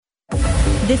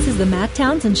This is the Matt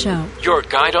Townsend Show. Your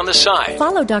guide on the side.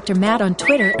 Follow Dr. Matt on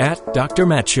Twitter at Dr.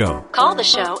 Matt Show. Call the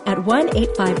show at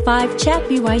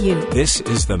 1-855-CHAT-BYU. This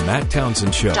is the Matt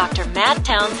Townsend Show. Dr. Matt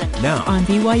Townsend. Now on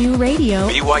BYU Radio.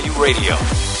 BYU Radio.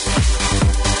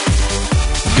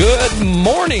 Good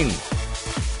morning.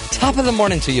 Top of the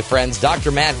morning to you, friends.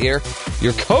 Dr. Matt here,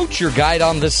 your coach, your guide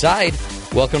on the side.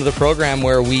 Welcome to the program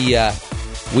where we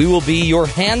will be your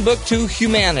handbook to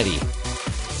humanity.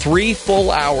 3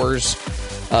 full hours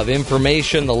of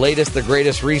information, the latest, the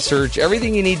greatest research,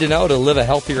 everything you need to know to live a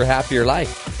healthier, happier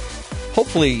life.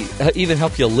 Hopefully, even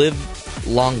help you live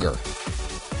longer.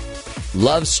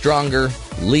 Love stronger,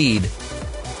 lead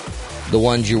the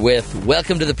ones you're with.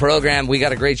 Welcome to the program. We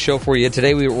got a great show for you.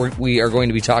 Today we are going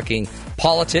to be talking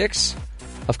politics,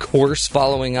 of course,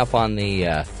 following up on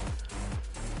the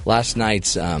last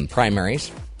night's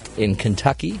primaries in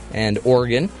Kentucky and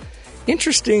Oregon.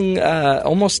 Interesting,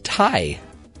 almost tie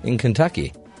in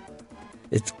Kentucky.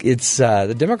 It's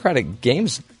the Democratic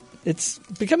games. It's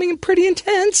becoming pretty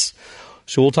intense.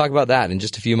 So we'll talk about that in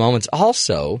just a few moments.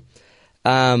 Also,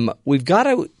 we've got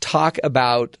to talk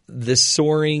about the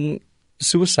soaring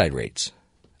suicide rates.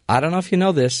 I don't know if you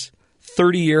know this.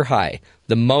 30-year high.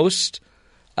 The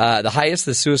highest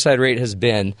the suicide rate has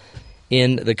been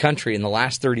in the country in the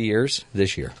last 30 years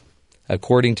this year,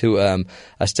 according to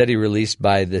a study released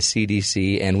by the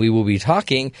CDC. And we will be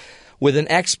talking with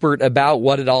an expert about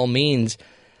what it all means.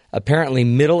 Apparently,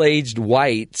 middle-aged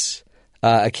whites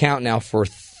account now for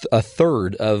a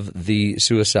third of the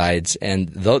suicides, and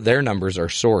their numbers are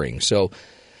soaring. So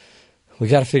we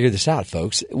got to figure this out,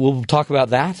 folks. We'll talk about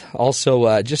that.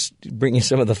 Also, just bring you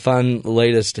some of the fun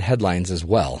latest headlines as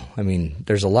well. I mean,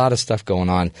 there's a lot of stuff going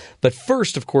on. But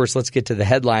first, of course, let's get to the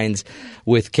headlines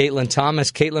with Caitlin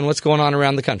Thomas. Caitlin, what's going on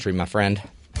around the country, my friend?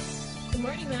 Good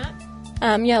morning, Matt.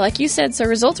 Like you said, so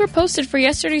results were posted for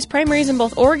yesterday's primaries in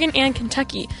both Oregon and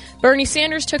Kentucky. Bernie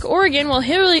Sanders took Oregon while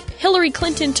Hillary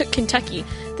Clinton took Kentucky.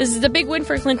 This is a big win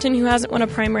for Clinton, who hasn't won a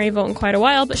primary vote in quite a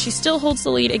while, but she still holds the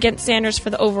lead against Sanders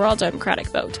for the overall Democratic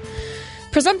vote.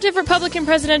 Presumptive Republican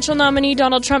presidential nominee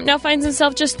Donald Trump now finds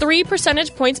himself just 3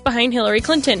 percentage points behind Hillary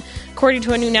Clinton, according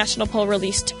to a new national poll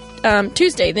released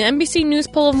Tuesday. The NBC News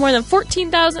poll of more than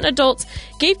 14,000 adults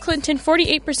gave Clinton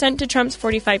 48% to Trump's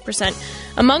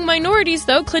 45%. Among minorities,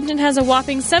 though, Clinton has a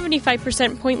whopping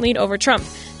 75% point lead over Trump.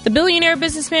 The billionaire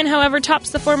businessman, however, tops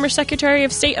the former Secretary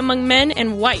of State among men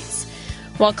and whites.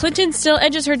 While Clinton still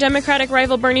edges her Democratic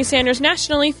rival Bernie Sanders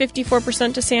nationally,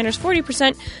 54% to Sanders'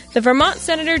 40%, the Vermont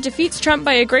senator defeats Trump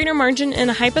by a greater margin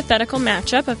in a hypothetical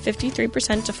matchup of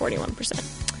 53% to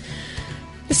 41%.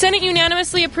 The Senate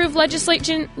unanimously approved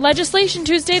legislation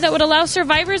Tuesday that would allow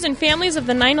survivors and families of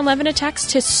the 9/11 attacks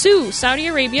to sue Saudi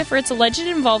Arabia for its alleged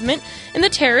involvement in the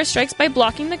terrorist strikes by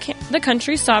blocking the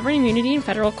country's sovereign immunity in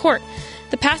federal court.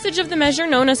 The passage of the measure,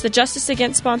 known as the Justice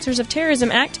Against Sponsors of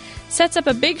Terrorism Act, sets up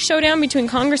a big showdown between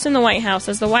Congress and the White House,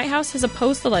 as the White House has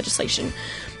opposed the legislation.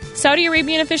 Saudi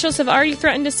Arabian officials have already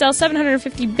threatened to sell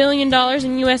 $750 billion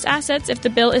in U.S. assets if the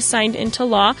bill is signed into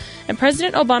law, and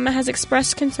President Obama has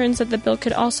expressed concerns that the bill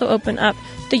could also open up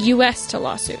the U.S. to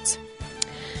lawsuits.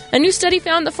 A new study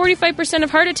found that 45%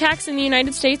 of heart attacks in the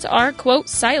United States are, quote,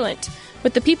 silent,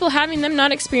 with the people having them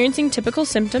not experiencing typical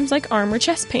symptoms like arm or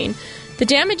chest pain. The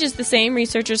damage is the same.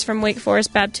 Researchers from Wake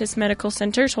Forest Baptist Medical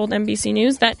Center told NBC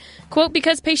News that, quote,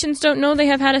 because patients don't know they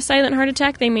have had a silent heart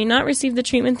attack, they may not receive the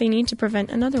treatment they need to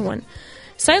prevent another one.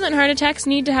 Silent heart attacks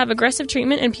need to have aggressive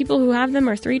treatment, and people who have them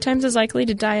are 3 times as likely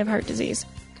to die of heart disease.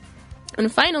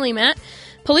 And finally, Matt,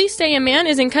 police say a man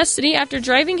is in custody after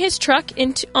driving his truck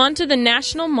onto the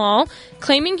National Mall,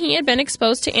 claiming he had been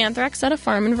exposed to anthrax at a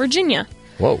farm in Virginia.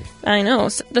 Whoa. I know.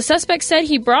 The suspect said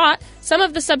he brought some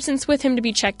of the substance with him to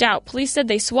be checked out. Police said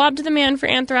they swabbed the man for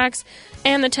anthrax,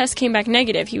 and the test came back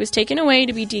negative. He was taken away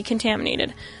to be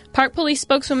decontaminated. Park Police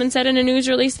spokeswoman said in a news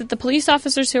release that the police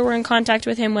officers who were in contact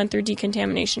with him went through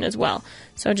decontamination as well.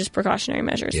 So just precautionary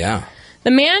measures. Yeah.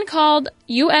 The man called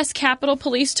U.S. Capitol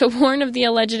Police to warn of the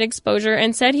alleged exposure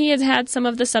and said he had had some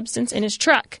of the substance in his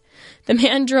truck. The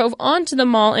man drove onto the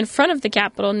mall in front of the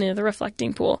Capitol near the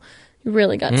reflecting pool.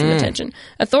 Really got some attention.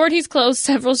 Authorities closed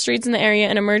several streets in the area,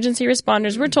 and emergency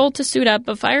responders were told to suit up,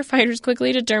 but firefighters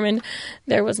quickly determined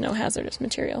there was no hazardous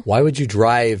material. Why would you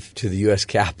drive to the U.S.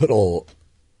 Capitol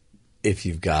if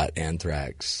you've got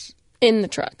anthrax? In the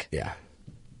truck. Yeah.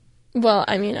 Well,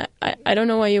 I mean, I don't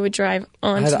know why you would drive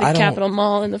onto the Capitol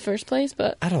Mall in the first place,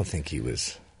 but I don't think he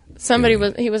was.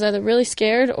 He was either really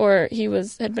scared or he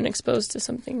had been exposed to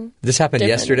something. This happened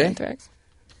yesterday? Anthrax.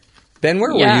 Ben,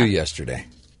 where were you yesterday?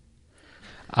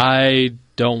 I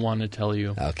don't want to tell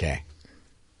you. Okay.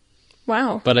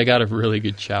 Wow. but I got a really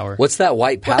good shower. What's that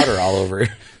white powder all over?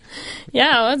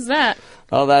 Yeah, what's that?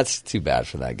 Oh, that's too bad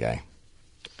for that guy.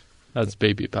 That's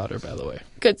baby powder, by the way.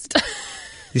 Good stuff.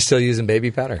 You still using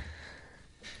baby powder?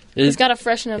 He's got to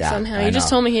freshen up Yeah, somehow. I He just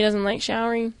know. told me he doesn't like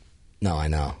showering. No, I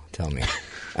know. Tell me.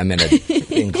 I'm in an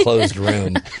enclosed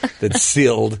room that's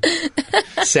sealed,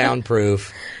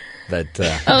 soundproof. But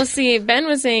Oh, see, Ben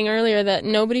was saying earlier that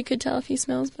nobody could tell if he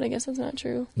smells, but I guess that's not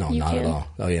true. no, You not can. at all.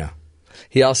 Oh, yeah.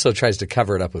 He also tries to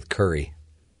cover it up with curry.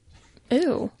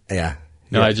 Ew. Yeah.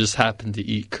 No, Yeah. I just happen to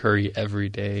eat curry every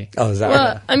day. Oh, is that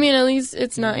Well, right? I mean, at least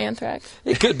it's not anthrax.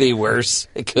 It could be worse.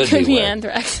 It could Could be worse.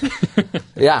 anthrax.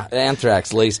 Yeah,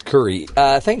 anthrax-laced curry.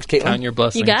 Thanks, Caitlin. Count your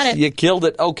blessings. You got it. You killed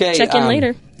it. Okay. Check in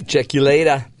later. Check you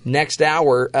later. Next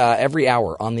hour, every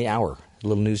hour on the hour.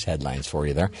 Little news headlines for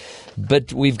you there.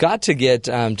 But we've got to get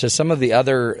to some of the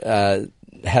other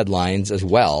headlines as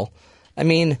well. I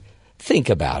mean, think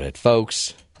about it,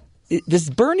 folks. Does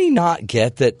Bernie not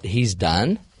get that he's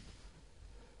done?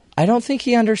 I don't think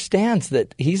he understands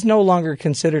that he's no longer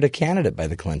considered a candidate by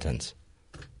the Clintons.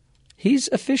 He's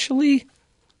officially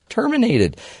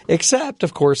terminated. Except,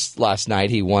 of course, last night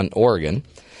he won Oregon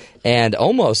and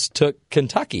almost took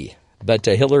Kentucky. But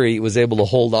Hillary was able to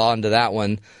hold on to that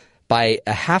one by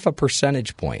a half a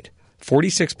percentage point.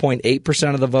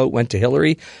 46.8% of the vote went to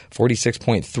Hillary.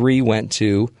 46.3% went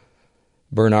to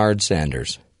Bernard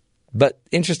Sanders. But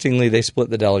interestingly, they split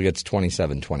the delegates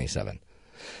 27-27.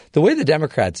 The way the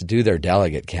Democrats do their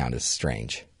delegate count is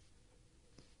strange.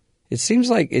 It seems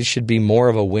like it should be more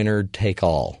of a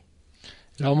winner-take-all.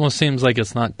 It almost seems like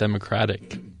it's not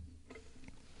democratic.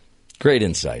 Great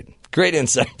insight. Great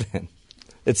insight, Ben.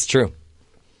 It's true.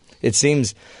 It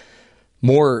seems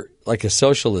more like a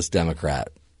socialist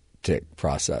democratic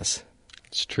process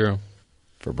It's true.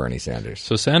 for Bernie Sanders.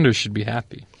 So Sanders should be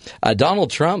happy.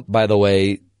 Donald Trump, by the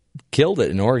way, killed it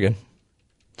in Oregon.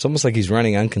 It's almost like he's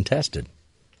running uncontested.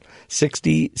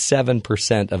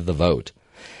 67% of the vote.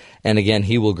 And again,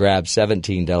 he will grab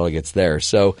 17 delegates there.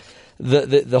 So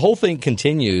the whole thing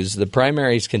continues. The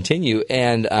primaries continue.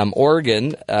 And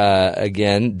Oregon,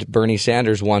 again, Bernie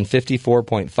Sanders won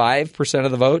 54.5%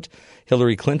 of the vote.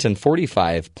 Hillary Clinton,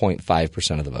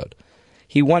 45.5% of the vote.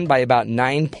 He won by about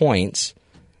 9 points,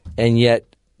 and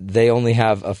yet they only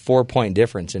have a 4-point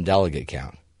difference in delegate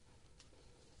count.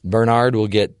 Bernard will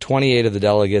get 28 of the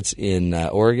delegates in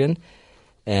Oregon,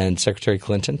 and Secretary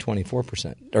Clinton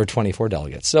 24% or 24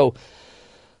 delegates. So,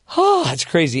 it's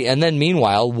crazy. And then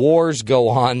meanwhile, wars go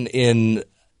on in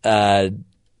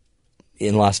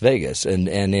Las Vegas and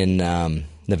in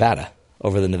Nevada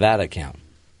over the Nevada count.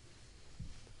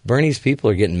 Bernie's people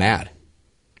are getting mad,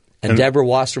 and Deborah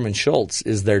Wasserman Schultz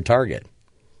is their target.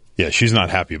 Yeah, she's not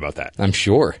happy about that. I'm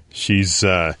sure. She's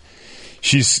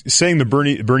saying the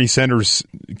Bernie Sanders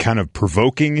kind of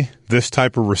provoking this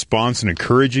type of response and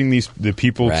encouraging the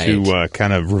people to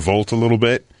kind of revolt a little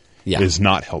bit is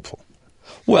not helpful.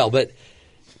 Well, but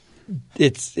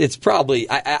it's probably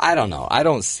I don't know. I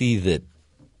don't see that.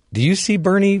 Do you see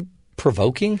Bernie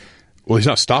provoking? Well, he's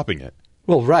not stopping it.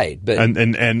 Well, right, but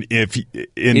And if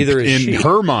in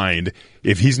her mind,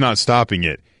 if he's not stopping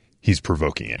it, he's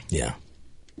provoking it. Yeah.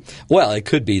 Well, it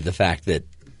could be the fact that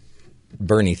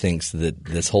Bernie thinks that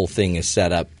this whole thing is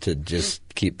set up to just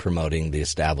keep promoting the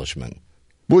establishment.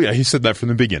 Well, yeah, he said that from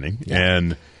the beginning,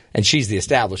 and she's the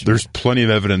establishment. There's plenty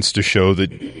of evidence to show that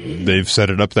they've set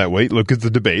it up that way. Look at the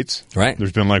debates. Right.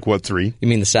 There's been 3? You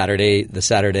mean the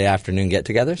Saturday afternoon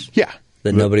get-togethers? Yeah.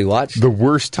 That nobody watched? The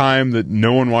worst time that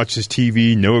no one watches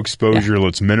TV, no exposure. Yeah.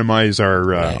 Let's minimize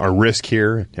our risk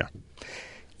here. Yeah.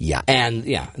 Yeah. And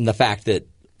the fact that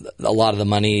a lot of the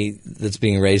money that's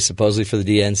being raised supposedly for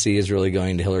the DNC is really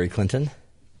going to Hillary Clinton.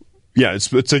 Yeah,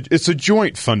 it's a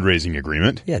joint fundraising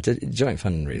agreement. Yeah, it's a joint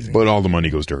fundraising. But all the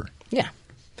money goes to her. Yeah.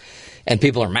 And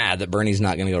people are mad that Bernie's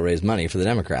not going to go raise money for the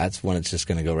Democrats when it's just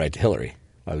going to go right to Hillary.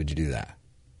 Why would you do that?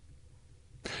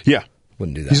 Yeah.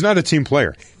 Wouldn't do that. He's not a team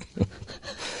player.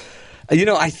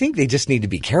 I think they just need to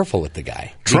be careful with the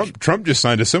guy. Trump just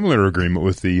signed a similar agreement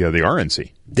with the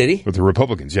RNC. Did he? With the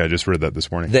Republicans. Yeah, I just read that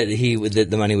this morning. That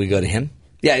the money would go to him?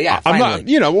 Yeah.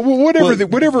 Finally. I'm not,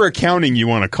 whatever accounting you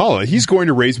want to call it, he's going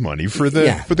to raise money for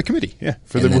the committee. Yeah,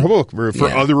 for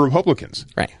other Republicans.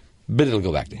 Right. But it'll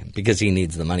go back to him because he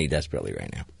needs the money desperately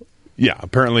right now. Yeah,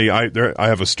 apparently I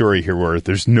have a story here where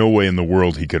there's no way in the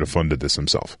world he could have funded this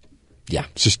himself. Yeah.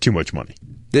 It's just too much money.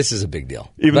 This is a big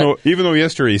deal. Even though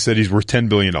yesterday he said he's worth $10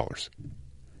 billion.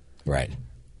 Right.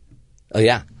 Oh,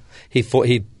 yeah. He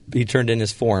turned in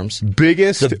his forms. The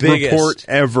biggest report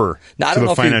ever to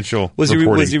the financial reporting.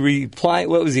 Was he replying?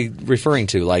 What was he referring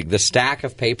to? Like the stack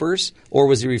of papers? Or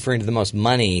was he referring to the most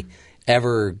money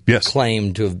ever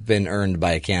claimed to have been earned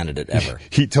by a candidate ever.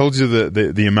 He told you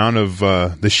the amount of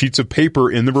the sheets of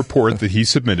paper in the report that he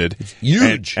submitted. It's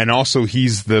huge. And also,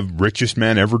 he's the richest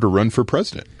man ever to run for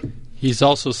president. He's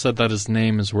also said that his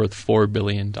name is worth $4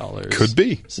 billion. Could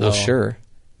be. So, well, sure.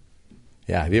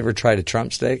 Yeah. Have you ever tried a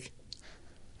Trump steak?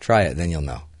 Try it, then you'll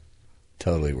know.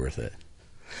 Totally worth it.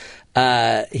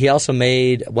 He also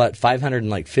made,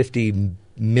 $550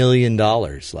 million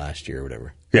last year or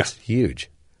whatever. Yeah. That's huge.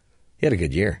 He had a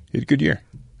good year. He had a good year.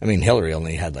 I mean, Hillary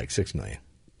only had like 6 million,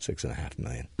 6.5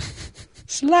 million.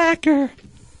 Slacker.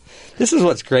 This is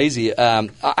what's crazy.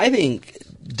 I think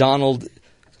Donald,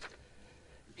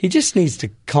 he just needs to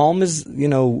calm his,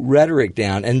 rhetoric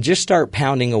down and just start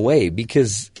pounding away,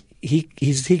 because he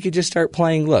could just start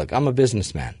playing, look, I'm a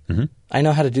businessman. Mm-hmm. I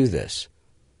know how to do this.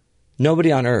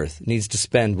 Nobody on earth needs to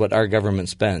spend what our government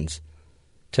spends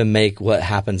to make what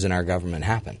happens in our government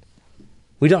happen.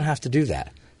 We don't have to do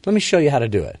that. Let me show you how to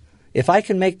do it. If I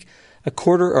can make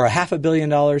 $250 or $500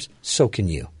 million, so can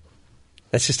you.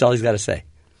 That's just all he's got to say.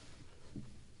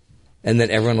 And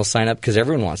then everyone will sign up, because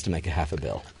everyone wants to make $500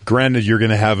 million. Granted, you're going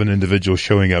to have an individual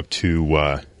showing up to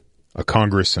a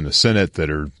Congress and a Senate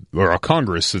or a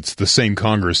Congress that's the same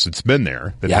Congress that's been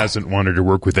there that hasn't wanted to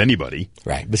work with anybody.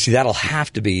 Right. But see, that'll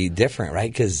have to be different,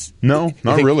 right? Because no,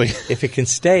 not really. If it can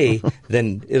stay,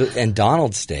 then and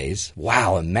Donald stays,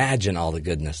 wow, imagine all the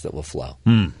goodness that will flow.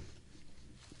 I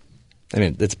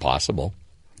mean, it's possible.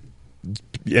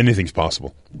 Anything's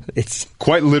possible. It's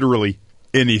quite literally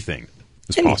anything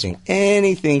is possible.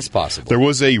 Anything's possible. There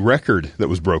was a record that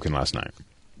was broken last night.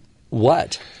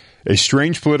 What? A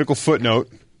strange political footnote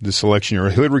this election year.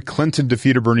 Hillary Clinton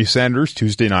defeated Bernie Sanders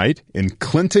Tuesday night in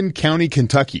Clinton County,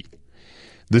 Kentucky.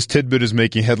 This tidbit is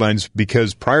making headlines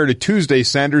because prior to Tuesday,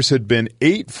 Sanders had been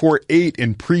 8-for-8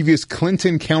 in previous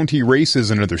Clinton County races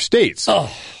in other states. Oh.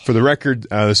 For the record,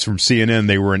 this is from CNN,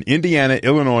 they were in Indiana,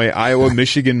 Illinois, Iowa,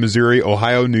 Michigan, Missouri,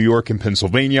 Ohio, New York, and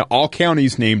Pennsylvania, all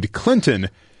counties named Clinton.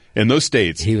 In those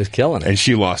states. He was killing it. And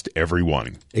she lost every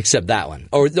one. Except that one.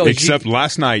 Except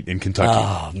last night in Kentucky.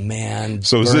 Oh, man.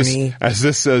 So as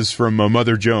this says from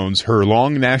Mother Jones, her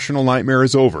long national nightmare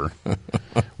is over.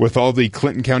 With all the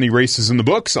Clinton County races in the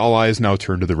books, all eyes now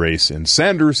turn to the race in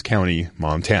Sanders County,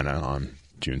 Montana on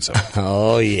June 7th.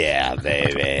 Oh, yeah,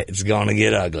 baby. It's going to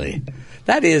get ugly.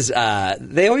 That is,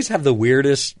 they always have the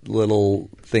weirdest little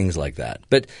things like that.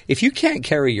 But if you can't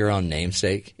carry your own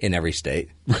namesake in every state...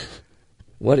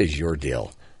 What is your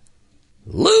deal?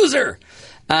 Loser!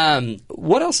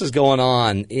 What else is going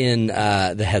on in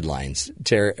the headlines,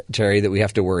 Terry, that we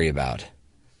have to worry about?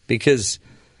 Because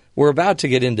we're about to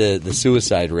get into the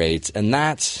suicide rates, and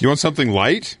that's... You want something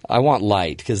light? I want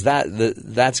light, because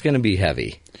that's going to be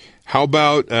heavy. How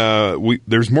about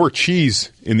there's more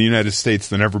cheese in the United States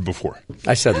than ever before?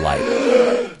 I said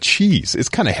light. Cheese. It's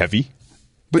kind of heavy,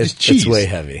 but it's cheese. It's way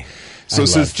heavy. So it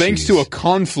says, thanks to a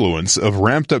confluence of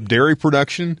ramped-up dairy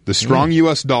production, the strong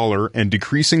U.S. dollar, and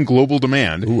decreasing global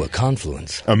demand... Ooh, a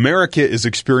confluence. America is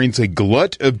experiencing a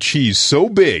glut of cheese so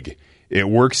big, it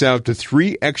works out to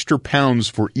 3 extra pounds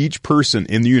for each person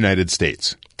in the United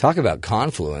States. Talk about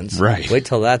confluence. Right. Wait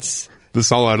till that's...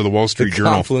 This all out of the Wall Street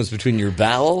Journal. The confluence between your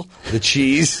bowel, the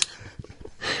cheese...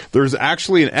 There's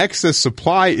actually an excess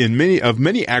supply in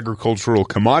many agricultural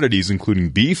commodities, including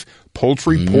beef,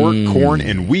 poultry, pork, corn,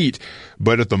 and wheat.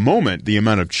 But at the moment, the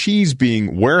amount of cheese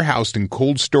being warehoused in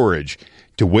cold storage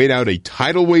to wait out a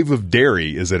tidal wave of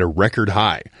dairy is at a record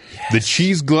high. Yes. The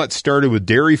cheese glut started with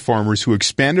dairy farmers who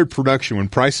expanded production when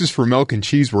prices for milk and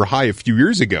cheese were high a few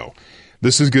years ago.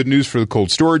 This is good news for the cold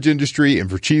storage industry, and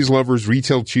for cheese lovers,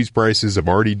 retail cheese prices have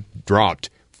already dropped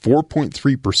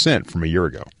 4.3% from a year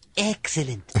ago.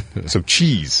 Excellent. So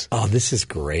cheese. Oh, this is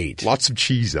great. Lots of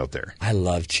cheese out there. I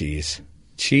love cheese.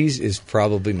 Cheese is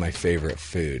probably my favorite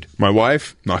food. My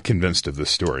wife, not convinced of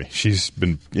this story. She's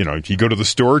been, if you go to the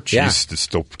store, cheese is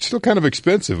still kind of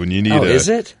expensive when you need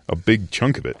a big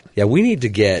chunk of it. Yeah, we need to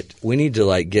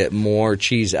get more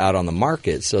cheese out on the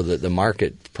market so that the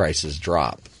market prices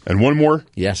drop. And one more?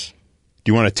 Yes.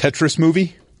 Do you want a Tetris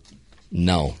movie?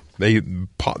 No.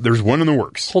 There's one in the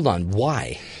works. Hold on.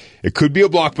 Why? It could be a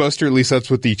blockbuster, at least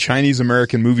that's what the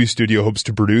Chinese-American movie studio hopes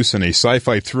to produce in a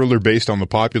sci-fi thriller based on the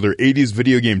popular 80s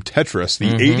video game Tetris.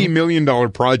 The $80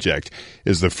 million project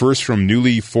is the first from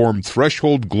newly formed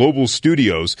Threshold Global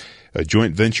Studios, a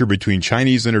joint venture between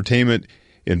Chinese entertainment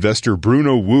investor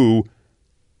Bruno Wu,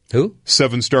 who?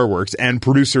 7 Star Works, and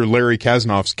producer Larry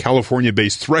Kasanoff's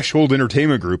California-based Threshold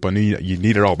Entertainment Group. I knew you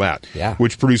needed all that. Yeah.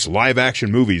 Which produce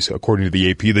live-action movies, according to the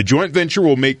AP. The joint venture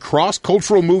will make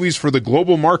cross-cultural movies for the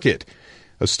global market.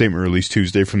 a statement released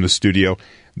Tuesday from the studio.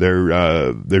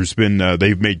 There's been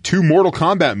they've made 2 Mortal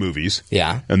Kombat movies.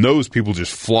 Yeah. And those people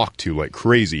just flock to like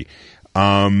crazy.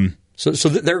 So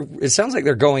it sounds like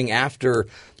they're going after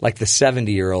like the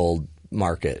 70-year-old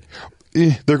market.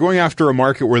 They're going after a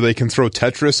market where they can throw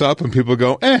Tetris up and people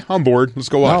go, I'm bored. Let's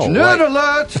go watch. Nerd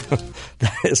alert!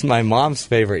 That is my mom's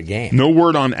favorite game. No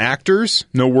word on actors,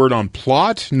 no word on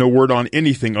plot, no word on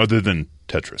anything other than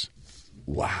Tetris.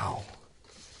 Wow.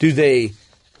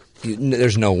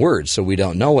 There's no words, so we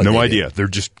don't know what. No idea. They're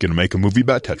just going to make a movie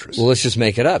about Tetris. Well, let's just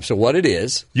make it up. So what it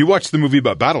is? You watched the movie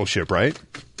about Battleship, right?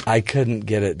 I couldn't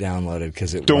get it downloaded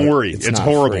because it. Don't worry, it's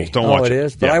horrible. Free. Don't watch it. Oh, it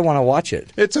is, but I want to watch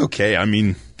it. It's okay. I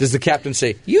mean, does the captain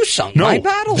say you sunk my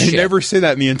battleship? They never say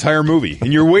that in the entire movie,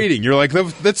 and you're waiting. You're like,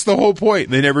 that's the whole point.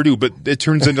 They never do, but it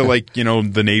turns into like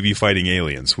the Navy fighting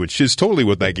aliens, which is totally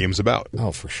what that game's about.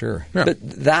 Oh, for sure. Yeah.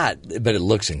 But it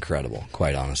looks incredible,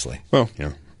 quite honestly. Well,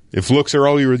 yeah. If looks are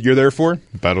all you're there for,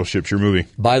 Battleship's your movie.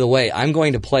 By the way, I'm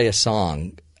going to play a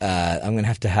song. I'm going to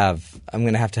have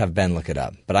to have Ben look it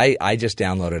up. But I just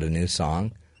downloaded a new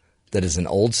song that is an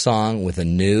old song with a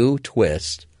new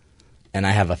twist, and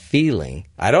I have a feeling,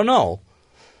 I don't know,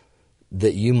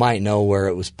 that you might know where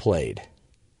it was played.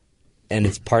 And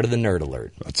it's part of the Nerd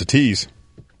Alert. That's a tease.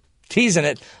 Teasing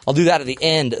it. I'll do that at the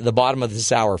end, the bottom of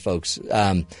this hour, folks.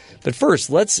 But first,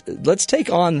 let's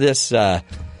take on this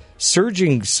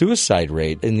surging suicide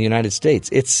rate in the United States.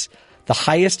 It's the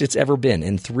highest it's ever been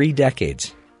in 3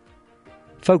 decades.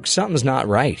 Folks, something's not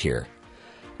right here,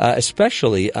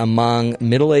 especially among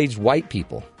middle-aged white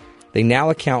people. They now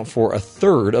account for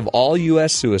 1/3 of all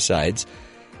U.S. suicides.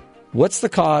 What's the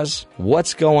cause?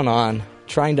 What's going on?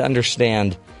 Trying to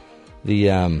understand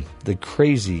the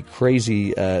crazy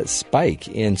spike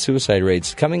in suicide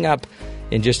rates. Coming up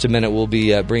in just a minute, we'll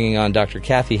be bringing on Dr.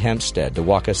 Kathy Hempstead to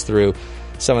walk us through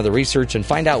some of the research and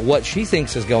find out what she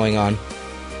thinks is going on.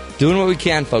 Doing what we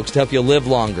can, folks, to help you live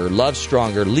longer, love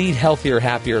stronger, lead healthier,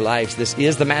 happier lives. This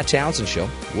is the Matt Townsend Show.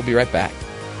 We'll be right back.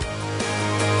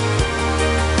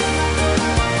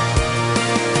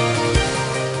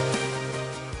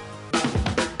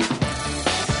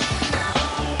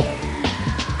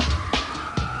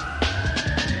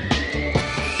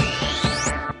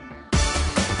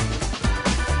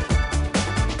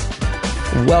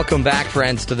 Welcome back,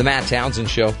 friends, to the Matt Townsend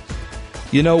Show.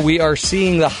 You know, we are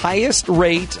seeing the highest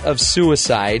rate of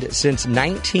suicide since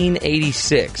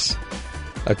 1986.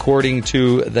 According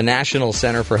to the National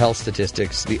Center for Health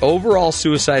Statistics, the overall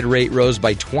suicide rate rose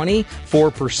by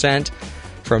 24%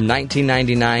 from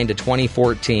 1999 to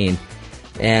 2014.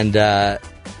 And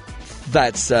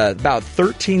that's about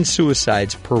 13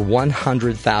 suicides per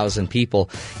 100,000 people.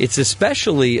 It's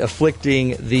especially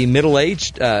afflicting the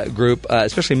middle-aged group,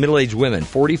 especially middle-aged women,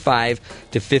 45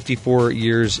 to 54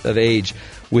 years of age,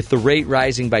 with the rate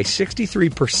rising by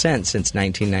 63% since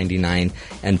 1999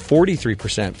 and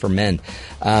 43% for men.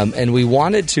 And we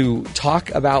wanted to talk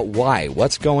about why,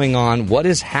 what's going on, what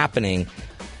is happening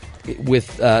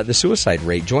with the suicide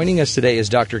rate. Joining us today is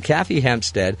Dr. Kathy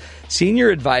Hempstead, Senior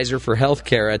Advisor for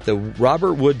Healthcare at the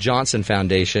Robert Wood Johnson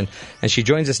Foundation, and she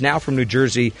joins us now from New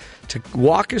Jersey to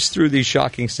walk us through these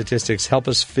shocking statistics, help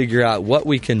us figure out what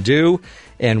we can do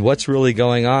and what's really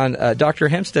going on. Dr.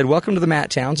 Hempstead, welcome to the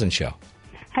Matt Townsend Show.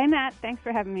 Hi, Matt. Thanks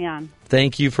for having me on.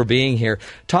 Thank you for being here.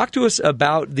 Talk to us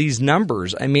about these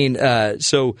numbers. I mean,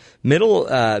 so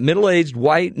middle-aged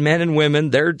white men and women,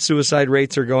 their suicide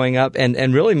rates are going up.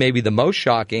 And really maybe the most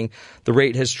shocking, the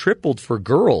rate has tripled for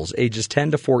girls ages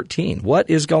 10 to 14. What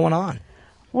is going on?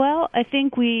 Well, I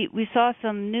think we saw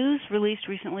some news released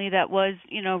recently that was,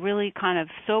 really kind of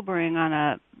sobering on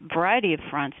a variety of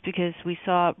fronts, because we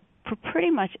saw for pretty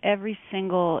much every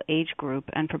single age group,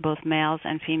 and for both males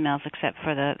and females except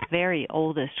for the very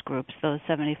oldest groups, those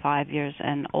 75 years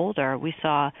and older, we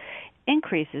saw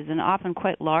increases, and often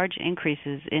quite large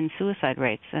increases in suicide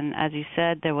rates. And as you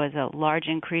said, there was a large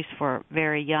increase for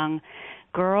very young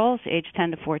girls, age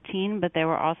 10 to 14, but there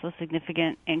were also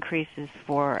significant increases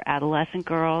for adolescent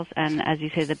girls. And as you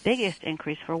say, the biggest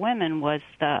increase for women was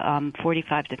the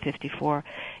 45 to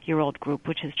 54-year-old group,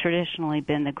 which has traditionally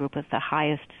been the group with the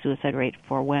highest suicide rate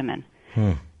for women.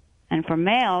 And for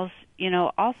males,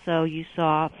 also you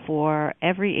saw for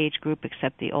every age group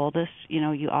except the oldest,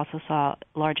 you also saw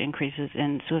large increases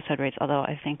in suicide rates, although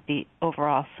I think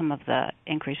overall some of the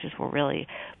increases were really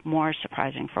more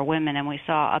surprising for women. And we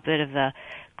saw a bit of the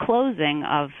closing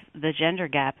of the gender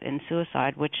gap in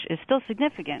suicide, which is still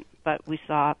significant, but we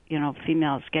saw,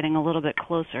 females getting a little bit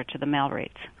closer to the male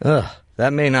rates.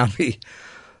 That may not be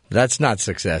That's not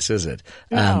success, is it?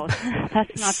 No,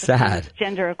 that's not sad. The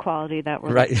gender equality that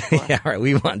we're right. looking for. Yeah, right.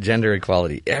 We want gender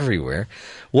equality everywhere.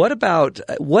 What about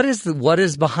what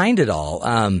is behind it all?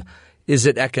 Is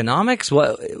it economics?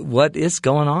 What is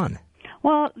going on?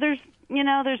 Well, there's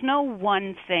no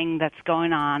one thing that's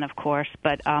going on, of course,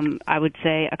 but I would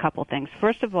say a couple things.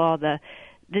 First of all,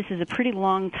 this is a pretty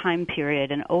long time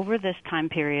period, and over this time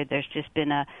period, there's just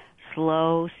been a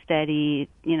slow, steady,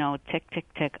 tick, tick,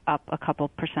 tick up a couple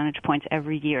percentage points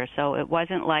every year. So it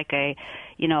wasn't like a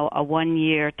 1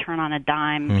 year turn on a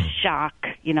dime shock,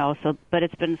 but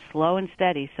it's been slow and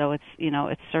steady. So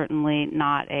it's certainly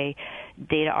not a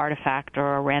data artifact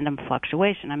or a random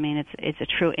fluctuation. I mean, it's a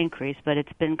true increase, but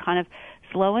it's been kind of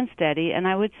slow and steady. And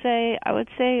I would say a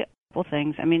couple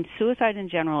things. I mean, suicide in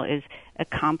general is a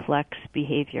complex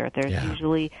behavior. There's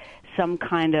usually some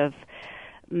kind of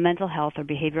mental health or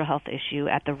behavioral health issue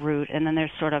at the root, and then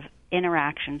there's sort of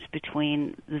interactions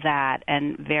between that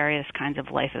and various kinds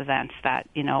of life events that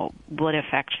would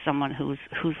affect someone who's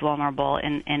vulnerable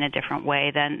in a different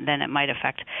way than it might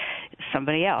affect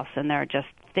somebody else. And there are just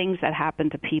things that happen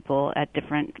to people at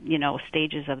different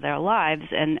stages of their lives,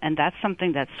 and that's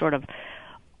something that's sort of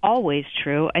always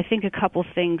true. I think a couple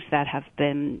things that have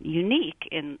been unique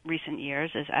in recent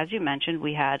years is, as you mentioned,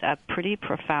 we had a pretty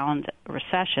profound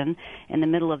recession in the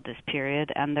middle of this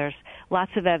period, and there's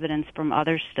lots of evidence from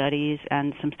other studies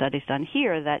and some studies done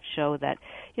here that show that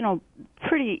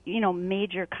pretty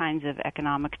major kinds of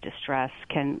economic distress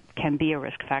can be a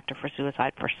risk factor for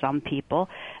suicide for some people,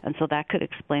 and so that could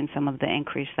explain some of the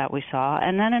increase that we saw.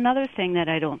 And then another thing that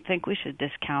I don't think we should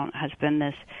discount has been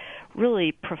this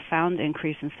really profound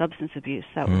increase in substance abuse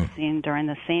that we've seen during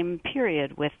the same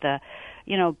period with the,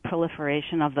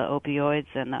 proliferation of the opioids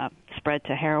and the spread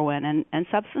to heroin. And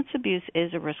substance abuse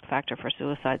is a risk factor for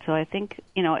suicide. So I think,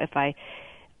 if I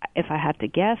had to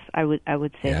guess, I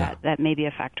would say that may be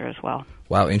a factor as well.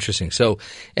 Wow, interesting. So,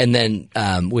 and then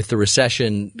with the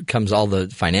recession comes all the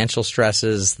financial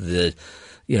stresses, the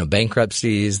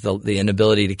bankruptcies, the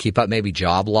inability to keep up, maybe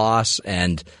job loss,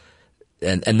 and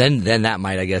then that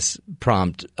might, I guess,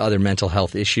 prompt other mental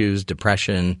health issues,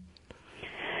 depression.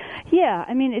 Yeah,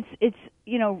 I mean, it's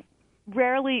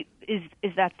rarely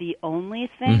is that the only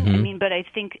thing. I mean, but I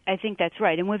think that's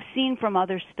right. And we've seen from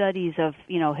other studies of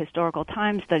historical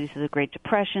times, studies of the Great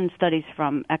Depression, studies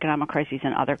from economic crises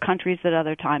in other countries at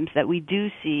other times, that we do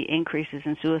see increases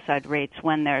in suicide rates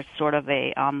when there's sort of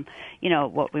a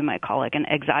what we might call like an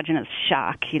exogenous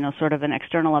shock, sort of an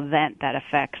external event that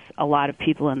affects a lot of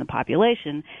people in the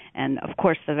population. And of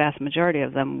course, the vast majority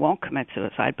of them won't commit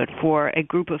suicide. But for a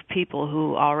group of people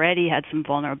who already had some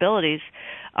vulnerabilities,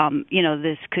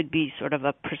 this could be sort of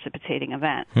a precipitating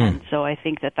event. And so I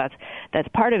think that's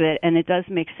part of it, and it does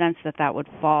make sense that would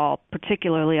fall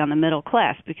particularly on the middle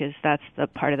class, because that's the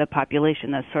part of the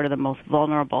population that's sort of the most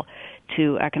vulnerable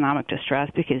to economic distress,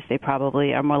 because they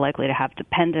probably are more likely to have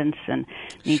dependents and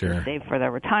need to save for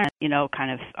their retirement,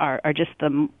 kind of are just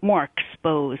the more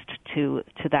exposed to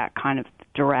that kind of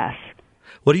duress.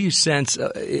 What do you sense?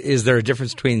 Is there a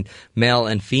difference between male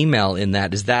and female in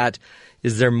that?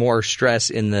 Is there more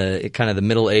stress in the kind of the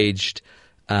middle-aged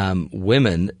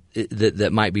women that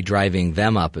might be driving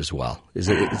them up as well? Is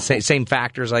it same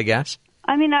factors, I guess?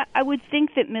 I mean, I would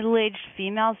think that middle-aged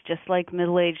females, just like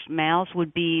middle-aged males,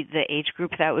 would be the age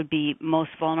group that would be most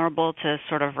vulnerable to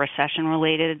sort of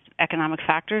recession-related economic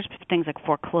factors, things like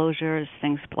foreclosures,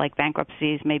 things like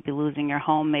bankruptcies, maybe losing your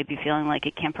home, maybe feeling like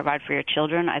you can't provide for your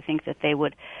children. I think that they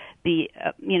would be,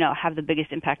 have the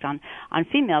biggest impact on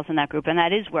females in that group, and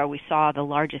that is where we saw the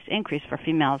largest increase for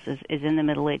females is in the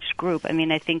middle-aged group. I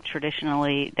mean, I think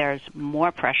traditionally there's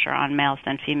more pressure on males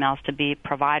than females to be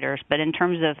providers, but in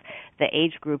terms of the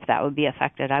age group that would be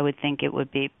affected, I would think it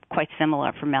would be quite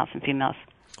similar for males and females.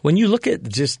 When you look at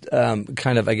just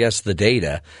kind of, I guess, the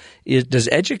data, does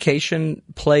education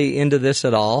play into this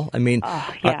at all? I mean,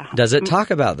 does it talk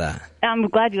about that? I'm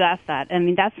glad you asked that. I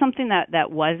mean, that's something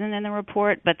that wasn't in the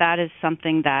report, but that is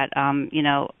something that,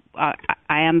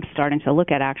 I am starting to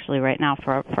look at actually right now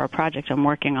for a project I'm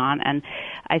working on. And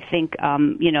I think,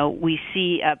 we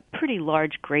see a pretty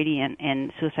large gradient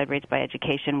in suicide rates by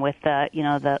education, with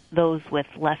those with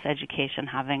less education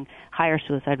having higher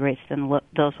suicide rates than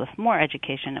those with more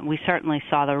education. And we certainly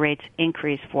saw the rates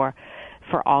increase for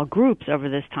all groups over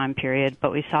this time period,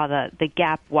 but we saw the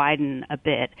gap widen a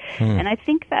bit. And I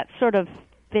think that sort of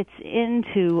fits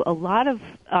into a lot of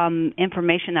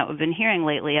information that we've been hearing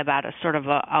lately about a sort of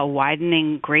a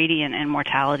widening gradient in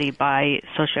mortality by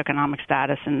socioeconomic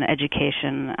status and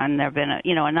education. And there have been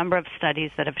a number of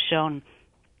studies that have shown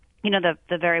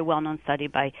the very well-known study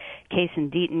by Case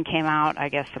and Deaton came out, I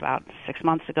guess, about 6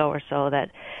 months ago or so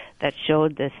that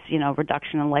showed this,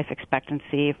 reduction in life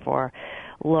expectancy for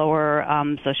lower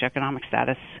socioeconomic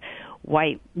status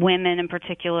white women in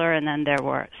particular, and then there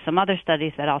were some other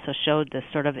studies that also showed this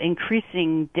sort of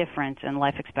increasing difference in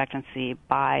life expectancy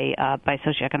by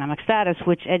socioeconomic status,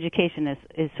 which education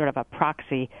is sort of a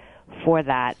proxy for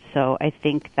that. So I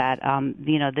think that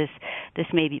this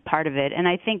may be part of it, and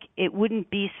I think it wouldn't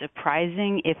be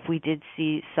surprising if we did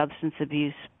see substance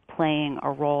abuse playing a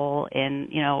role in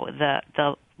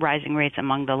the rising rates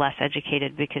among the less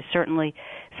educated, because certainly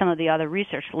some of the other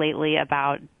research lately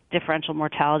about differential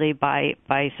mortality by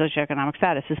socioeconomic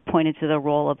status has pointed to the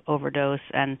role of overdose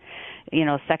and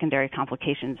secondary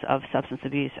complications of substance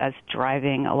abuse as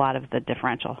driving a lot of the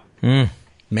differential.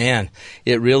 Man,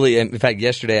 it really, in fact,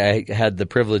 yesterday I had the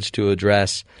privilege to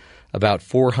address about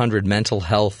 400 mental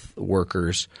health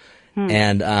workers,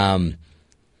 and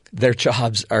their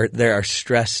jobs are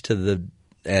stressed to the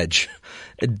edge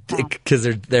because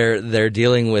they're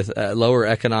dealing with lower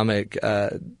economic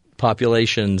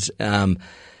populations,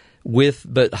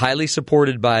 but highly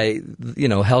supported by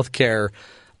healthcare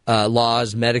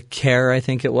laws, Medicare, I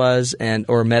think it was,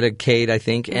 or Medicaid, I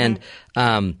think, and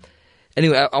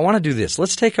anyway, I want to do this.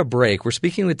 Let's take a break. We're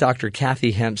speaking with Dr.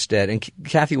 Kathy Hempstead. And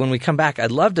Kathy, when we come back,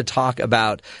 I'd love to talk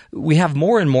about – we have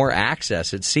more and more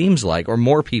access, it seems like, or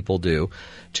more people do,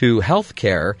 to health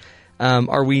care.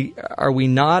 Are we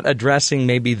not addressing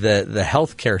maybe the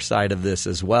health care side of this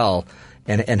as well?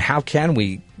 And how can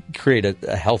we create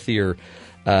a healthier,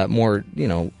 more,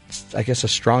 I guess a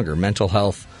stronger mental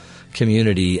health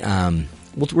community?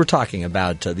 We're talking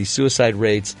about these suicide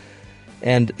rates.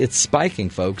 And it's spiking,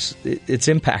 folks. It's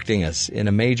impacting us in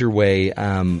a major way.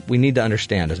 We need to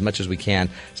understand as much as we can.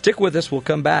 Stick with us. We'll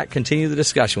come back, continue the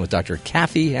discussion with Dr.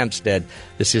 Kathy Hempstead.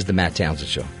 This is the Matt Townsend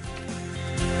Show.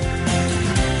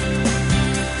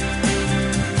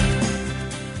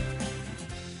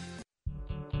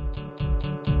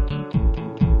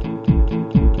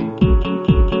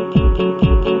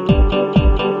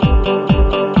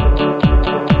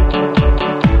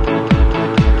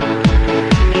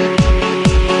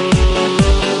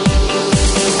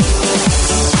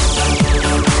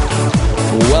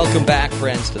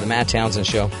 To the Matt Townsend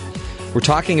Show. We're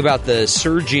talking about the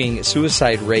surging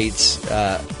suicide rates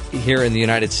here in the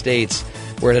United States.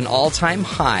 We're at an all-time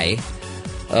high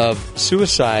of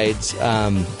suicides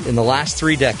in the last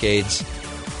 3 decades,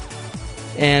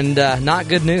 and not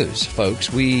good news, folks.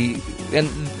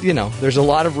 There's a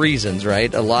lot of reasons,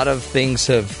 right? A lot of things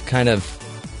have kind of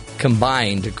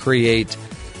combined to create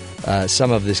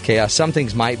some of this chaos. Some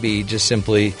things might be just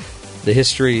simply the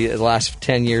history, the last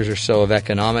 10 years or so of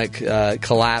economic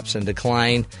collapse and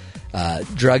decline.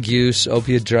 Drug use,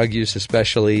 opiate drug use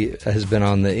especially, has been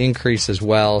on the increase as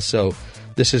well. So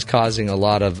this is causing a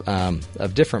lot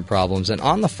of different problems. And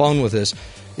on the phone with us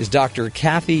is Dr.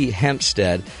 Kathy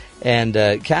Hempstead. And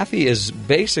Kathy is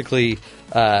basically,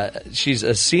 she's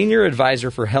a senior advisor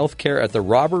for healthcare at the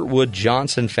Robert Wood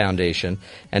Johnson Foundation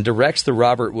and directs the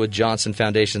Robert Wood Johnson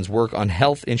Foundation's work on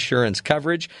health insurance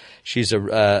coverage. She's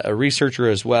a researcher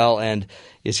as well and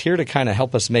is here to kind of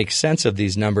help us make sense of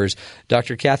these numbers.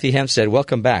 Dr. Kathy Hempstead,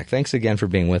 welcome back. Thanks again for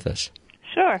being with us.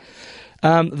 Sure.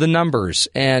 The numbers,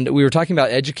 and we were talking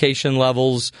about education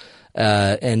levels,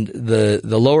 and the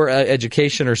lower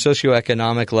education or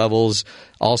socioeconomic levels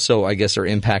also, I guess, are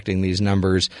impacting these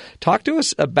numbers. Talk to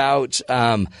us about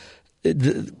the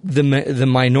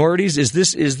minorities. Is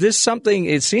this something?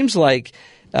 It seems like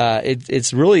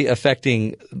it's really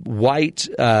affecting white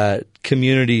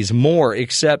communities more.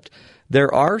 Except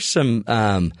there are some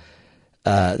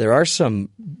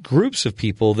groups of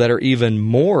people that are even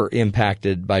more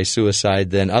impacted by suicide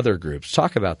than other groups.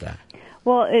 Talk about that.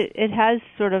 Well, it has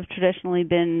sort of traditionally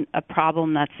been a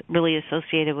problem that's really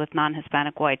associated with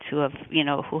non-Hispanic whites who have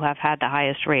had the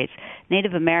highest rates.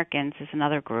 Native Americans is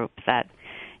another group that,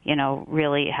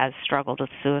 really has struggled with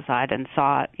suicide and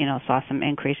saw some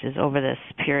increases over this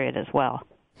period as well.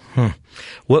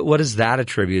 What is that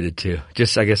attributed to?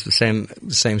 Just, I guess, the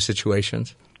same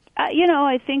situations?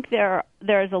 I think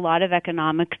there's a lot of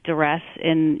economic duress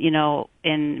in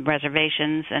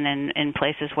reservations and in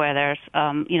places where there's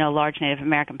large Native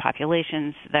American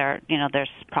populations. There's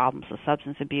problems with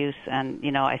substance abuse, and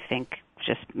I think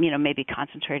just maybe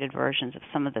concentrated versions of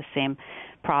some of the same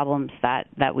problems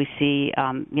that we see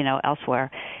elsewhere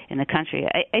in the country.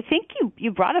 I think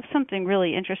you brought up something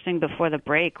really interesting before the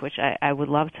break, which I would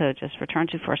love to just return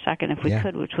to for a second if we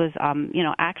could, which was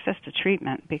access to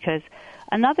treatment, because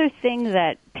another thing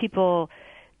that people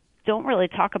don't really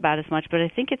talk about as much, but I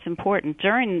think it's important.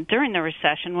 During the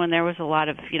recession, when there was a lot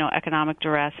of economic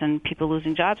duress and people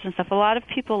losing jobs and stuff, a lot of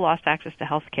people lost access to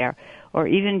health care, or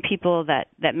even people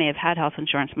that may have had health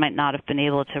insurance might not have been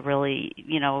able to really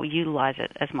utilize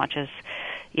it as much as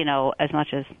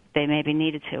they maybe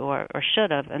needed to or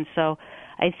should have. And so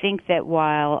I think that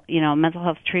while mental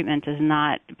health treatment does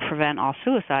not prevent all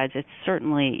suicides, it's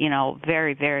certainly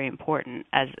very, very important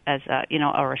as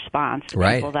a response to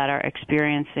people that are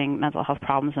experiencing mental health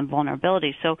problems and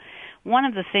vulnerability. So one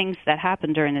of the things that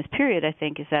happened during this period, I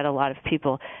think, is that a lot of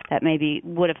people that maybe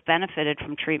would have benefited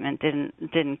from treatment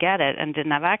didn't get it and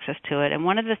didn't have access to it. And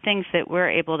one of the things that we're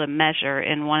able to measure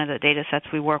in one of the data sets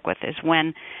we work with is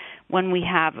when we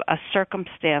have a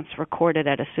circumstance recorded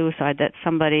at a suicide that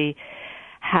somebody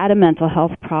had a mental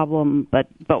health problem but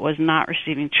was not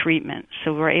receiving treatment.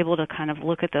 So we're able to kind of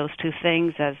look at those two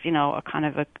things as, a kind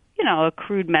of a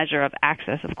crude measure of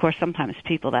access. Of course, sometimes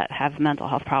people that have mental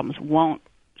health problems won't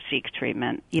seek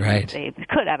treatment, even if they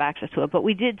could have access to it. But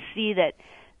we did see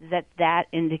that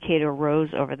indicator rose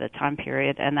over the time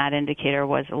period, and that indicator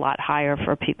was a lot higher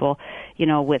for people,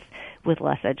 with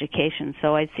less education.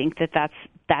 So I think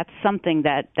that's something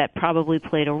that probably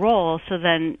played a role. So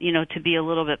then, to be a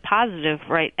little bit positive,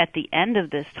 right, at the end of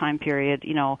this time period,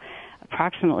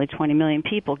 approximately 20 million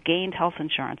people gained health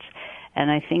insurance.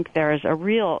 And I think there's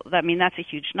that's a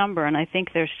huge number, and I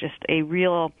think there's just a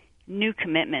real new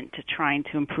commitment to trying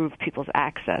to improve people's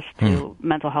access to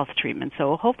mental health treatment.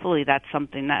 So hopefully that's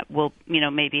something that will,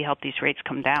 maybe help these rates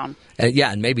come down.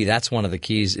 And maybe that's one of the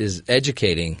keys is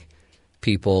educating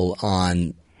people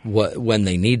on when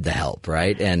they need the help,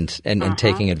 right? And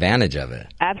taking advantage of it.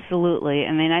 Absolutely.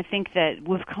 I mean, I think that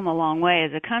we've come a long way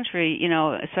as a country,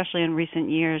 especially in recent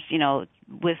years,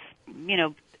 with,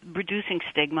 reducing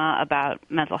stigma about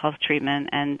mental health treatment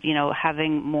and,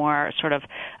 having more sort of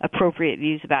appropriate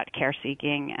views about care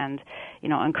seeking and,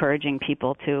 encouraging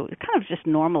people to kind of just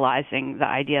normalizing the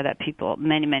idea that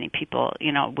many people,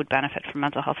 would benefit from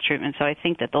mental health treatment. So I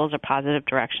think that those are positive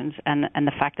directions and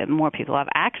the fact that more people have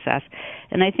access.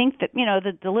 And I think that,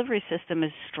 the delivery system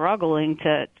is struggling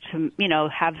to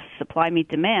have supply meet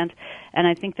demand. And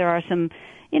I think there are some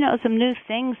new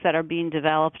things that are being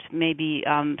developed. Maybe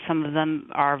some of them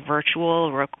are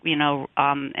virtual, or,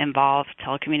 involve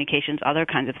telecommunications, other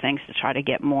kinds of things to try to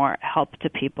get more help to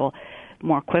people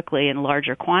more quickly in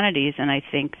larger quantities. And I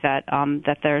think that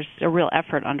that there's a real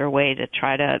effort underway to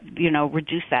try to,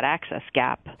 reduce that access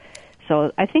gap.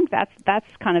 So I think that's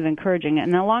kind of encouraging.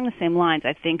 And along the same lines,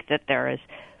 I think that there is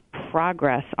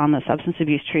progress on the substance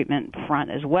abuse treatment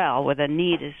front as well, where the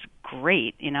need is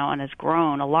great, and has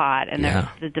grown a lot. And there's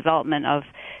the development of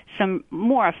some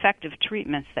more effective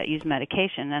treatments that use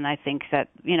medication. And I think that,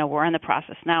 we're in the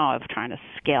process now of trying to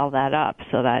scale that up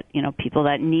so that, people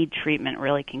that need treatment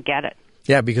really can get it.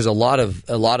 Yeah, because a lot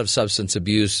of substance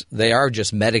abuse, they are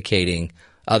just medicating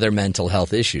other mental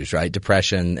health issues, right?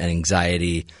 Depression and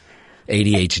anxiety,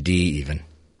 ADHD even.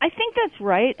 I think that's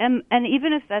right. And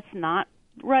even if that's not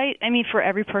right, I mean, for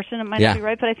every person it might not be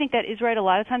right, but I think that is right a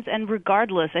lot of times. And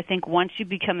regardless, I think once you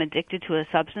become addicted to a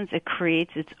substance, it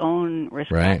creates its own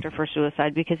risk factor for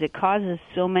suicide because it causes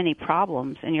so many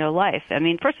problems in your life. I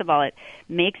mean, first of all, it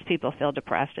makes people feel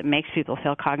depressed. It makes people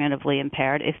feel cognitively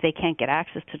impaired. If they can't get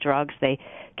access to drugs, they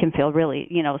can feel really,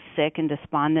 sick and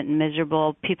despondent and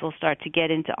miserable. People start to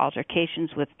get into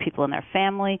altercations with people in their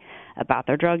family about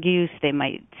their drug use. They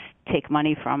might take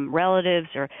money from relatives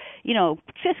or,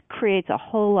 just creates a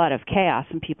whole lot of chaos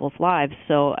in people's lives.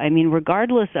 So, I mean,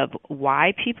 regardless of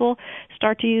why people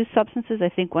start to use substances, I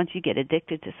think once you get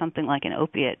addicted to something like an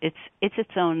opiate, it's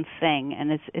its own thing,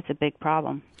 and it's a big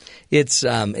problem. It's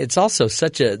also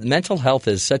mental health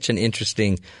is such an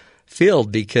interesting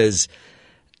field because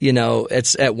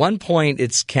it's at one point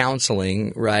it's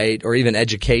counseling, right, or even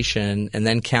education, and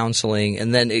then counseling,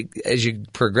 and then as you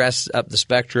progress up the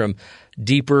spectrum,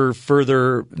 deeper,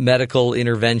 further medical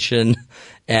intervention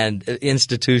and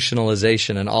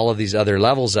institutionalization and all of these other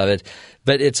levels of it.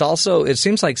 But it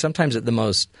seems like sometimes at the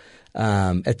most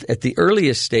at the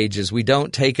earliest stages, we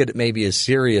don't take it maybe as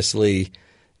seriously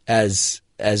as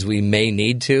we may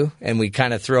need to, and we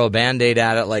kind of throw a Band-Aid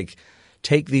at it like,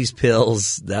 take these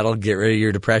pills, that'll get rid of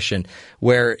your depression.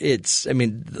 Where a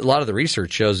lot of the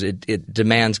research shows it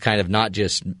demands kind of not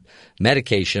just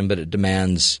medication, but it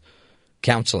demands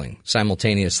counseling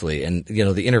simultaneously. And,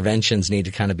 the interventions need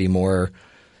to kind of be more,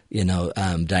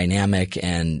 dynamic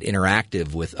and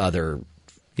interactive with other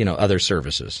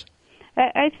services.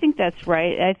 I think that's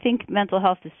right. I think mental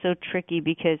health is so tricky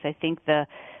because I think the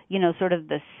sort of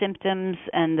the symptoms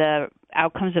and the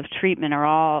outcomes of treatment are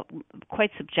all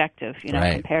quite subjective,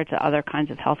 compared to other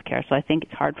kinds of healthcare. So I think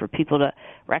it's hard for people to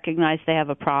recognize they have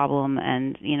a problem,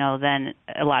 and then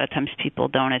a lot of times people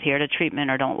don't adhere to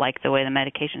treatment or don't like the way the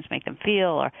medications make them feel,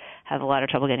 or have a lot of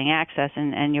trouble getting access.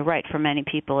 And you're right, for many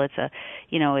people it's a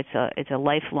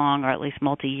lifelong or at least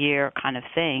multi-year kind of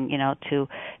thing, to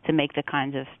make the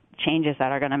kinds of changes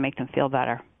that are going to make them feel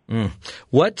better.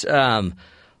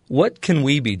 What can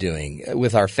we be doing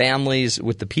with our families,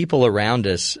 with the people around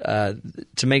us,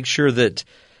 to make sure that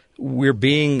we're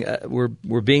being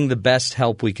the best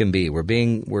help we can be? We're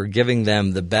giving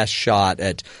them the best shot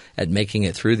at making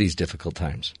it through these difficult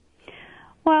times.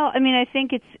 Well, I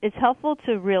think it's helpful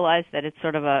to realize that it's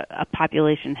sort of a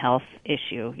population health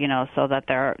issue, so that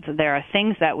there are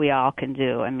things that we all can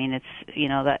do.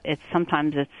 It's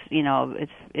sometimes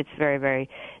it's very, very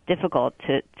difficult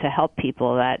to help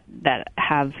people that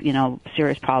have,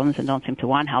 serious problems and don't seem to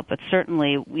want help, but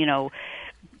certainly,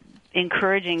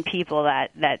 encouraging people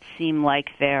that seem like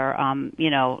they're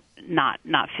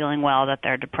not feeling well, that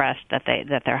they're depressed, that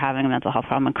they're having a mental health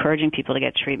problem, encouraging people to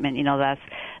get treatment,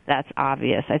 that's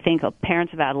obvious. I think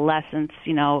parents of adolescents,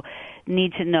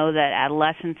 need to know that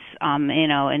adolescents,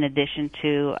 in addition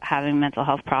to having mental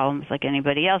health problems like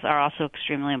anybody else, are also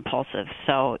extremely impulsive.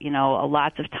 So,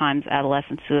 lots of times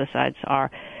adolescent suicides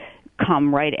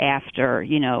come right after,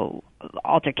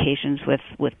 altercations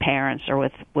with parents or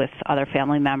with other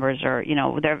family members, or,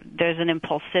 there's an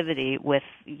impulsivity with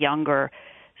younger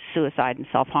suicide and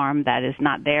self-harm that is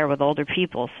not there with older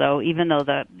people. So even though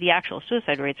the actual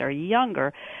suicide rates are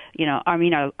younger,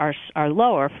 are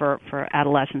lower for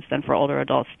adolescents than for older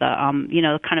adults,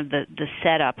 the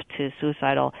setup to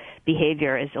suicidal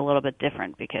behavior is a little bit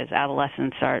different, because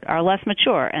adolescents are less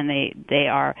mature, and they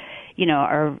are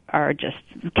just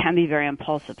can be very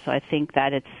impulsive. So I think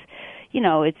that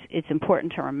it's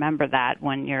important to remember that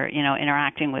when you're,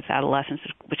 interacting with adolescents,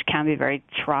 which can be very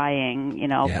trying,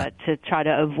 but to try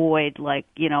to avoid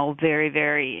very,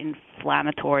 very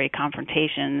inflammatory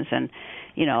confrontations and,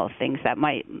 things that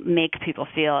might make people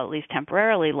feel, at least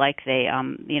temporarily, like they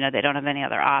don't have any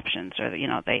other options, or,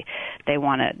 they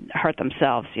want to hurt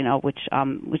themselves, which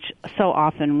so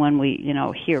often when we,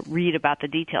 read about the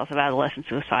details of adolescent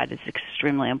suicide, it's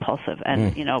extremely impulsive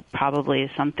and, probably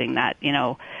is something that,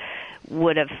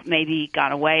 would have maybe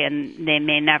gone away, and they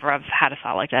may never have had a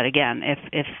thought like that again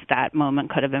if that moment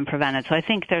could have been prevented. So I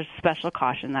think there's special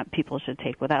caution that people should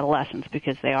take with adolescents,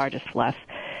 because they are just less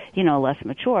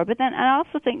mature. But then I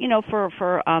also think,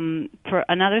 for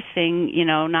another thing,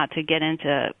 not to get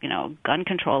into, gun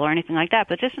control or anything like that,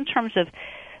 but just in terms of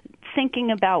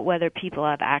thinking about whether people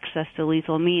have access to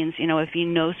lethal means, if you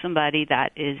know somebody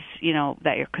that is,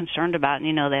 that you're concerned about,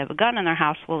 and they have a gun in their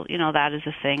house, well, that is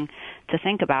a thing to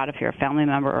think about if you're a family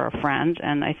member or a friend.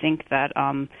 And I think that,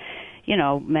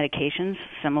 medications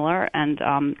similar, and,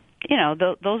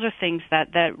 those are things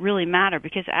that really matter,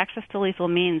 because access to lethal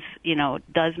means,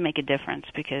 does make a difference,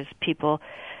 because people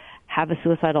have a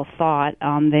suicidal thought.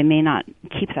 They may not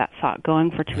keep that thought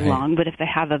going for too long, but if they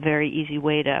have a very easy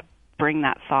way to bring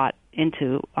that thought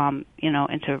into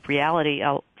reality,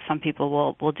 some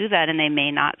people will do that, and they may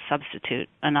not substitute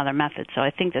another method. So I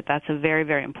think that that's a very,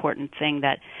 very important thing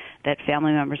that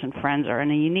family members and friends are in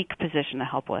a unique position to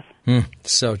help with.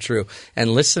 So true.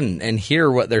 And listen and hear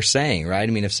what they're saying, right?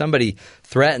 If somebody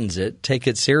threatens it, take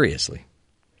it seriously.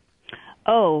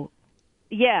 Oh,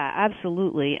 yeah,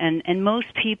 absolutely. And most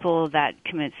people that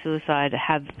commit suicide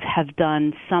have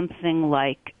done something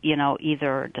like,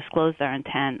 either disclosed their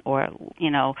intent or,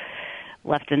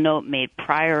 left a note, made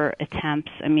prior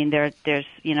attempts. There's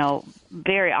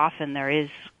very often there is,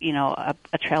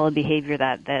 a trail of behavior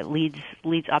that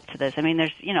leads up to this.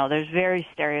 There's very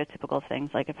stereotypical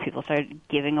things, like if people start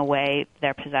giving away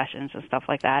their possessions and stuff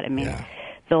like that.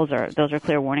 Those are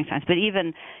clear warning signs. But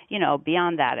even,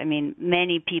 beyond that,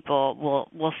 many people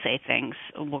will say things,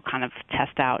 will kind of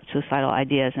test out suicidal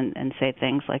ideas and say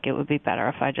things like, it would be better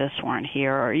if I just weren't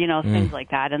here, or, things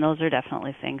like that. And those are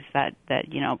definitely things that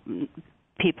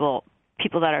people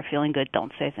that are feeling good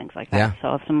don't say things like that. Yeah.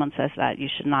 So if someone says that, you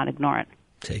should not ignore it.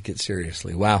 Take it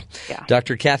seriously. Wow. Yeah.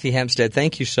 Dr. Kathy Hempstead,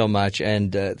 thank you so much.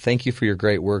 And thank you for your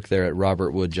great work there at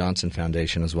Robert Wood Johnson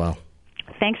Foundation as well.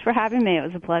 Thanks for having me. It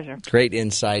was a pleasure. Great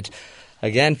insight.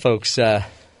 Again, folks,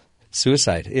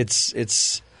 suicide,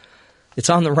 it's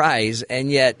on the rise,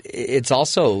 and yet it's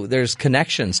also, there's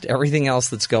connections to everything else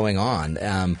that's going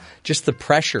on. Just the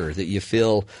pressure that you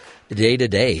feel day to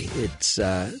day. It's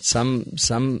some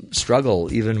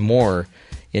struggle even more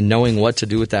in knowing what to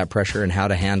do with that pressure and how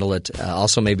to handle it.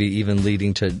 Also maybe even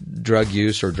leading to drug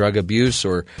use or drug abuse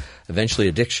or eventually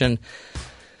addiction.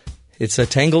 It's a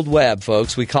tangled web,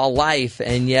 folks, we call life,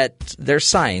 and yet there's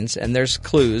signs and there's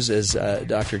clues, as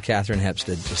Dr. Catherine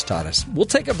Hempstead just taught us. We'll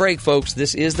take a break, folks.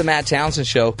 This is the Matt Townsend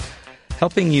Show,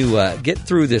 helping you get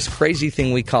through this crazy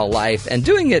thing we call life and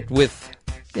doing it with,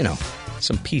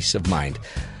 some peace of mind.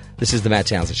 This is the Matt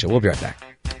Townsend Show. We'll be right back.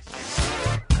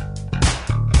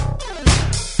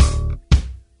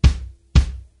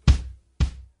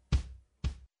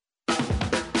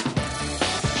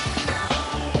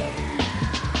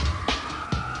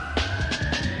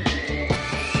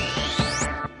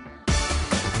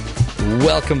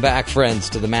 Welcome back, friends,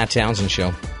 to the Matt Townsend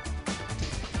Show.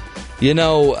 These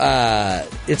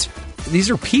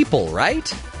are people,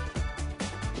 right?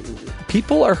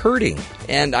 People are hurting,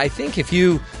 and I think if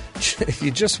you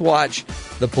just watch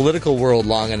the political world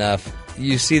long enough,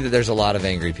 you see that there's a lot of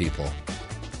angry people.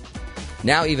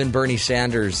 Now even Bernie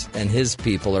Sanders and his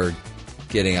people are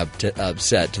getting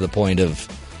upset to the point of,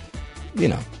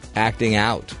 acting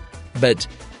out. But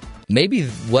maybe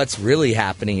what's really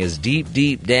happening is deep,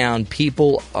 deep down,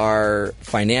 people are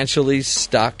financially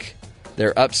stuck.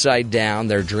 They're upside down.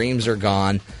 Their dreams are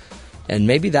gone. And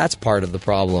maybe that's part of the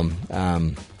problem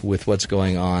with what's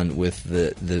going on with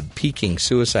the peaking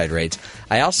suicide rates.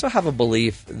 I also have a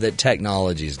belief that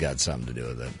technology's got something to do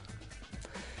with it.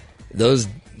 Those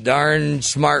darn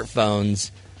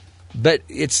smartphones. But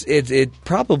it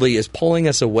probably is pulling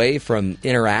us away from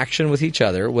interaction with each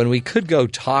other. When we could go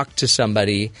talk to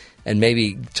somebody and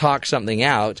maybe talk something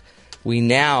out, we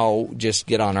now just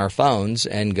get on our phones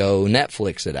and go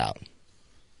Netflix it out.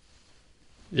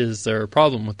 Is there a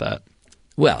problem with that?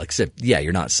 Well, except,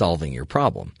 you're not solving your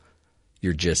problem.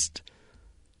 You're just,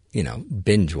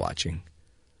 binge watching,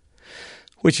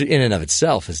 which in and of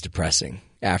itself is depressing.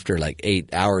 After like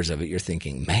 8 hours of it, you're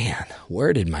thinking, man,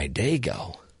 where did my day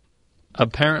go?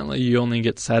 Apparently, you only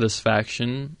get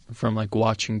satisfaction from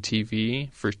watching TV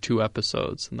for 2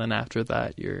 episodes, and then after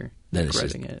that, you're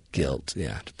regretting it. Guilt,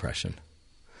 depression.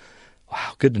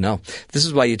 Wow, good to know. This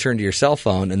is why you turn to your cell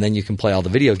phone, and then you can play all the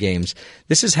video games.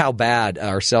 This is how bad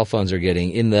our cell phones are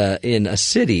getting in the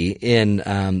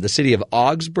city of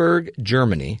Augsburg,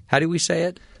 Germany. How do we say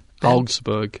it, Ben?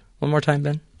 Augsburg. One more time,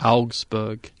 Ben.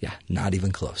 Augsburg. Yeah, not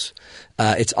even close.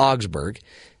 It's Augsburg.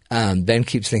 Ben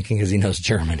keeps thinking because he knows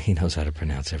German, he knows how to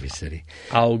pronounce every city.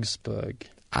 Augsburg.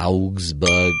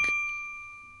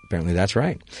 Apparently that's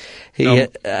right.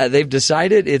 They've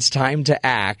decided it's time to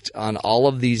act on all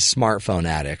of these smartphone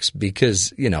addicts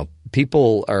because,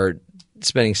 people are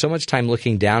spending so much time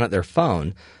looking down at their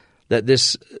phone that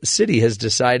this city has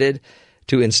decided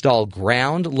to install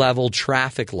ground-level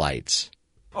traffic lights.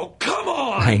 Oh, come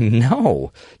on! I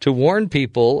know. To warn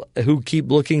people who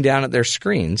keep looking down at their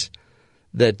screens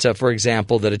that, for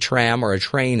example, that a tram or a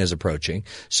train is approaching.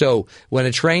 So when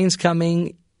a train's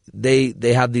coming, they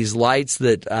have these lights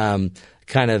that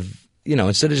kind of,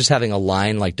 instead of just having a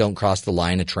line like don't cross the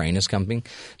line, a train is coming,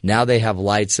 now they have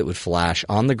lights that would flash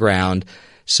on the ground.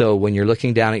 So when you're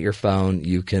looking down at your phone,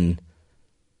 you can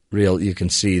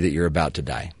see that you're about to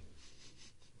die.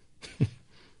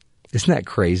 Isn't that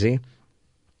crazy?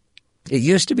 It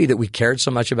used to be that we cared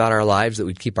so much about our lives that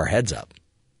we'd keep our heads up,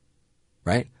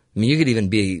 right? I mean, you could even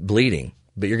be bleeding,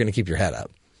 but you're going to keep your head up.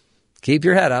 Keep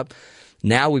your head up.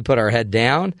 Now we put our head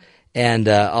down, and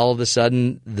all of a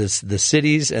sudden the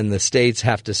cities and the states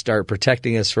have to start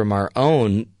protecting us from our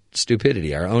own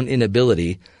stupidity, our own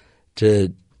inability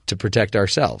to protect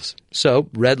ourselves. So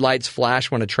red lights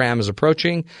flash when a tram is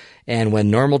approaching, and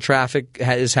when normal traffic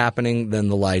is happening, then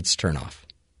the lights turn off.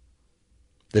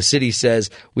 The city says,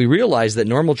 we realize that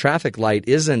normal traffic light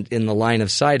isn't in the line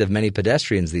of sight of many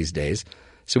pedestrians these days,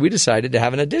 so we decided to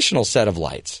have an additional set of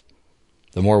lights.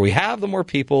 The more we have, the more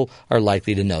people are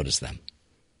likely to notice them.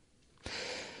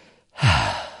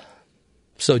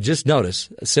 So just notice,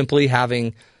 simply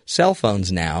having cell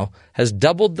phones now has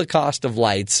doubled the cost of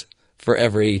lights for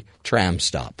every tram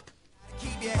stop.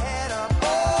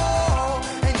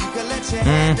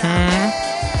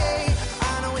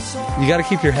 You got to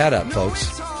keep your head up,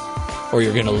 folks, or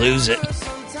you're going to lose it.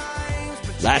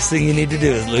 Last thing you need to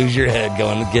do is lose your head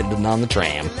getting on the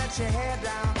tram.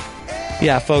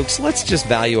 Yeah, folks, let's just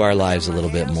value our lives a little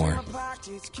bit more.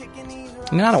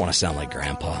 I mean, I don't want to sound like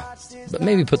Grandpa, but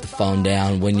maybe put the phone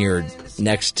down when you're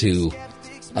next to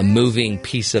a moving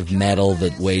piece of metal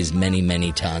that weighs many,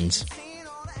 many tons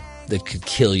that could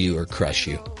kill you or crush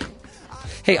you.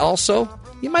 Hey, also,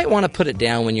 you might want to put it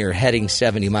down when you're heading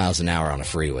 70 miles an hour on a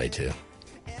freeway, too.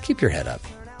 Keep your head up.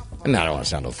 I mean, I don't want to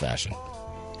sound old-fashioned.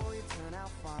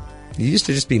 It used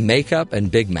to just be makeup and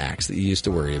Big Macs that you used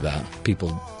to worry about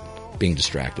people being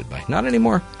distracted by. Not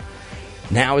anymore.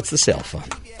 Now it's the cell phone.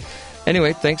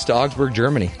 Anyway, thanks to Augsburg,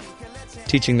 Germany.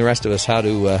 teaching the rest of us how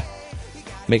to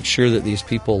make sure that these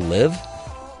people live.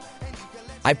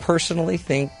 I personally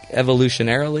think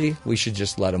evolutionarily we should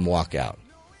just let them walk out.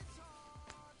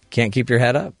 Can't keep your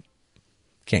head up?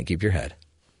 Can't keep your head.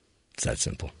 It's that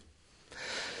simple.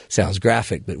 Sounds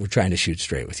graphic, but we're trying to shoot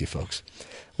straight with you folks.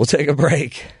 We'll take a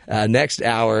break. Next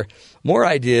hour, more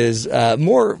ideas,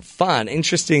 more fun,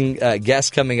 interesting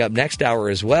guests coming up next hour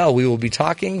as well. We will be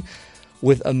talking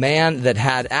with a man that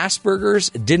had Asperger's,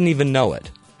 didn't even know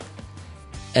it.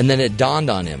 And then it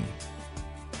dawned on him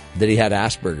that he had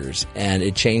Asperger's, and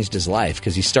it changed his life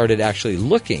because he started actually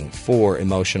looking for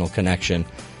emotional connection.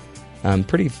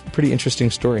 Pretty interesting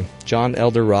story. John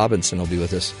Elder Robison will be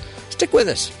with us. Stick with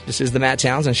us. This is the Matt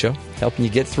Townsend Show, helping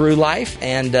you get through life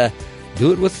and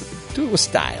do it with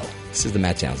style. This is the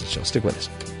Matt Townsend Show. Stick with us.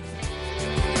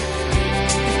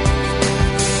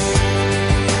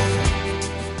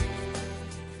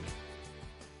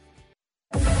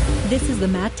 This is the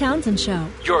Matt Townsend Show.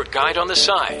 Your guide on the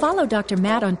side. Follow Dr.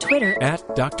 Matt on Twitter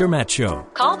At Dr. Matt Show.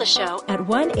 Call the show at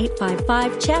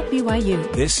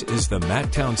 1-855-CHAT-BYU. This is the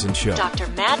Matt Townsend Show. Dr.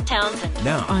 Matt Townsend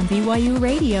Now on BYU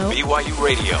Radio. BYU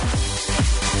Radio.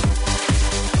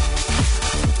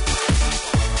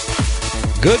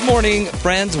 Good morning,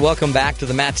 friends. Welcome back to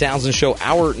the Matt Townsend Show,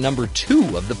 hour number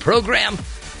 2 of the program.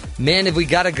 Man, have we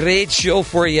got a great show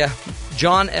for you.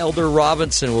 John Elder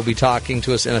Robison will be talking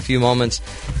to us in a few moments.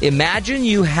 Imagine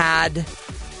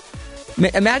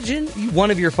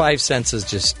one of your 5 senses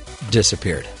just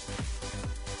disappeared.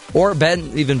 Or,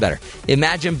 Ben, even better.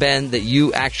 Imagine, Ben, that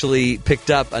you actually picked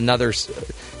up another,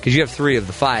 because you have 3 of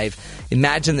the 5.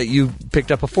 Imagine that you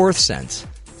picked up a 4th sense.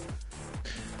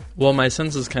 Well, my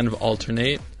senses kind of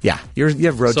alternate. Yeah, you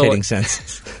have rotating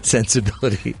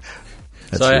sensibility.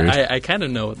 That's so weird. I kind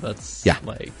of know what that's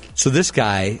like. So this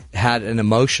guy had an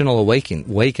emotional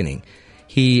awakening.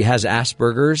 He has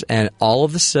Asperger's, and all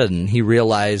of a sudden he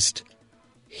realized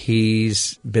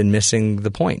he's been missing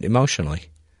the point emotionally.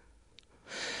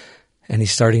 And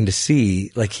he's starting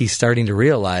to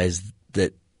realize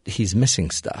that he's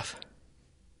missing stuff.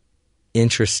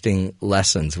 Interesting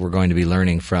lessons we're going to be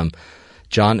learning from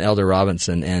John Elder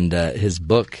Robison, and his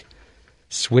book,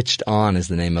 Switched On is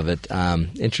the name of it.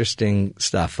 Interesting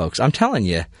stuff, folks. I'm telling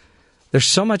you, there's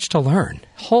so much to learn.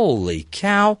 Holy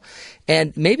cow.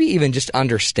 And maybe even just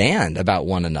understand about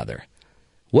one another.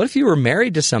 What if you were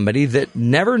married to somebody that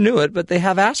never knew it, but they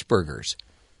have Asperger's,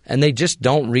 and they just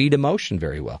don't read emotion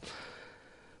very well?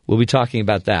 We'll be talking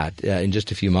about that in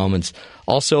just a few moments.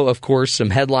 Also, of course, some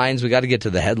headlines. We got to get to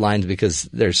the headlines because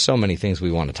there's so many things we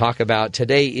want to talk about.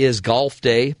 Today is Golf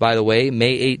Day, by the way,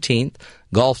 May 18th,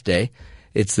 Golf Day.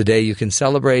 It's the day you can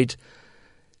celebrate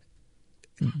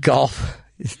golf.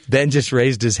 Ben just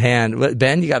raised his hand.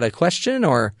 Ben, you got a question,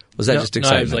 or was that just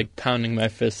excitement? No, I was pounding my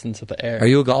fist into the air. Are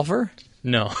you a golfer?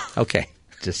 No. Okay,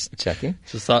 just checking.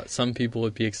 Just thought some people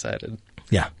would be excited.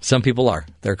 Yeah, some people are.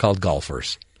 They're called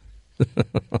golfers.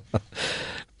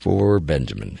 Poor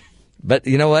Benjamin. But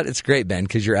you know what? It's great, Ben,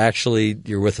 because you're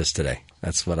with us today.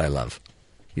 That's what I love.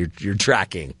 You're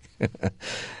tracking.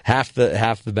 half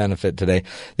the benefit today.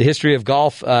 The history of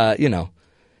golf,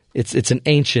 it's an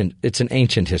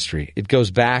ancient history. It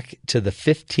goes back to the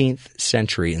 15th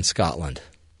century in Scotland.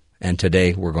 And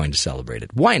today we're going to celebrate it.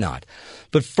 Why not?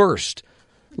 But first,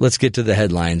 let's get to the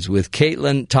headlines with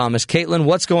Caitlin Thomas. Caitlin,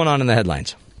 what's going on in the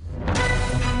headlines?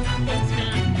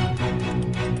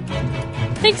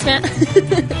 Thanks, Matt.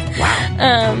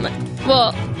 Wow.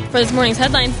 Well, for this morning's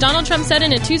headlines, Donald Trump said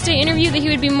in a Tuesday interview that he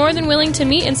would be more than willing to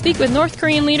meet and speak with North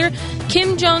Korean leader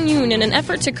Kim Jong-un in an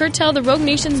effort to curtail the rogue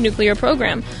nation's nuclear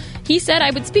program. He said,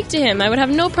 "I would speak to him. I would have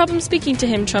no problem speaking to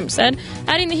him," Trump said,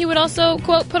 adding that he would also,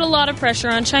 quote, put a lot of pressure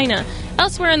on China.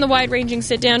 Elsewhere in the wide-ranging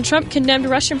sit-down, Trump condemned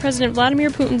Russian President Vladimir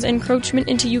Putin's encroachment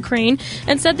into Ukraine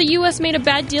and said the U.S. made a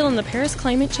bad deal in the Paris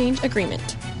Climate Change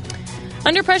Agreement.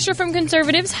 Under pressure from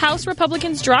conservatives, House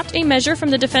Republicans dropped a measure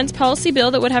from the defense policy bill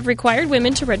that would have required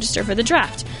women to register for the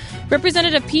draft.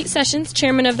 Representative Pete Sessions,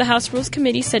 chairman of the House Rules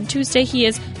Committee, said Tuesday he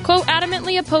is, quote,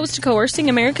 adamantly opposed to coercing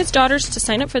America's daughters to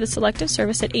sign up for the selective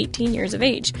service at 18 years of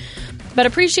age, but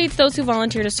appreciates those who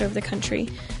volunteer to serve the country.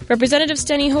 Representative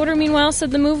Steny Hoyer, meanwhile, said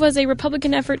the move was a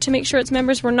Republican effort to make sure its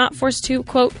members were not forced to,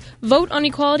 quote, vote on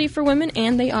equality for women,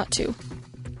 and they ought to.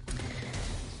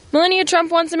 Melania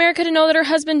Trump wants America to know that her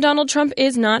husband Donald Trump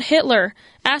is not Hitler.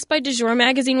 Asked by Du Jour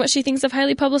magazine what she thinks of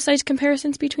highly publicized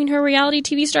comparisons between her reality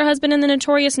TV star husband and the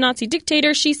notorious Nazi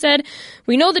dictator, she said,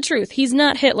 "We know the truth. He's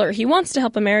not Hitler. He wants to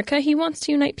help America. He wants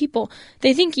to unite people.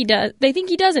 They think he does. They think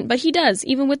he doesn't, but he does.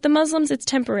 Even with the Muslims, it's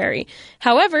temporary."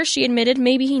 However, she admitted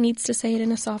maybe he needs to say it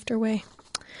in a softer way.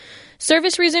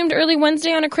 Service resumed early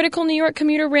Wednesday on a critical New York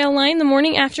commuter rail line the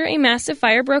morning after a massive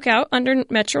fire broke out under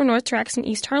Metro North tracks in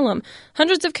East Harlem.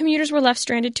 Hundreds of commuters were left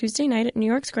stranded Tuesday night at New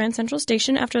York's Grand Central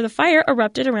Station after the fire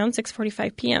erupted around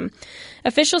 6:45 p.m.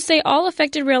 Officials say all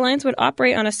affected rail lines would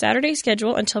operate on a Saturday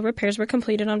schedule until repairs were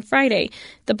completed on Friday.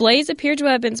 The blaze appeared to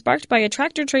have been sparked by a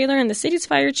tractor trailer, and the city's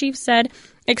fire chief said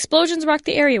explosions rocked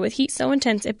the area with heat so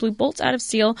intense it blew bolts out of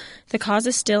steel. The cause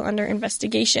is still under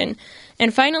investigation.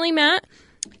 And finally, Matt,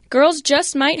 girls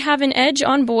just might have an edge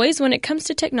on boys when it comes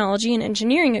to technology and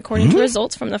engineering, according to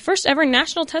results from the first ever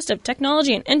national test of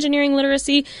technology and engineering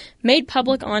literacy made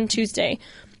public on Tuesday.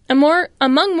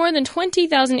 Among more than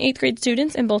 20,000 8th-grade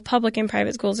students in both public and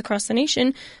private schools across the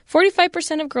nation,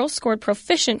 45% of girls scored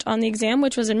proficient on the exam,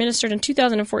 which was administered in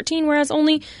 2014, whereas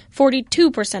only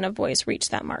 42% of boys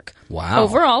reached that mark. Wow.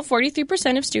 Overall,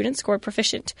 43% of students scored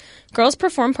proficient. Girls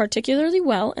performed particularly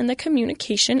well in the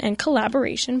communication and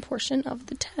collaboration portion of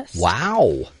the test.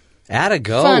 Wow. Atta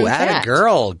go. Atta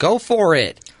girl. Go for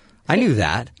it. I knew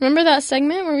that. Remember that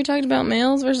segment where we talked about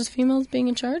males versus females being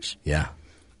in charge? Yeah.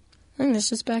 I think this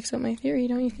just backs up my theory,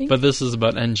 don't you think? But this is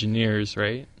about engineers,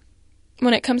 right?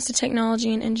 When it comes to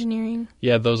technology and engineering.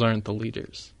 Yeah, those aren't the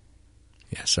leaders.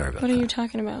 Yeah, sorry about that. What are you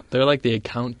talking about? They're like the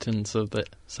accountants of the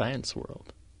science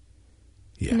world.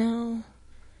 Yeah. No.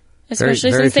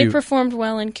 Especially since they performed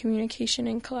well in communication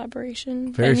and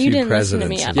collaboration. Very few you didn't presidents.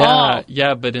 Listen to me at all.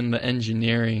 Yeah, but in the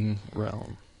engineering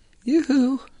realm.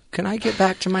 Yoo-hoo. Can I get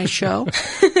back to my show?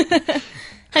 Hi,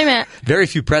 Matt. Very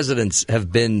few presidents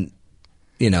have been,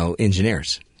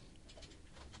 engineers.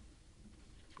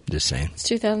 Just saying. It's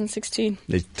 2016.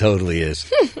 It totally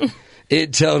is.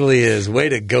 It totally is. Way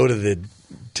to go to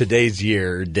today's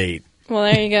year or date.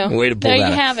 Well, there you go. Way to pull that There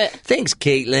you out. have it. Thanks,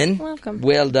 Caitlin. Welcome.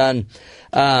 Well done.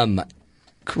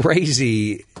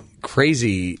 Crazy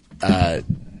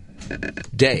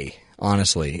day,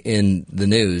 honestly, in the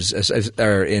news,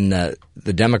 or in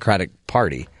the Democratic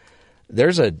Party.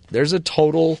 There's a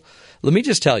total. Let me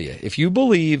just tell you, if you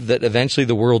believe that eventually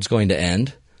the world's going to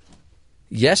end,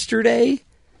 yesterday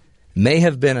may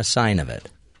have been a sign of it.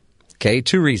 Okay,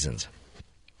 2 reasons.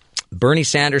 Bernie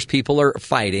Sanders people are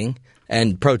fighting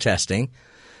and protesting,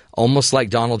 almost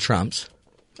like Donald Trump's,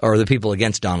 or the people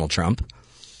against Donald Trump.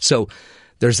 So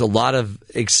there's a lot of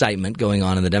excitement going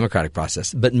on in the Democratic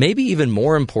process. But maybe even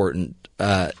more important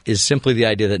is simply the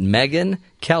idea that Megyn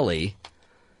Kelly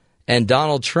and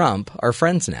Donald Trump are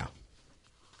friends now.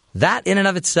 That in and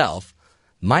of itself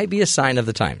might be a sign of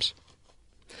the times.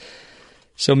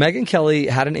 So Megyn Kelly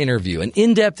had an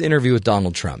in-depth interview with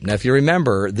Donald Trump. Now, if you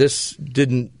remember, this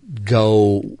didn't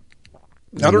go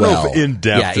I don't know if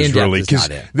in-depth is really, because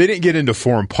they didn't get into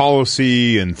foreign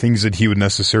policy and things that he would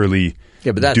necessarily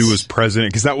do as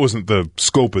president, because that wasn't the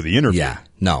scope of the interview. Yeah,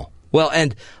 no. Well,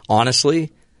 and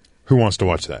honestly, who wants to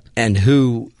watch that? And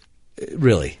who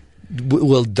really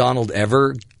will Donald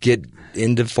ever get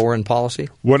into foreign policy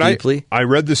deeply? I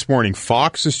read this morning,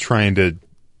 Fox is trying to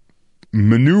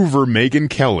maneuver Megyn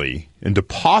Kelly into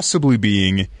possibly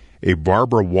being a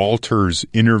Barbara Walters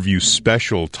interview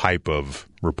special type of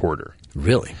reporter.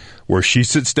 Really? Where she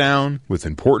sits down with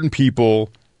important people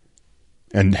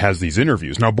and has these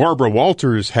interviews. Now, Barbara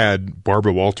Walters had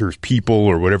Barbara Walters People,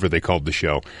 or whatever they called the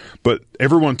show, but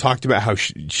everyone talked about how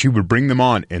she would bring them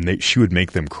on and she would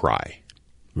make them cry.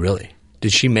 Really?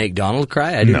 Did she make Donald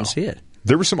cry? I didn't see it.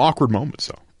 There were some awkward moments,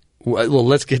 though. Well,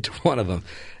 let's get to one of them.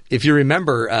 If you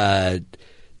remember,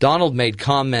 Donald made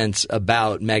comments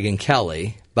about Megyn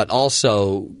Kelly, but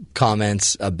also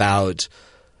comments about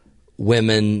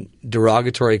women,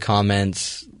 derogatory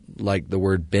comments like the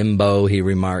word bimbo he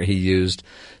used.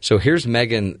 So here's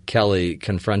Megyn Kelly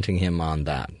confronting him on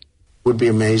that. Would be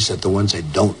amazed at the ones I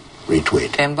don't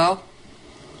retweet. Bimbo?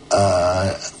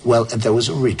 Well, there was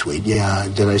a retweet. Yeah,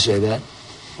 did I say that?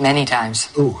 Many times.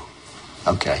 Ooh,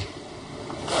 okay.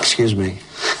 Excuse me.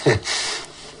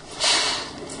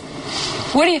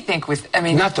 What do you think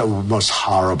Not the most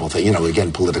horrible thing,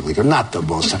 again, politically, not the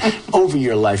most. Over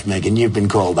your life, Megyn, you've been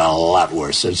called a lot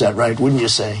worse. Is that right? Wouldn't you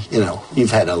say?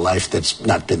 You've had a life that's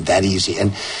not been that easy.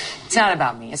 And it's not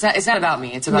about me. It's not about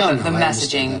me. It's about the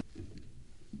messaging.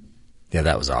 Yeah,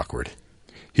 that was awkward.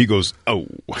 He goes, oh.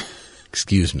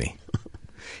 Excuse me.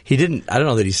 He didn't. I don't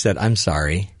know that he said, I'm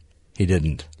sorry. He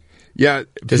didn't. Yeah.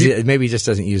 Maybe he just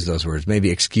doesn't use those words. Maybe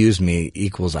excuse me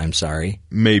equals I'm sorry.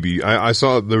 Maybe. I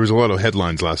saw there was a lot of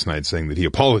headlines last night saying that he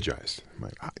apologized. I'm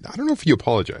like, I don't know if he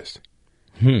apologized.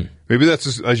 Maybe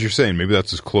that's, as you're saying, maybe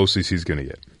that's as close as he's going to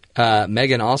get.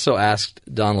 Megyn also asked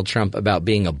Donald Trump about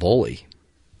being a bully.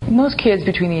 Most kids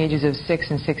between the ages of 6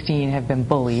 and 16 have been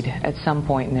bullied at some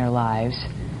point in their lives.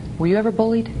 Were you ever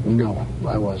bullied? No,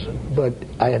 I wasn't. But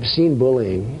I have seen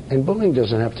bullying, and bullying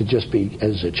doesn't have to just be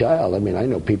as a child. I mean, I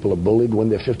know people are bullied when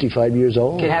they're 55 years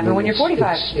old. It can happen when you're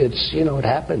 45. It's it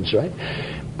happens, right?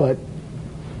 But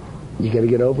you got to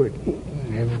get over it.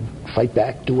 Fight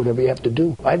back, do whatever you have to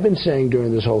do. I've been saying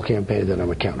during this whole campaign that I'm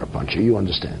a counterpuncher. You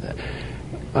understand that.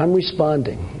 I'm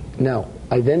responding. Now,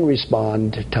 I then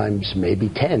respond times maybe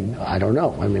 10. I don't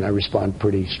know. I mean, I respond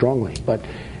pretty strongly. But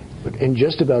in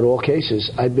just about all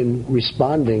cases, I've been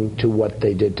responding to what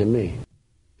they did to me.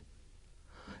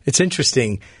 It's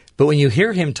interesting, but when you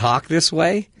hear him talk this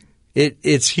way,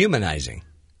 it's humanizing.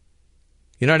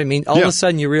 You know what I mean? All of a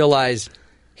sudden you realize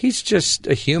he's just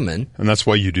a human. And that's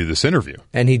why you do this interview.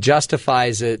 And he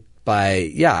justifies it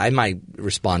by, I might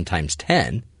respond times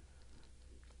 10,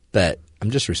 but I'm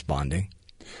just responding.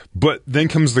 But then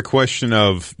comes the question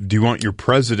of, do you want your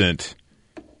president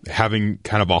having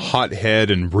kind of a hot head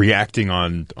and reacting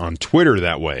on Twitter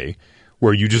that way,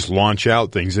 where you just launch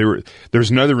out things?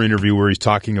 There's another interview where he's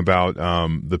talking about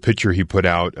the picture he put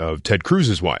out of Ted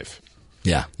Cruz's wife.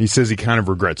 Yeah. He says he kind of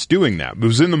regrets doing that. It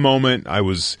was in the moment.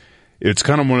 It's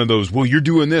kind of one of those, well, you're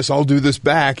doing this, I'll do this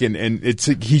back. And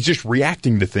he's just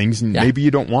reacting to things, and maybe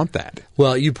you don't want that.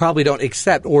 Well, you probably don't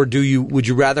accept, or would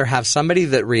you rather have somebody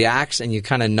that reacts and you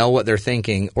kind of know what they're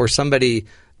thinking, or somebody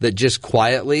that just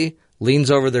quietly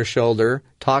leans over their shoulder,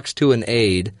 talks to an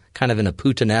aide, kind of in a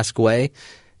Putin-esque way,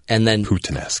 and then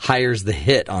hires the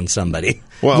hit on somebody,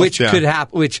 which could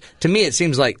happen. Which, to me, it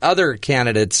seems like other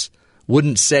candidates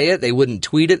wouldn't say it, they wouldn't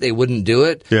tweet it, they wouldn't do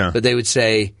it, but they would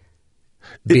say,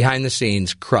 behind the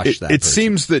scenes, crush that person. It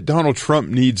seems that Donald Trump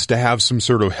needs to have some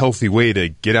sort of healthy way to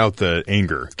get out the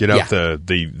anger, get out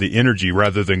the energy,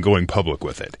 rather than going public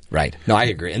with it. Right. No, I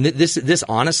agree. And this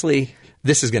honestly,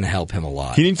 this is going to help him a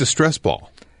lot. He needs a stress ball.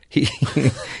 He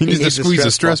needs to squeeze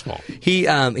a stress ball.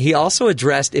 He also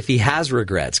addressed if he has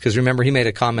regrets, because remember he made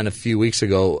a comment a few weeks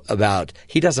ago about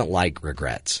he doesn't like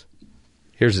regrets.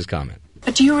 Here's his comment.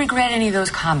 But do you regret any of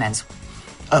those comments?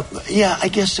 Yeah, I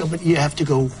guess so, but you have to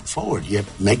go forward. You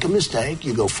make a mistake,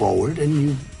 you go forward,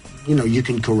 and you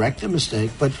can correct the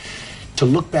mistake. But to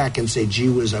look back and say, gee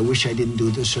whiz, I wish I didn't do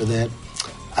this or that,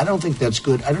 I don't think that's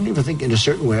good. I don't even think, in a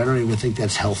certain way, I don't even think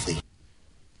that's healthy.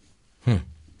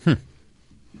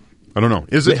 I don't know.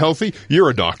 Is it healthy? You're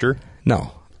a doctor.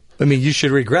 No. I mean, you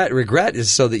should regret. Regret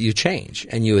is so that you change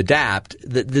and you adapt.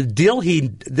 The deal,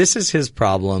 this is his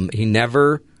problem. He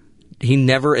never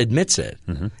admits it.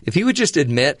 Mm-hmm. If he would just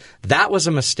admit, that was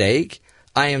a mistake,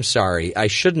 I am sorry, I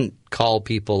shouldn't call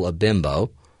people a bimbo,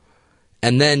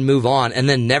 and then move on, and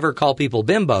then never call people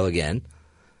bimbo again.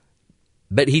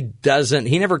 But he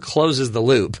never closes the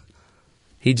loop.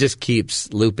 He just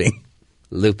keeps looping.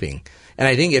 And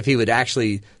I think if he would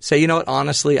actually say, you know what,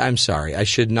 honestly, I'm sorry, I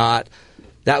should not,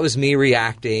 that was me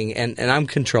reacting, and I'm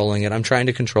controlling it, I'm trying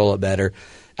to control it better.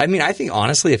 I mean, I think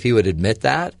honestly, if he would admit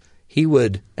that, he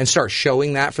would, and start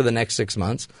showing that for the next 6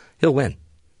 months, he'll win.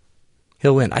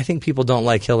 I think people don't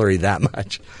like Hillary that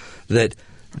much that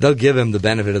they'll give him the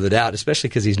benefit of the doubt, especially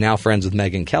because he's now friends with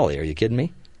Megyn Kelly. Are you kidding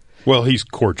me? Well, he's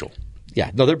cordial. Yeah.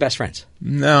 No, they're best friends.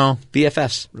 No.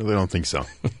 BFFs. Really don't think so.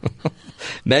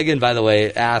 Megyn, by the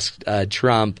way, asked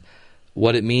Trump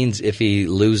what it means if he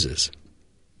loses.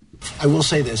 I will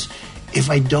say this. If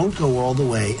I don't go all the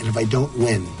way and if I don't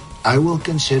win, I will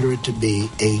consider it to be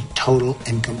a total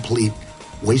and complete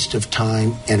waste of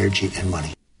time, energy, and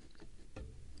money.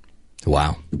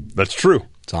 Wow. That's true.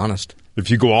 It's honest.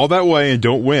 If you go all that way and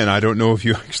don't win, I don't know if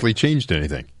you actually changed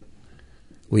anything.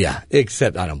 Well, yeah,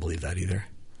 except I don't believe that either.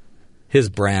 His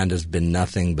brand has been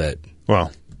nothing but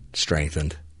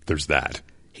strengthened. There's that.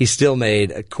 He still made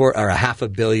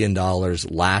 $500 million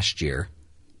last year.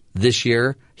 This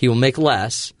year, he will make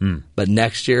less, but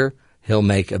next year, he'll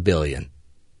make $1 billion.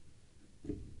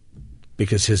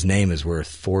 Because his name is worth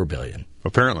 $4 billion.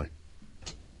 Apparently.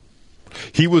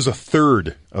 He was a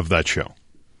third of that show.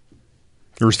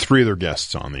 There was 3 other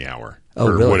guests on the hour.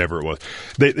 Or really? Whatever it was.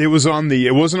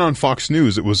 It wasn't on Fox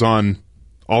News. It was on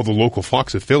all the local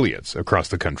Fox affiliates across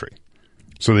the country.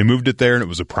 So they moved it there, and it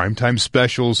was a primetime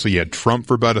special. So you had Trump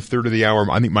for about a third of the hour.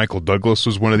 I think Michael Douglas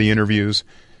was one of the interviews.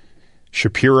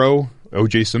 Shapiro,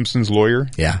 O.J. Simpson's lawyer.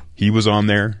 Yeah. He was on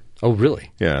there. Oh, really?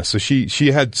 Yeah. So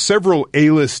she had several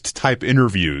A-list type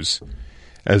interviews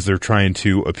as they're trying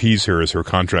to appease her as her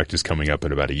contract is coming up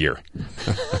in about a year.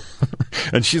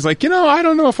 And she's like, I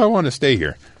don't know if I want to stay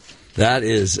here. That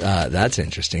is that's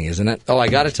interesting, isn't it? Oh, I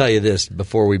got to tell you this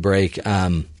before we break.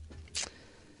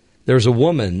 There's a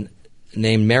woman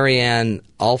named Marianne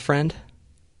Alfriend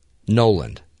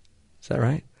Noland. Is that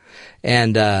right?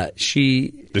 And Does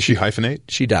she hyphenate?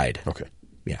 She died. Okay.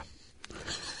 Yeah.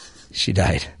 She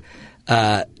died.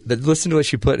 But listen to what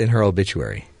she put in her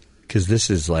obituary, because this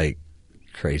is like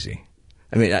crazy.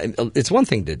 I mean, it's one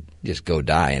thing to just go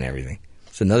die and everything.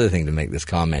 It's another thing to make this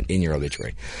comment in your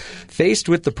obituary. Faced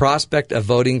with the prospect of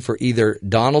voting for either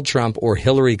Donald Trump or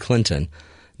Hillary Clinton,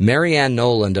 Marianne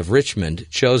Noland of Richmond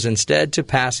chose instead to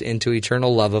pass into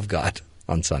eternal love of God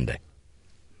on Sunday.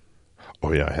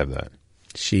 Oh, yeah, I have that.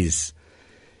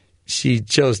 She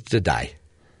chose to die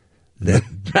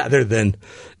rather than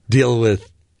deal with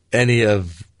any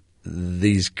of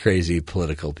these crazy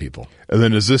political people. And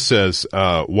then as this says,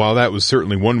 while that was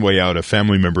certainly one way out, a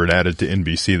family member had added to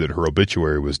NBC that her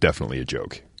obituary was definitely a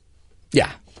joke.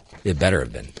 Yeah, it better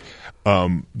have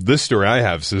been. This story I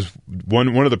have says one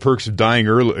of the perks of dying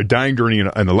during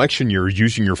an election year is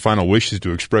using your final wishes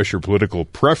to express your political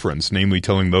preference, namely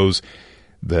telling those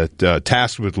that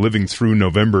tasked with living through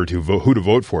November to vote who to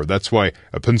vote for. That's why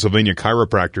a Pennsylvania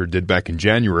chiropractor did back in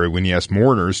January when he asked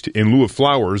mourners to, in lieu of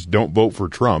flowers, don't vote for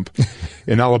Trump.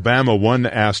 In Alabama, one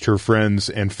asked her friends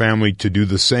and family to do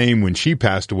the same when she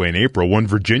passed away in April. One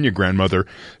Virginia grandmother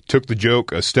took the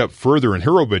joke a step further in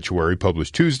her obituary,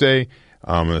 published Tuesday.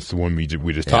 That's the one we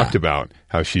just talked about,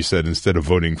 how she said, instead of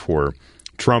voting for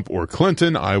Trump or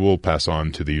Clinton, I will pass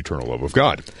on to the eternal love of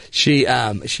God. She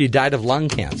died of lung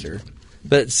cancer.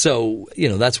 But so,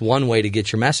 that's one way to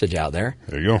get your message out there.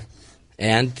 There you go.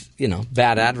 And,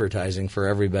 bad advertising for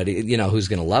everybody. Who's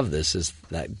going to love this is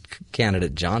that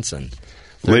candidate Johnson.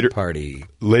 Party.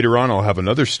 Later on, I'll have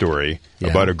another story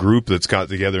about a group that's got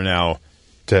together now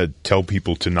to tell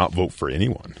people to not vote for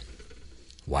anyone.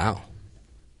 Wow.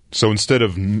 So instead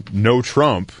of no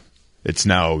Trump, it's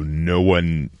now no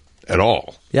one at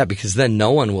all. Yeah, because then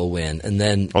no one will win. And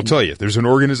then I'll tell you, there's an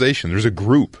organization, there's a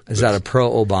group. Is that a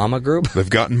pro-Obama group? They've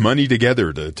gotten money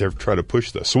together to try to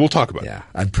push this. So we'll talk about it. Yeah,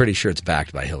 I'm pretty sure it's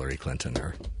backed by Hillary Clinton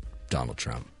or Donald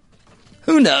Trump.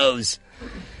 Who knows?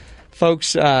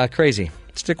 Folks, crazy.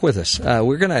 Stick with us.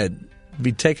 We're going to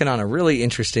be taking on a really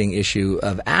interesting issue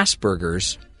of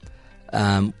Asperger's.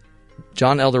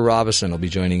 John Elder Robison will be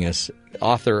joining us,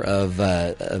 author of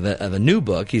a new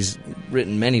book. He's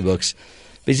written many books.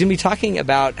 But he's going to be talking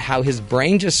about how his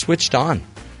brain just switched on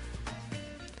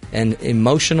and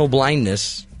emotional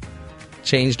blindness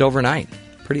changed overnight.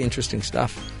 Pretty interesting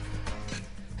stuff.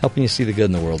 Helping you see the good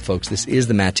in the world, folks. This is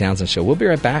the Matt Townsend Show. We'll be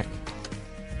right back.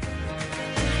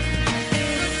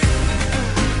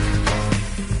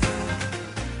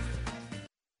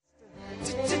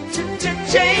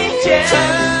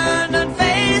 Turn and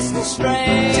face the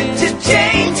strain.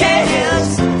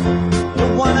 Changes.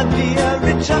 Don't wanna be a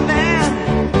richer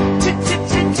man.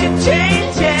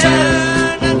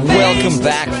 Welcome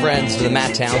back, friends, to the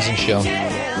Matt Townsend Show.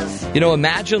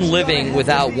 Imagine living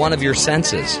without one of your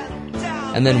senses,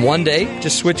 and then one day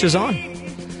just switches on.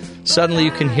 Suddenly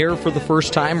you can hear for the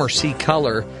first time or see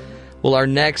color. Well, our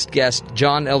next guest,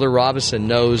 John Elder Robison,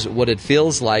 knows what it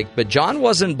feels like, but John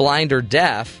wasn't blind or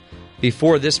deaf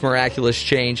before this miraculous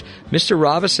change. Mr.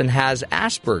 Robison has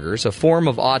Asperger's, a form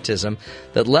of autism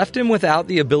that left him without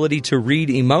the ability to read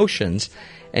emotions,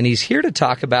 and he's here to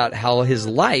talk about how his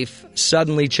life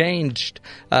suddenly changed.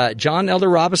 John Elder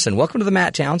Robison, welcome to the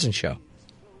Matt Townsend Show.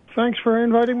 Thanks for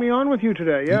inviting me on with you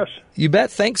today, yes. You bet.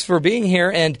 Thanks for being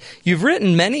here, and you've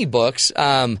written many books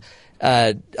about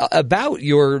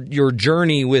your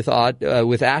journey with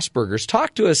Asperger's.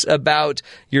 Talk to us about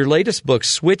your latest book,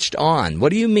 Switched On.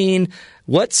 What do you mean?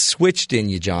 What switched in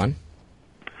you, John?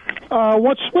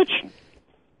 What switched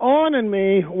on in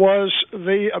me was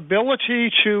the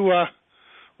ability to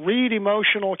read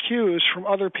emotional cues from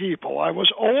other people. I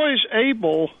was always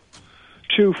able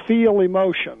to feel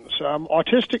emotions.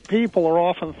 Autistic people are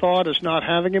often thought as not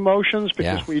having emotions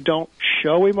because we don't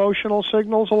show emotional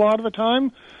signals a lot of the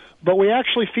time. But we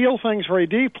actually feel things very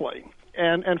deeply.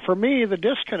 And for me, the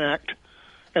disconnect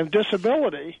and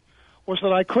disability was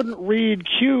that I couldn't read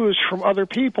cues from other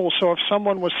people. So if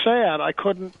someone was sad, I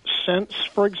couldn't sense,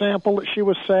 for example, that she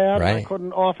was sad. Right. I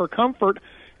couldn't offer comfort.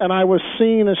 And I was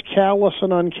seen as callous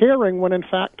and uncaring when, in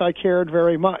fact, I cared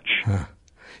very much. Huh.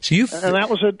 And that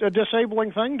was a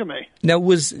disabling thing to me. Now,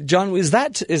 John, is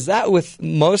that with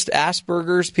most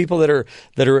Asperger's people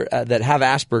that have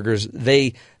Asperger's?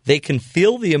 They can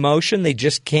feel the emotion, they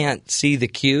just can't see the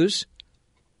cues.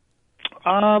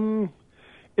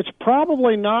 It's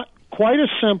probably not quite as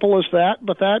simple as that,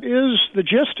 but that is the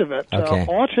gist of it. Okay.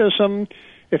 Autism.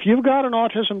 If you've got an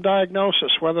autism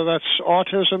diagnosis, whether that's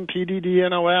autism,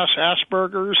 PDD-NOS,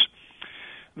 Asperger's,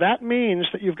 that means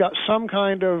that you've got some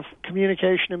kind of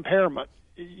communication impairment.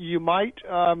 You might,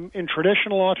 in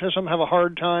traditional autism, have a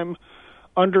hard time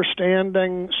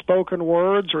understanding spoken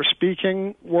words or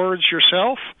speaking words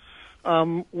yourself.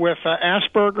 With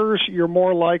Asperger's, you're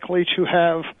more likely to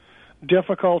have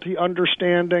difficulty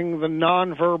understanding the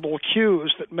nonverbal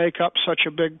cues that make up such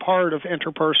a big part of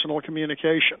interpersonal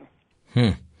communication.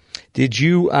 Did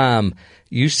you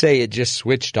you say it just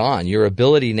switched on? Your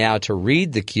ability now to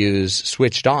read the cues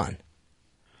switched on?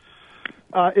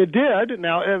 It did.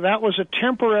 Now, that was a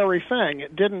temporary thing.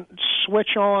 It didn't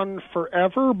switch on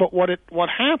forever, but what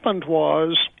happened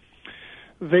was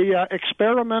the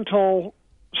experimental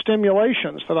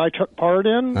stimulations that I took part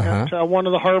in at one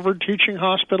of the Harvard teaching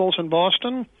hospitals in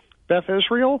Boston, Beth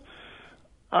Israel,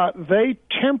 they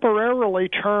temporarily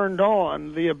turned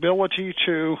on the ability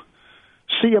to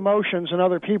see emotions in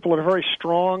other people at a very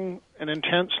strong and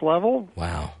intense level.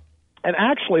 Wow. And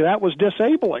actually, that was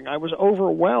disabling. I was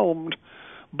overwhelmed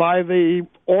by the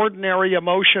ordinary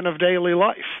emotion of daily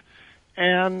life.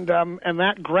 And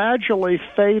that gradually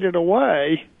faded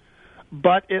away,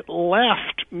 but it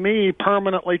left me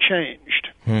permanently changed.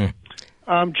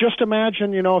 Just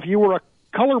imagine, if you were a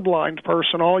colorblind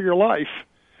person all your life,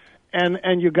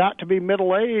 and you got to be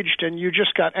middle-aged and you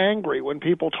just got angry when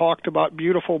people talked about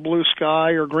beautiful blue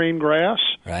sky or green grass,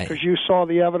 because you saw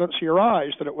the evidence of your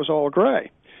eyes that it was all gray.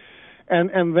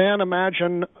 And then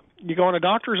imagine you go in a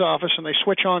doctor's office and they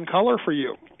switch on color for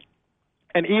you.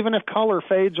 And even if color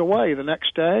fades away the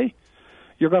next day,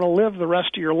 you're going to live the rest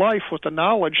of your life with the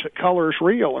knowledge that color is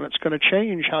real, and it's going to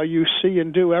change how you see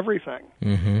and do everything.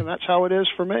 And that's how it is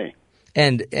for me.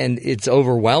 And it's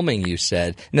overwhelming, you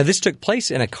said. Now, this took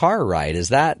place in a car ride. Is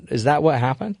that what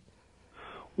happened?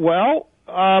 Well,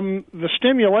 the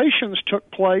stimulations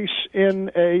took place in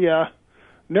a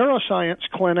neuroscience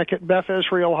clinic at Beth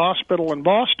Israel Hospital in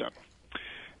Boston.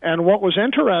 And what was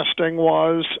interesting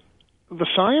was the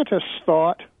scientists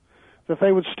thought that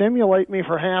they would stimulate me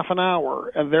for half an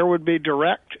hour, and there would be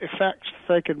direct effects that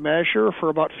they could measure for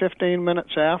about 15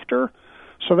 minutes after.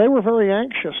 So they were very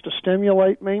anxious to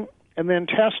stimulate me and then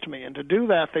test me. And to do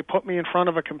that, they put me in front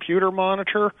of a computer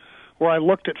monitor where I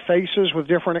looked at faces with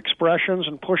different expressions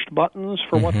and pushed buttons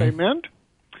for what they meant.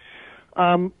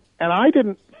 And I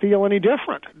didn't feel any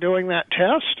different doing that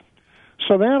test.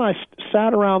 So then I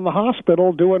sat around the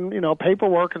hospital doing,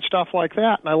 paperwork and stuff like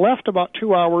that, and I left about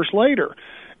 2 hours later.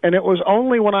 And it was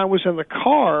only when I was in the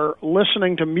car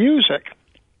listening to music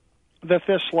that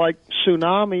this,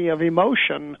 tsunami of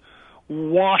emotion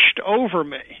washed over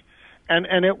me.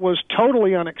 And it was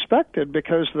totally unexpected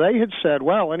because they had said,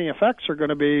 well, any effects are going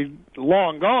to be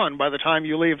long gone by the time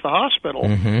you leave the hospital.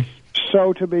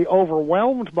 So to be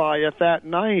overwhelmed by it that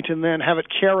night and then have it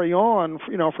carry on,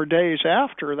 for days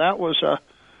after,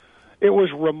 it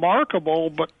was remarkable,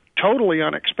 but totally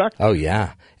unexpected. Oh,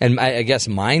 yeah. And I guess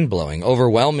mind-blowing,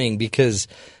 overwhelming, because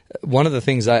one of the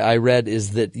things I read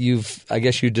is that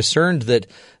you discerned that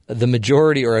the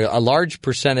majority or a large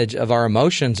percentage of our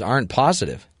emotions aren't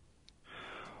positive.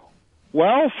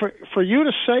 Well, for you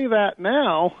to say that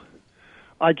now,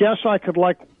 I guess I could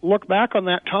look back on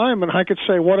that time and I could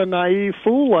say what a naive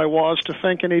fool I was to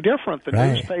think any different. The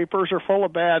newspapers are full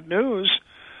of bad news.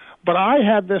 But I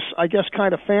had this,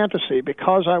 kind of fantasy.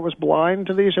 Because I was blind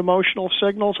to these emotional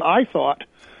signals, I thought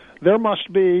there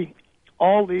must be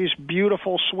all these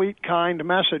beautiful, sweet, kind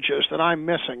messages that I'm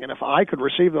missing. And if I could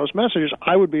receive those messages,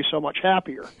 I would be so much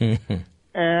happier.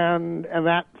 And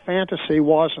that fantasy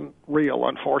wasn't real,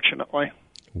 unfortunately.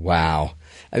 Wow.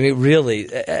 I mean, really,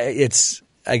 it's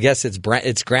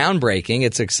groundbreaking.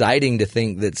 It's exciting to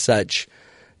think that such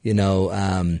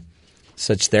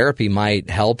therapy might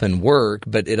help and work,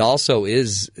 but it also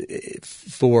is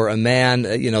for a man,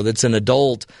 that's an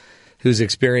adult who's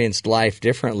experienced life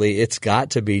differently. It's got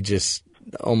to be just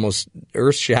almost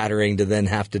earth-shattering to then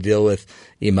have to deal with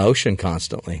emotion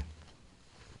constantly.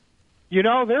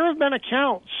 There have been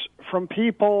accounts from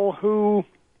people who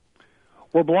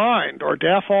were blind or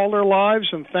deaf all their lives,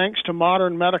 and thanks to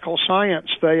modern medical science,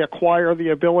 they acquire the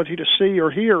ability to see or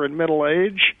hear in middle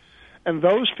age, and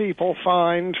those people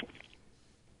find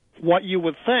what you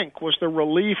would think was the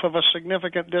relief of a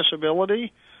significant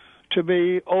disability to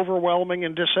be overwhelming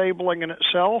and disabling in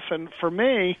itself. And for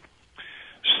me,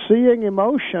 seeing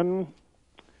emotion,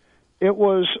 it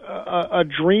was a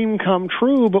dream come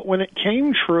true, but when it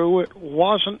came true, it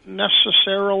wasn't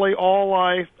necessarily all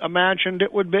I imagined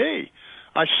it would be.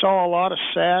 I saw a lot of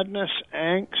sadness,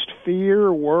 angst,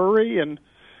 fear, worry, and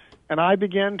I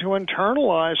began to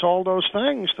internalize all those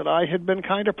things that I had been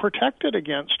kind of protected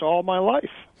against all my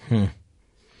life.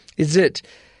 Is it?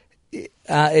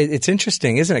 It's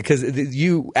interesting, isn't it? Because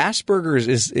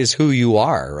Asperger's is who you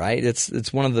are, right?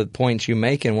 It's one of the points you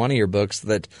make in one of your books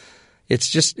that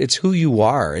it's who you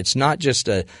are. It's not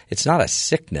a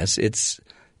sickness. It's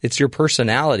It's your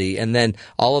personality. And then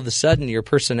all of a sudden your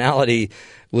personality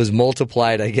was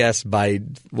multiplied, I guess, by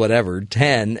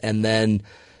 10, and then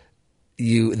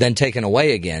taken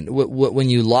away again. When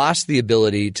you lost the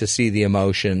ability to see the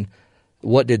emotion,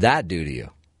 what did that do to you?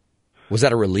 Was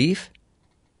that a relief?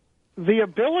 The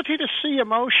ability to see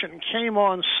emotion came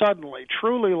on suddenly,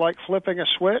 truly like flipping a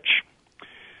switch.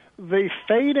 The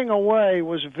fading away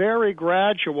was very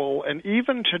gradual, and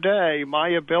even today, my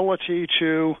ability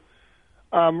to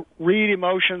read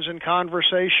emotions in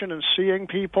conversation and seeing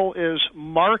people is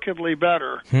markedly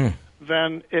better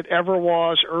than it ever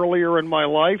was earlier in my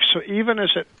life. So even as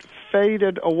it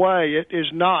faded away, it is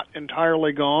not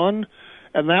entirely gone.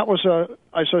 And that was,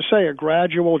 as I say, a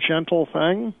gradual, gentle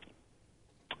thing.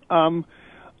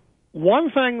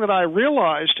 One thing that I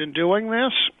realized in doing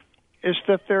this is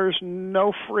that there's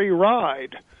no free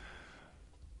ride.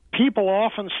 People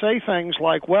often say things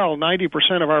like, well,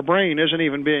 90% of our brain isn't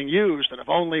even being used, and if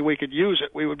only we could use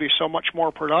it, we would be so much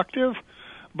more productive.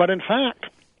 But in fact,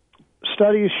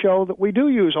 studies show that we do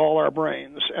use all our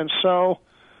brains. And so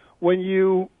when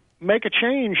you make a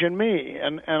change in me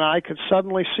and I could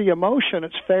suddenly see emotion,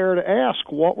 it's fair to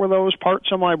ask, what were those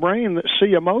parts of my brain that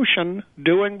see emotion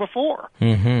doing before?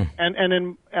 Mm-hmm.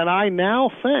 And I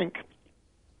now think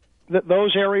that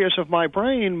those areas of my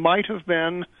brain might have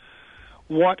been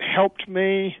what helped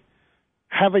me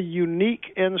have a unique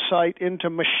insight into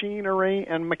machinery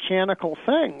and mechanical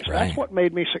things. Right. That's what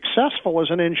made me successful as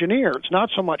an engineer. It's not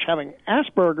so much having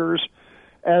Asperger's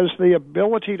as the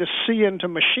ability to see into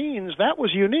machines. That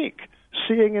was unique.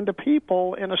 Seeing into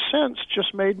people, in a sense,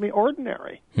 just made me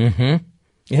ordinary. Mm-hmm.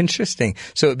 Interesting.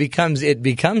 So it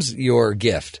becomes your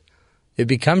gift. It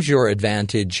becomes your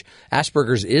advantage.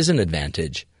 Asperger's is an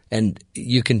advantage, and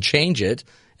you can change it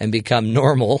and become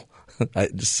normal.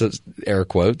 Air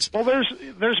quotes. Well,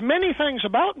 there's many things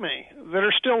about me that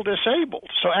are still disabled.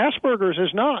 So Asperger's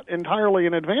is not entirely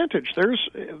an advantage.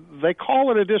 They call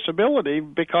it a disability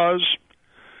because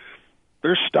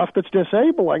there's stuff that's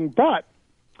disabling, but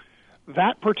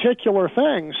that particular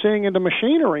thing, seeing into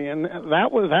machinery, and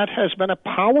that has been a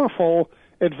powerful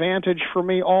advantage for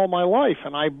me all my life,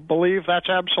 and I believe that's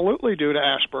absolutely due to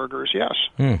Asperger's,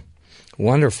 yes.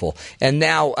 Wonderful. And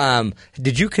now,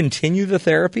 did you continue the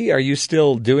therapy? Are you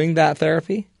still doing that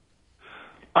therapy?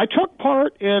 I took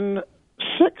part in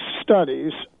 6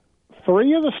 studies.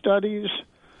 3 of the studies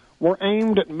were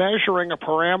aimed at measuring a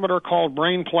parameter called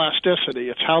brain plasticity.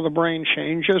 It's how the brain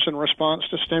changes in response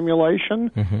to stimulation.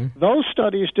 Mm-hmm. Those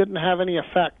studies didn't have any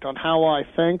effect on how I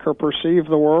think or perceive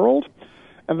the world.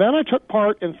 And then I took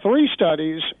part in 3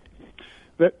 studies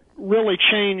that really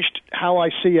changed how I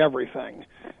see everything.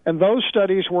 And those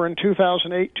studies were in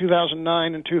 2008,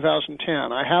 2009, and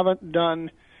 2010. I haven't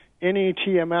done any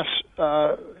TMS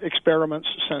experiments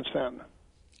since then.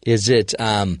 Is it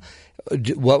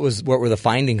what were the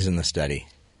findings in the study?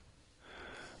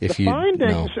 It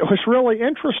was really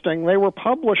interesting. They were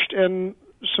published in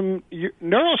some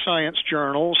neuroscience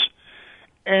journals,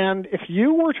 and if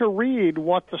you were to read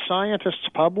what the scientists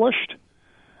published,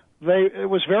 it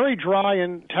was very dry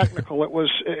and technical.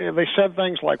 They said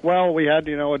things like, well, we had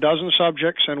a dozen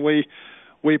subjects, and we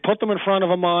put them in front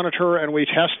of a monitor and we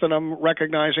tested them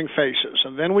recognizing faces,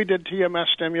 and then we did TMS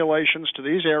stimulations to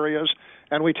these areas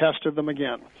and we tested them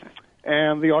again.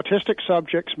 And the autistic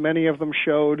subjects, many of them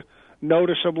showed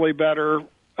noticeably better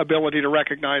ability to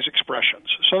recognize expressions.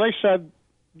 So they said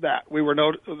that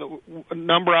a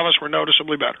number of us were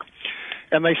noticeably better,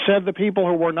 and they said the people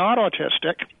who were not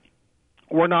autistic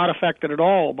were not affected at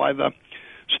all by the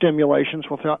stimulations,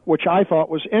 which I thought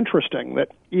was interesting, that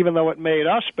even though it made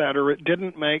us better, it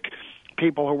didn't make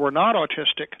people who were not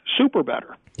autistic super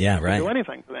better. Yeah, right. Do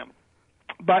anything to them.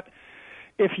 But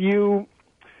if you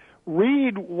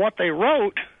read what they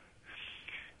wrote,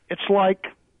 it's like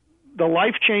the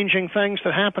life-changing things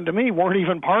that happened to me weren't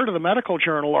even part of the medical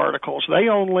journal articles. They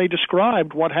only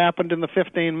described what happened in the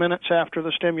 15 minutes after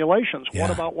the stimulations. Yeah.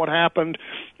 What about what happened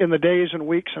in the days and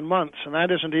weeks and months? And that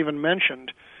isn't even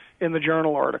mentioned in the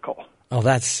journal article. Oh,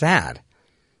 that's sad.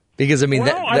 Because, I mean...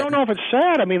 I don't know if it's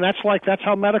sad. I mean, that's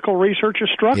how medical research is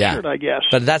structured, I guess.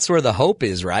 But that's where the hope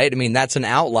is, right? I mean, that's an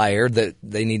outlier that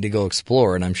they need to go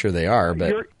explore, and I'm sure they are,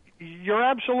 but... You're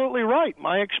absolutely right.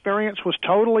 My experience was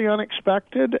totally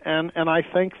unexpected, and I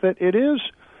think that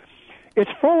it's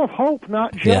full of hope,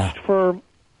 not just for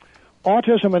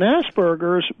autism and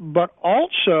Asperger's, but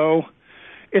also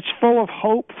it's full of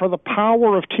hope for the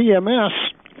power of TMS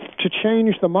to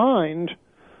change the mind,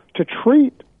 to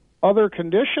treat other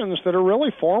conditions that are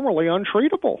really formerly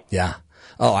untreatable. Yeah.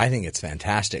 Oh, I think it's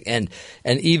fantastic. And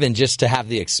even just to have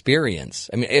the experience.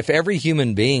 I mean, if every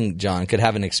human being, John, could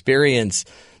have an experience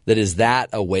that is that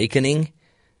awakening,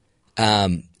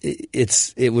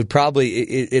 it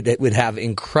would have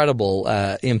incredible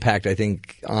impact, I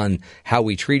think, on how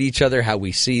we treat each other, how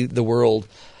we see the world.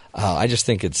 I just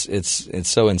think it's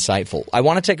so insightful. I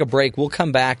want to take a break. We'll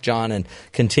come back, John, and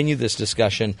continue this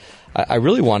discussion. I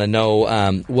really want to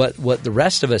know what the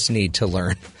rest of us need to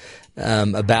learn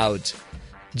about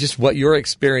just what you're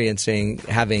experiencing,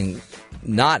 having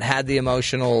not had the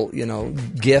emotional,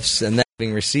 gifts, and then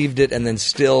having received it, and then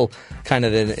still kind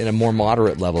of in a more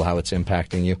moderate level, how it's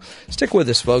impacting you. Stick with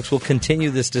us, folks. We'll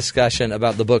continue this discussion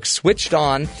about the book Switched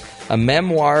On, a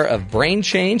memoir of brain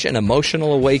change and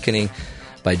emotional awakening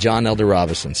by John Elder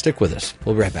Robison. Stick with us.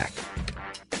 We'll be right back.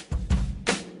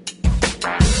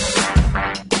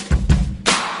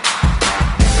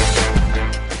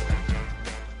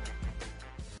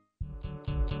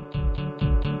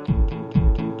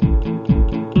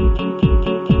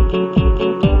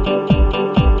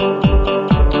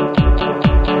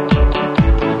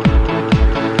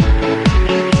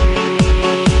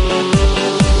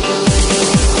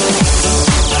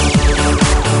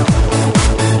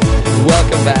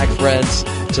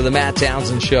 To the Matt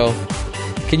Townsend Show.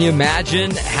 Can you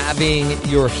imagine having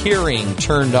your hearing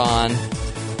turned on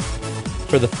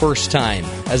for the first time,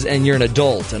 and you're an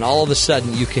adult, and all of a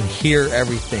sudden you can hear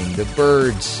everything, the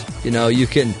birds, you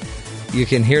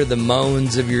can hear the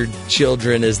moans of your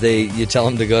children as you tell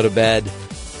them to go to bed.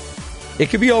 It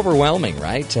could be overwhelming,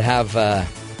 right? To have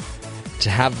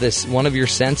this one of your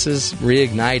senses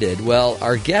reignited. Well,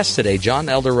 our guest today, John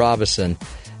Elder Robison,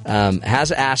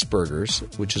 has Asperger's,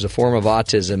 which is a form of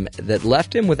autism that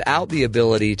left him without the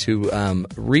ability to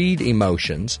read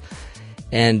emotions.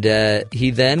 And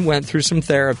he then went through some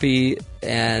therapy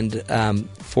and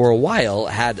for a while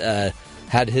had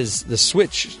the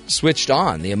switch switched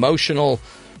on, the emotional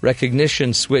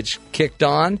recognition switch kicked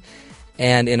on.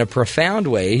 And in a profound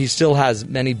way, he still has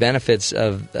many benefits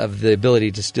of the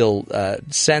ability to still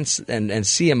sense and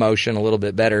see emotion a little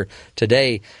bit better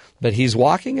today. But he's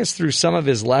walking us through some of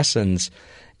his lessons,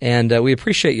 and we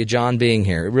appreciate you, John, being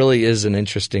here. It really is an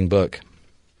interesting book.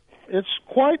 It's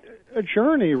quite a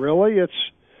journey, really. It's,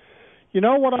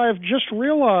 what I've just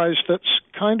realized that's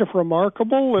kind of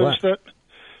remarkable is that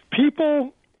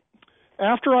people,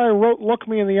 after I wrote Look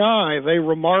Me in the Eye, they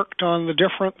remarked on the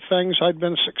different things I'd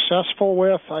been successful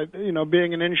with,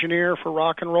 being an engineer for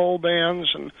rock and roll bands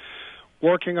and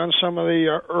working on some of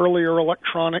the earlier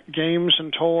electronic games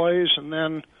and toys, and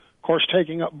then, of course,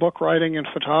 taking up book writing and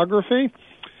photography.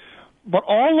 But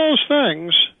all those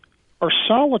things are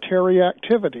solitary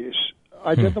activities.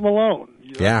 I did them alone.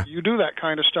 You do that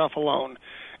kind of stuff alone.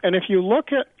 And if you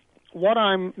look at what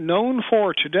I'm known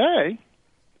for today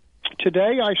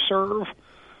I serve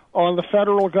on the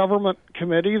federal government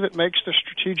committee that makes the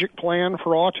strategic plan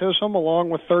for autism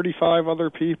along with 35 other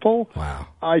people. Wow.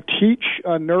 I teach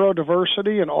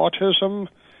neurodiversity and autism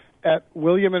at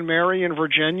William and Mary in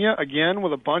Virginia, again,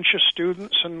 with a bunch of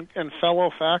students and fellow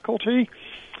faculty.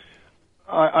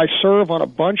 I serve on a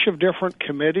bunch of different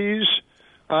committees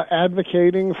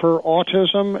advocating for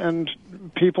autism and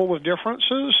people with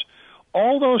differences.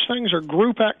 All those things are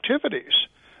group activities.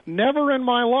 Never in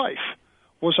my life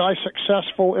was I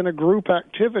successful in a group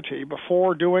activity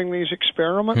before doing these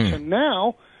experiments, and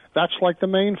now that's like the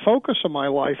main focus of my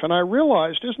life. And I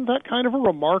realized, isn't that kind of a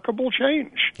remarkable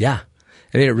change? Yeah.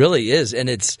 I mean, it really is. And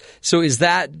so is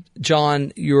that,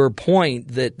 John, your point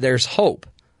that there's hope?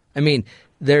 I mean,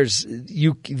 with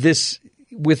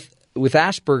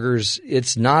Asperger's,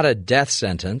 it's not a death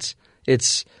sentence.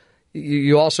 It's,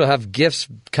 you also have gifts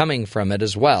coming from it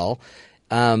as well.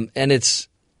 And it's,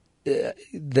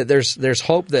 that there's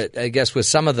hope that, I guess, with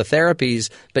some of the therapies,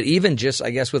 but even just, I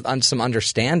guess, with some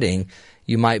understanding,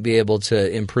 you might be able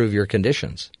to improve your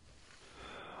conditions.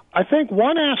 I think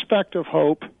one aspect of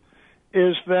hope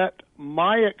is that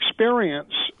my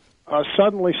experience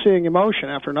suddenly seeing emotion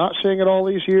after not seeing it all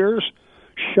these years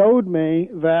showed me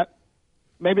that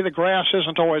maybe the grass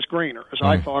isn't always greener as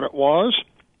I thought it was.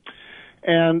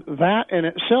 And that in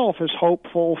itself is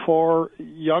hopeful for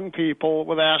young people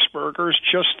with Asperger's,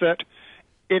 just that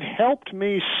it helped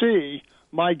me see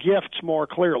my gifts more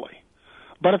clearly.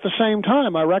 But at the same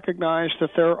time, I recognize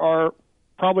that there are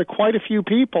probably quite a few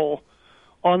people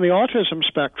on the autism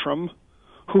spectrum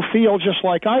who feel just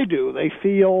like I do. They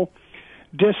feel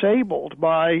disabled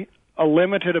by a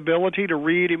limited ability to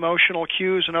read emotional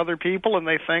cues in other people, and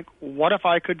they think, what if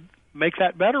I could make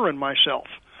that better in myself?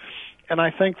 And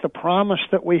I think the promise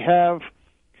that we have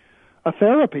a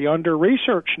therapy under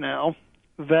research now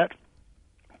that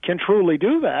can truly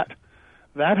do that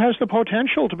has the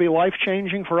potential to be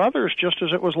life-changing for others, just as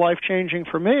it was life-changing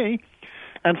for me.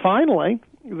 And finally,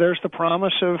 there's the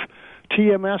promise of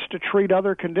TMS to treat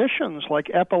other conditions like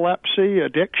epilepsy,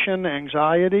 addiction,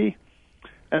 anxiety,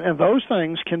 and those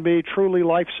things can be truly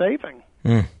life-saving.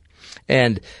 Mm.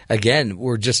 And again,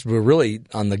 we're really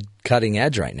on the cutting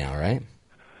edge right now, right?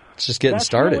 It's just getting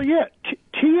started. That's really it.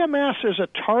 TMS is a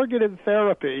targeted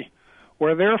therapy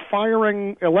where they're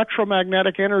firing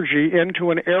electromagnetic energy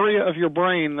into an area of your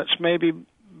brain that's maybe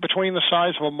between the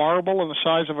size of a marble and the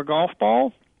size of a golf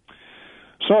ball.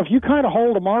 So if you kind of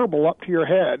hold a marble up to your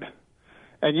head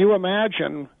and you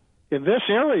imagine in this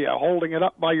area, holding it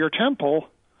up by your temple,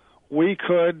 we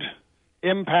could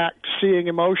impact seeing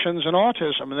emotions and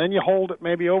autism. And then you hold it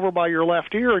maybe over by your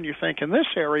left ear and you think in this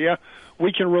area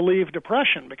we can relieve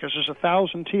depression because there's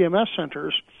 1,000 TMS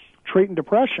centers treating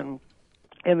depression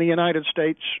in the United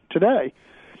States today.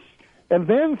 And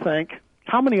then think,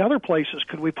 how many other places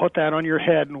could we put that on your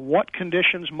head, and what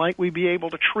conditions might we be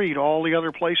able to treat, all the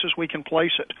other places we can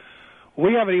place it?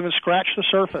 We haven't even scratched the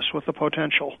surface with the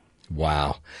potential.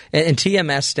 Wow. And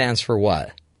TMS stands for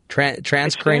what? Transcranial? It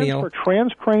stands for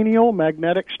transcranial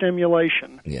magnetic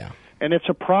stimulation. Yeah. And it's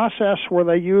a process where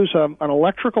they use an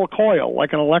electrical coil,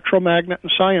 like an electromagnet in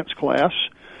science class,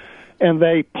 and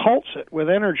they pulse it with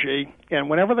energy, and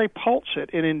whenever they pulse it,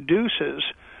 it induces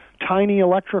tiny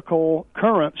electrical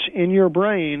currents in your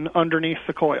brain underneath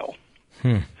the coil.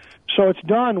 So it's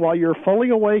done while you're fully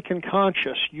awake and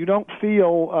conscious. You don't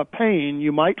feel pain.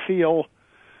 You might feel,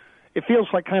 it feels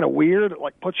like kind of weird. It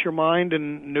like puts your mind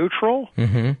in neutral,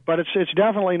 but it's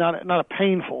definitely not a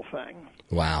painful thing.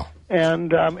 Wow.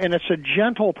 And it's a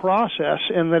gentle process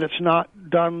in that it's not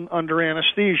done under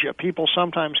anesthesia. People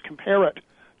sometimes compare it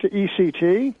to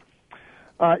ECT.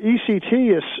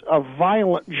 ECT is a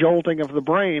violent jolting of the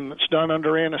brain that's done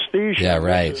under anesthesia. Yeah,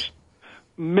 right. This is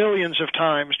millions of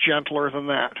times gentler than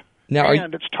that. Now,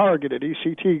 and it's targeted.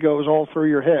 ECT goes all through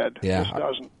your head. Yeah. This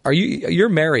doesn't. You're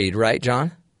married, right,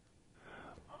 John?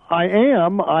 I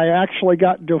am. I actually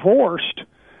got divorced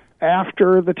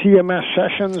after the TMS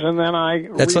sessions, and then I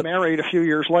remarried a few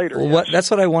years later.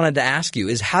 That's what I wanted to ask you,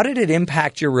 is how did it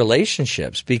impact your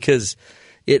relationships? Because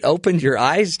it opened your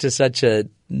eyes to such a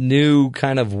new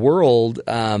kind of world,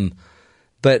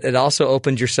 but it also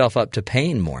opened yourself up to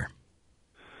pain more.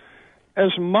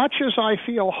 As much as I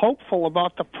feel hopeful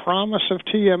about the promise of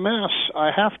TMS, I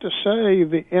have to say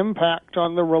the impact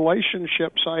on the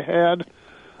relationships I had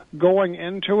going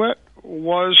into it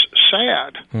was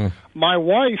sad. My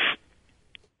wife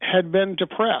had been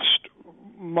depressed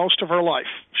most of her life.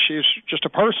 She's just a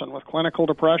person with clinical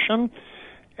depression,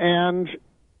 and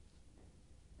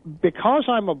because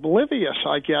I'm oblivious,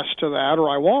 I guess, to that, or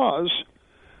I was,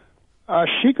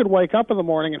 she could wake up in the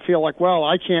morning and feel like, well,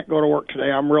 I can't go to work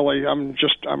today. I'm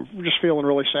just feeling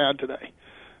really sad today.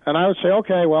 And I would say,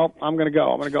 okay, well, I'm going to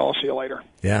go. I'll see you later.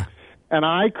 Yeah. And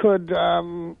I could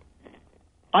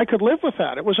live with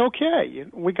that. It was okay.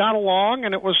 We got along,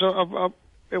 and it was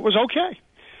okay.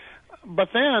 But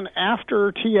then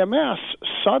after TMS,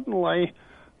 suddenly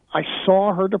I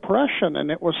saw her depression,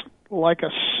 and it was like a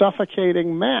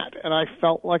suffocating mat, and I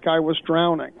felt like I was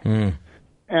drowning.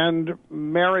 And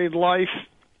married life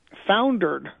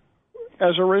foundered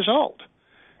as a result.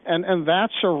 And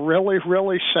that's a really,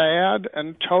 really sad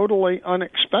and totally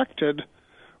unexpected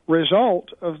result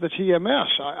of the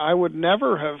TMS. I would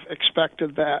never have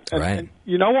expected that. And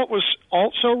you know what was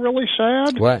also really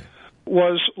sad? What?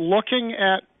 Was looking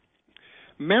at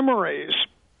memories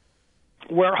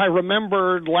where I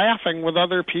remembered laughing with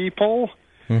other people,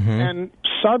 and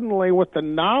suddenly with the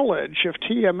knowledge of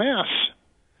TMS,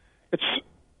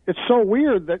 it's so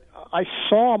weird that I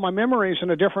saw my memories in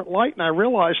a different light, and I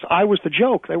realized I was the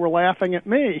joke. They were laughing at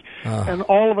me. And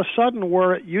all of a sudden,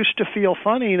 where it used to feel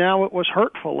funny, now it was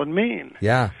hurtful and mean.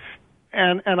 Yeah.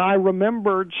 And I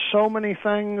remembered so many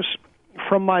things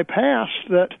from my past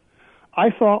that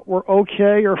I thought were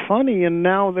okay or funny, and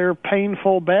now they're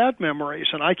painful, bad memories.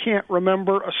 And I can't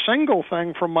remember a single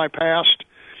thing from my past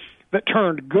that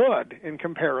turned good in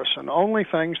comparison, only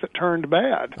things that turned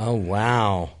bad. Oh,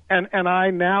 wow. And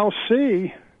I now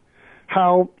see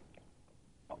how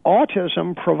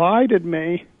autism provided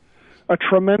me a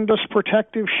tremendous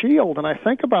protective shield. And I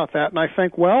think about that, and I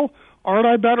think, well, aren't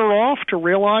I better off to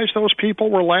realize those people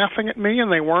were laughing at me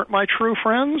and they weren't my true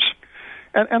friends?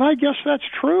 And I guess that's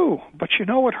true, but you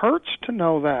know, it hurts to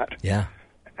know that. Yeah.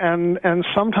 And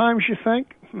sometimes you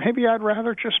think, maybe I'd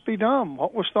rather just be dumb.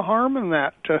 What was the harm in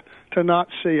that to not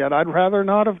see it? I'd rather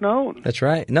not have known. That's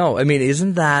right. No, I mean,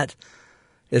 isn't that,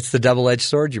 it's the double-edged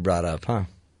sword you brought up, huh?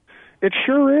 It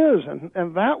sure is,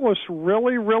 and that was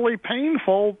really, really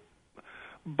painful,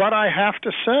 but I have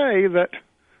to say that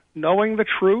knowing the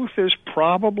truth is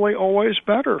probably always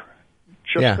better,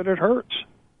 just that it hurts.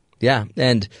 Yeah,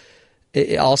 and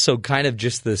it also kind of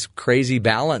just this crazy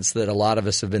balance that a lot of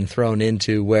us have been thrown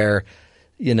into where,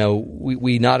 you know,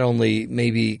 we not only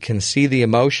maybe can see the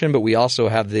emotion, but we also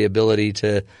have the ability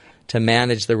to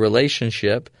manage the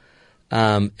relationship.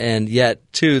 And yet,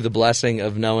 too, the blessing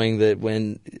of knowing that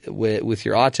with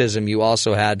your autism, you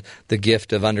also had the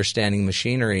gift of understanding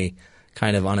machinery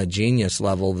kind of on a genius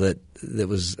level that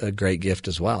was a great gift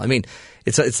as well. I mean,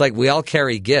 it's like we all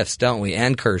carry gifts, don't we,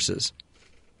 and curses.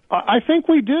 I think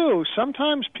we do.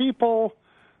 Sometimes people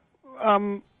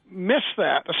miss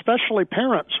that, especially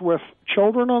parents with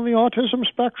children on the autism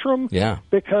spectrum. Yeah.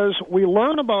 Because we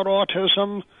learn about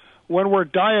autism when we're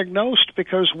diagnosed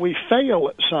because we fail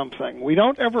at something. We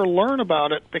don't ever learn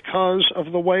about it because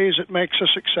of the ways it makes us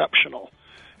exceptional.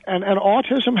 And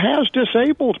autism has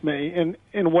disabled me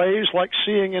in ways like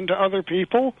seeing into other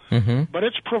people, but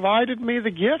it's provided me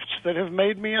the gifts that have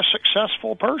made me a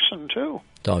successful person, too.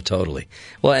 Oh, totally.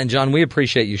 Well, and John, we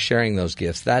appreciate you sharing those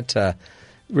gifts. That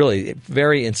really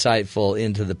very insightful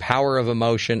into the power of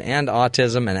emotion and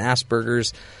autism and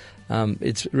Asperger's.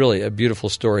 It's really a beautiful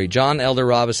story. John Elder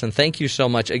Robison, thank you so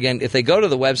much. Again, if they go to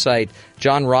the website,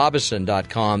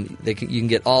 johnrobison.com, you can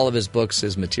get all of his books,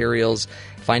 his materials,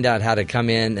 find out how to come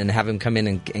in and have him come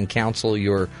in and counsel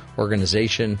your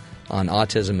organization on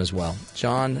autism as well.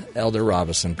 John Elder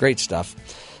Robison, great stuff.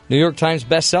 New York Times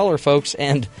bestseller, folks,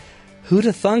 and who'd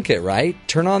have thunk it, right?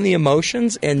 Turn on the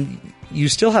emotions, and you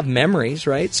still have memories,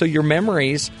 right? So your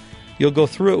memories, you'll go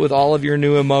through it with all of your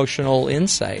new emotional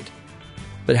insight.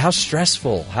 But how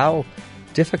stressful, how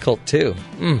difficult, too.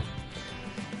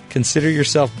 Consider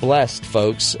yourself blessed,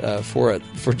 folks, for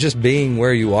just being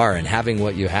where you are and having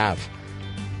what you have.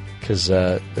 Because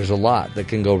there's a lot that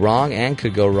can go wrong and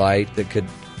could go right that could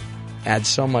add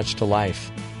so much to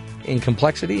life in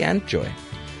complexity and joy.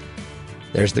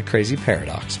 There's the crazy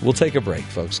paradox. We'll take a break,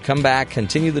 folks. Come back,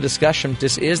 continue the discussion.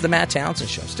 This is the Matt Townsend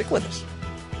Show. Stick with us.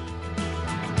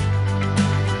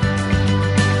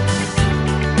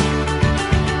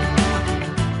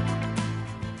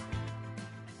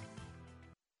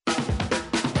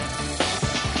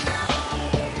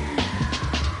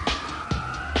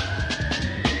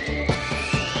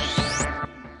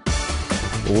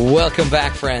 Welcome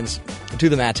back, friends, to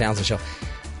the Matt Townsend Show.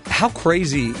 How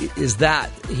crazy is that?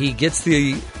 He gets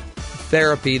the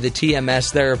therapy, the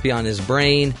TMS therapy on his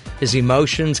brain. His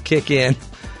emotions kick in.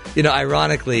 You know,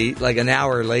 ironically, like an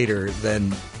hour later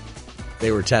than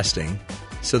they were testing.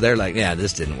 So they're like, yeah,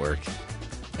 this didn't work.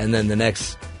 And then the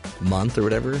next month or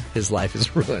whatever, his life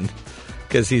is ruined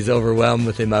because he's overwhelmed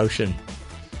with emotion.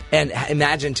 And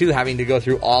imagine, too, having to go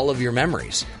through all of your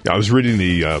memories. Yeah, I was reading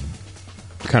the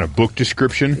kind of book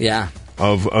description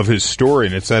of his story,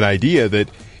 and it's that idea that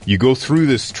you go through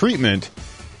this treatment,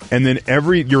 and then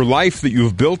your life that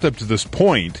you've built up to this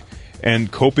point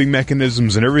and coping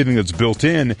mechanisms and everything that's built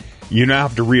in, you now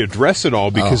have to readdress it all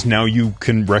because now you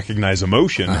can recognize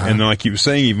emotion. And then, like you were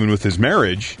saying, even with his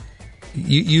marriage,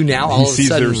 you now all of a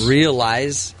sudden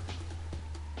realize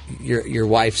your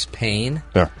wife's pain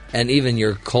and even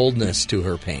your coldness to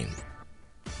her pain.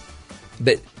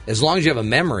 But as long as you have a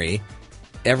memory,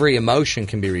 every emotion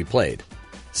can be replayed.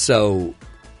 So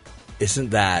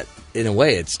isn't that, in a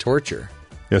way, it's torture?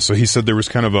 Yeah, so he said there was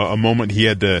kind of a moment he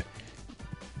had to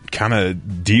kind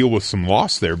of deal with some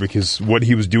loss there because what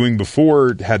he was doing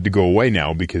before had to go away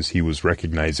now because he was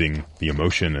recognizing the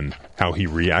emotion and how he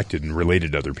reacted and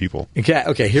related to other people. Okay,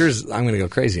 I'm going to go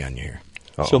crazy on you here.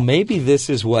 So maybe this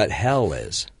is what hell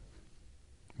is.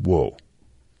 Whoa.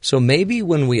 So maybe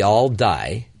when we all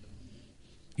die,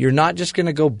 you're not just going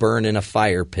to go burn in a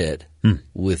fire pit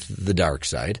with the dark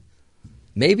side.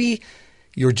 Maybe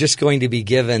you're just going to be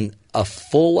given a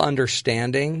full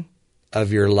understanding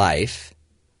of your life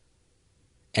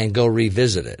and go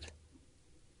revisit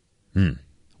it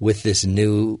with this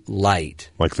new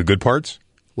light. Like the good parts?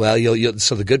 Well,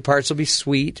 so the good parts will be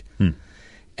sweet,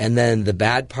 and then the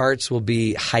bad parts will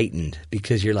be heightened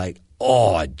because you're like,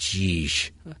 oh, geez,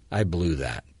 I blew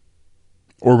that.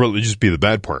 Or will it just be the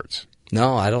bad parts?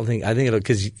 No, I think it'll,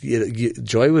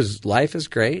 because life is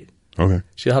great. Okay.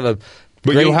 She'll have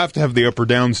But you'll have to have the up or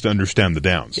downs to understand the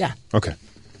downs. Yeah. Okay.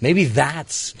 Maybe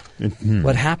that's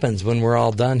what happens when we're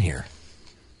all done here.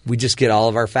 We just get all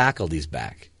of our faculties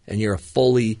back, and you're a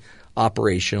fully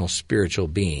operational spiritual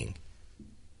being.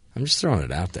 I'm just throwing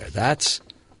it out there.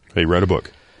 Hey, write a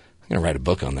book. I'm going to write a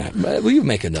book on that. Will you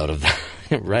make a note of that?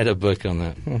 Write a book on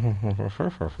that.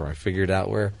 I figured out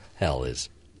where hell is.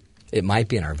 It might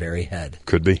be in our very head.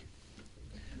 Could be.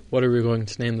 What are we going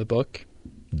to name the book?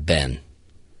 Ben. ...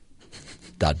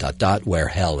 Where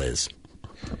hell is.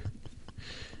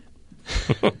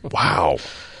 Wow.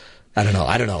 I don't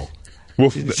know.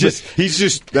 He's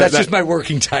just that's just my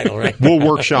working title, right? We'll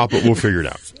workshop it. We'll figure it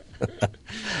out.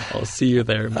 I'll see you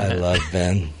there, man. I love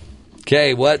Ben.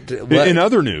 Okay, what? In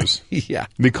other news, yeah,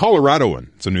 the Coloradoan,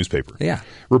 it's a newspaper,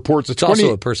 reports it's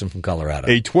also a person from Colorado.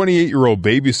 A 28-year-old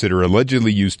babysitter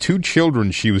allegedly used 2 children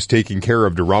she was taking care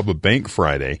of to rob a bank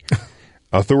Friday.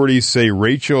 Authorities say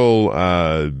Rachel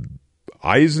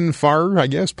Eisenfar, I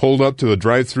guess, pulled up to a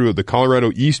drive-thru at the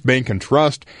Colorado East Bank and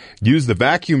Trust, used the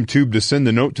vacuum tube to send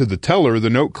the note to the teller.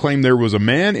 The note claimed there was a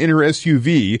man in her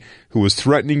SUV who was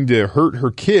threatening to hurt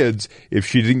her kids if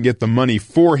she didn't get the money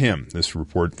for him. This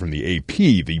report from the AP.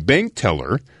 The bank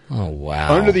teller,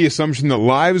 under the assumption that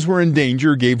lives were in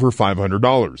danger, gave her $500.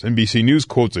 NBC News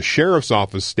quotes a sheriff's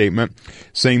office statement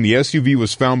saying the SUV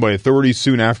was found by authorities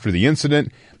soon after the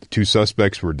incident. The 2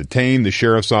 suspects were detained. The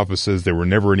sheriff's office says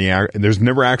there's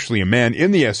never actually a man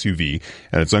in the SUV,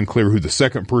 and it's unclear who the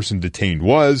second person detained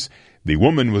was. The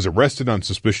woman was arrested on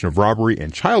suspicion of robbery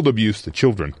and child abuse. The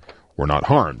children were not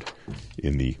harmed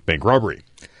in the bank robbery.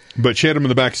 But she had them in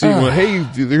the back seat. Well, hey,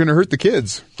 they're going to hurt the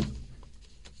kids.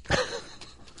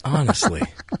 Honestly.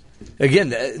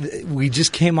 Again, we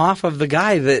just came off of the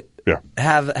guy that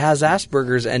has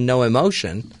Asperger's and no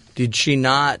emotion. Did she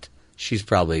not? She's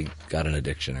probably got an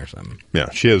addiction or something.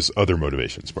 Yeah, she has other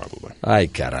motivations probably. Ay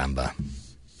caramba.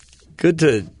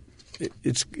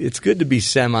 It's good to be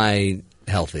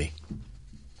semi-healthy.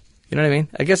 You know what I mean?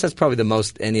 I guess that's probably the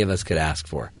most any of us could ask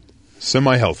for.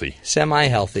 Semi-healthy.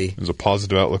 Semi-healthy. There's a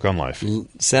positive outlook on life.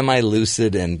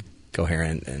 Semi-lucid and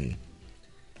coherent and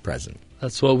present.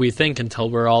 That's what we think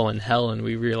until we're all in hell and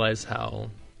we realize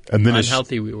how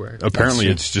unhealthy we were. Apparently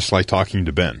it's just like talking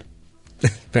to Ben.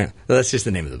 Well, that's just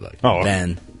the name of the book. Oh, okay.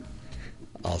 Ben,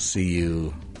 I'll see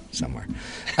you somewhere.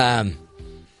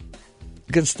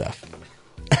 Good stuff.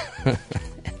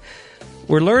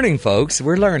 We're learning, folks.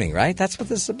 We're learning, right? That's what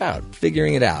this is about,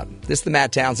 figuring it out. This is the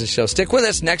Matt Townsend Show. Stick with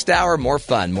us. Next hour, more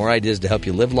fun, more ideas to help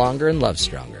you live longer and love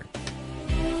stronger.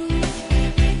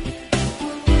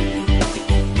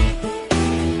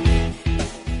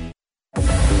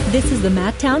 This is the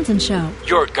Matt Townsend Show.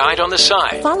 Your guide on the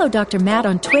side. Follow Dr. Matt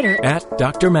on Twitter at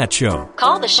Dr. Matt Show.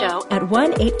 Call the show at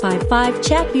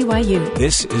 1-855-CHAT-BYU.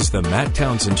 This is the Matt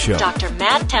Townsend Show. Dr.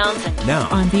 Matt Townsend. Now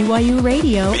on BYU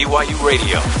Radio. BYU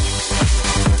Radio.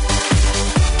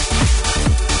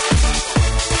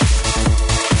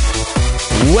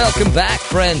 Welcome back,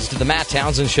 friends, to the Matt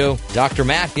Townsend Show. Dr.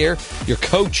 Matt here, your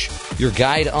coach, your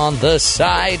guide on the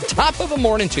side. Top of the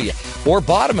morning to you, or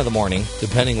bottom of the morning,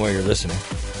 depending where you're listening.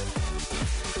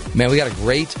 Man, we got a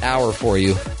great hour for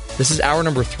you. This is hour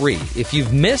number 3. If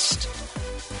you've missed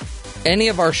any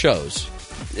of our shows,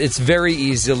 it's very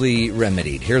easily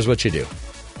remedied. Here's what you do.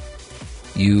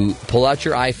 You pull out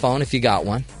your iPhone if you got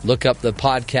one. Look up the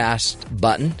podcast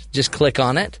button. Just click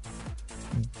on it.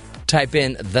 Type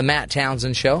in The Matt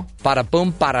Townsend Show. Bada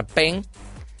boom, bada bing.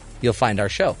 You'll find our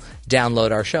show.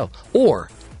 Download our show. Or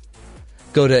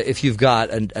go to, if you've got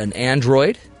an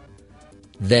Android,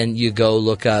 then you go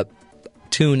look up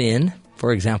TuneIn,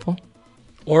 for example.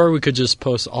 Or we could just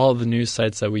post all the news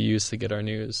sites that we use to get our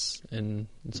news, and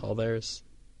it's all theirs.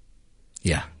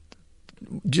 Yeah.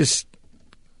 Just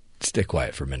stay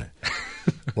quiet for a minute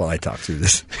while I talk through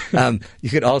this. You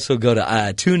could also go to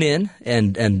TuneIn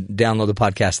and download the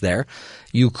podcast there.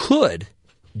 You could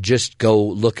just go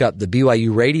look up the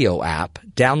BYU Radio app,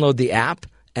 download the app,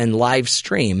 and live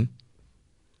stream.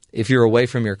 If you're away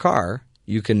from your car,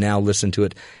 you can now listen to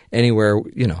it anywhere,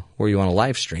 where you want to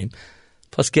live stream.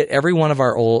 Plus, get every one of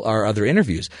our other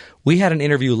interviews. We had an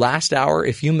interview last hour,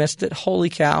 if you missed it, holy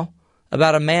cow,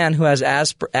 about a man who has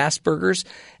Asperger's,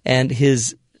 and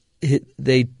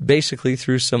they basically,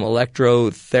 threw some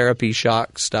electrotherapy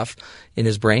shock stuff in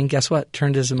his brain. Guess what?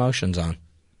 Turned his emotions on.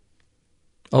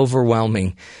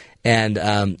 Overwhelming.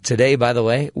 And today, by the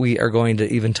way, we are going to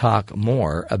even talk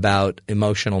more about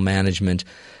emotional management.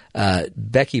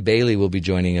 Becky Bailey will be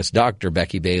joining us, Dr.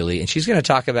 Becky Bailey, and she's going to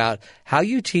talk about how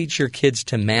you teach your kids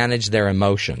to manage their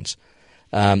emotions.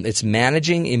 It's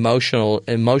Managing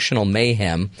Emotional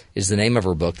Mayhem is the name of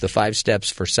her book, The 5 Steps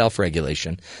for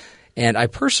Self-Regulation. And I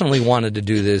personally wanted to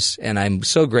do this, and I'm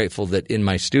so grateful that in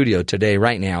my studio today,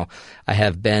 right now, I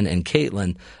have Ben and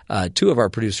Caitlin, 2 of our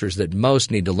producers that most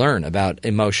need to learn about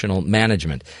emotional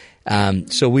management.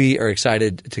 So we are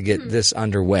excited to get this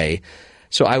underway.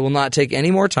 So I will not take any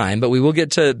more time, but we will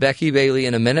get to Becky Bailey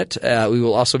in a minute. We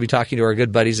will also be talking to our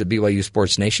good buddies at BYU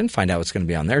Sports Nation, find out what's going to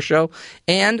be on their show.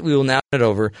 And we will now turn it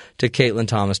over to Caitlin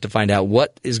Thomas to find out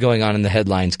what is going on in the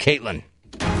headlines. Caitlin.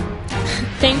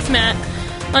 Thanks, Matt.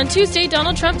 On Tuesday,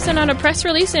 Donald Trump sent out a press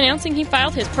release announcing he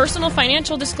filed his personal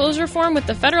financial disclosure form with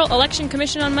the Federal Election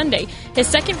Commission on Monday, his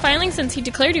second filing since he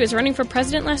declared he was running for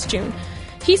president last June.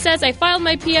 He says, "I filed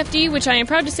my PFD, which I am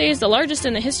proud to say is the largest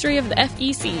in the history of the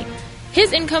FEC."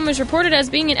 His income was reported as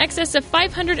being in excess of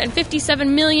 $557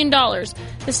 million.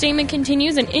 The statement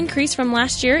continues an increase from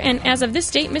last year, and as of this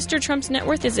date, Mr. Trump's net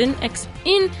worth is in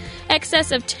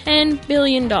excess of $10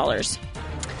 billion.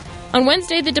 On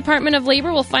Wednesday, the Department of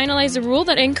Labor will finalize a rule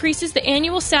that increases the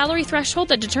annual salary threshold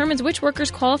that determines which workers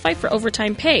qualify for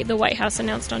overtime pay, the White House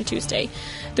announced on Tuesday.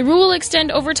 The rule will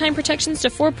extend overtime protections to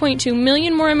 4.2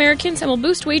 million more Americans and will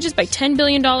boost wages by $10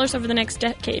 billion over the next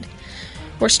decade.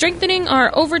 "We're strengthening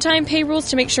our overtime pay rules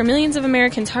to make sure millions of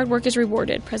Americans' hard work is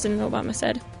rewarded," President Obama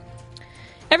said.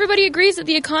 Everybody agrees that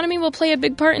the economy will play a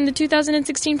big part in the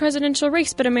 2016 presidential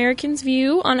race, but Americans'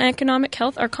 view on economic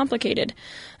health are complicated.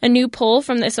 A new poll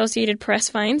from the Associated Press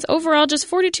finds overall just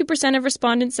 42% of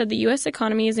respondents said the U.S.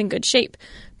 economy is in good shape,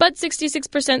 but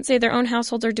 66% say their own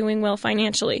households are doing well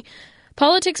financially.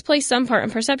 Politics plays some part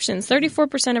in perceptions.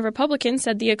 34% of Republicans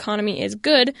said the economy is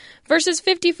good versus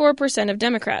 54% of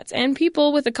Democrats. And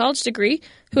people with a college degree,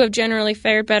 who have generally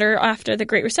fared better after the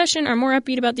Great Recession, are more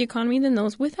upbeat about the economy than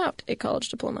those without a college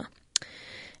diploma.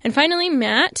 And finally,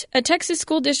 Matt, a Texas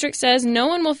school district says no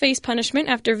one will face punishment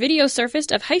after video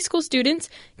surfaced of high school students,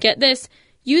 get this,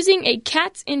 using a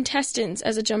cat's intestines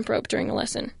as a jump rope during a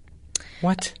lesson.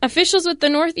 What? Officials with the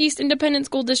Northeast Independent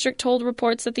School District told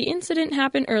reports that the incident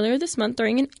happened earlier this month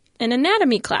during an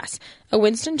anatomy class at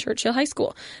Winston Churchill High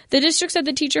School. The district said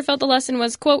the teacher felt the lesson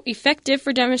was, quote, effective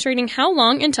for demonstrating how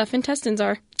long and tough intestines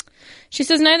are. She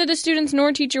says neither the students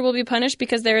nor teacher will be punished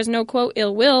because there is no, quote,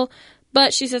 ill will,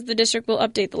 but she says the district will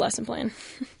update the lesson plan.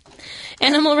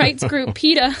 Animal rights group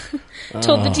PETA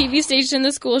told the TV station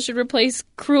the school should replace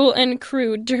cruel and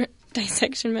crude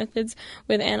dissection methods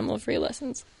with animal-free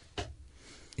lessons.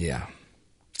 Yeah.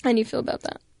 How do you feel about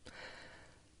that?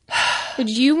 Would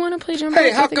you want to play jump rope?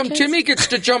 Hey, how come Timmy gets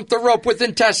to jump the rope with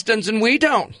intestines and we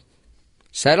don't?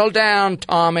 Settle down,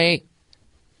 Tommy.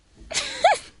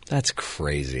 That's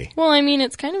crazy. Well, I mean,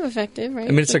 it's kind of effective, right?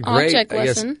 I mean, it's a great object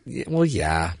lesson. Well,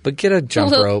 yeah, but get a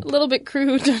jump rope. A little bit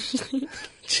crude, don't you think?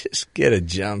 Just get a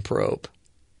jump rope.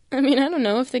 I mean, I don't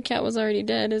know if the cat was already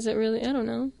dead. Is it really? I don't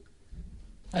know.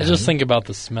 I just think about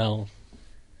the smell.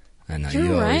 I know, You're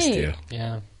you always right. do.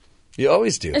 Yeah. You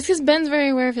always do. It's because Ben's very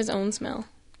aware of his own smell.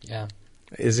 Yeah.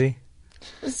 Is he?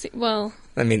 Well.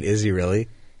 I mean, is he really?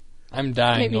 I'm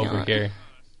dying over here.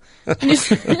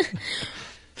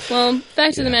 Well,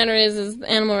 fact of the matter is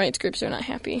animal rights groups are not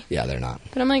happy. Yeah, they're not.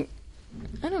 But I'm like,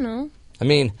 I don't know. I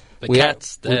mean, the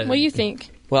cat's dead. What do you think?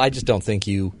 Well, I just don't think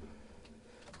I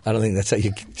don't think that's how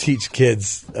you teach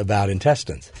kids about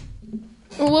intestines.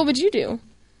 Well, what would you do?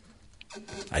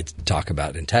 I'd talk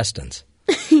about intestines.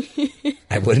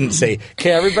 I wouldn't say,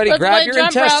 okay, everybody grab your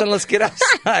intestine, let's get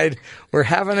outside. We're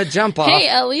having a jump off. Hey,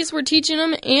 at least we're teaching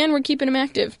them and we're keeping them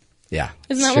active. Yeah.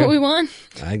 Isn't that what we want?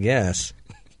 I guess.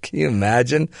 Can you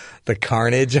imagine the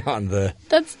carnage on the...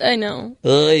 I know.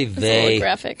 Oy That's a little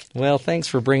graphic. Well, thanks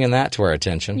for bringing that to our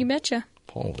attention. You betcha.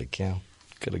 Holy cow.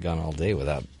 Could have gone all day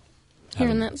without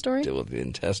hearing that story. Deal with the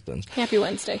intestines. Happy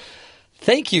Wednesday.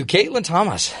 Thank you, Caitlin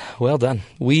Thomas. Well done.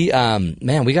 We got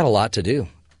a lot to do.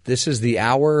 This is the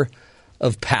hour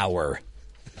of power.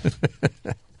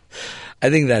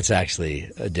 I think that's actually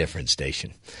a different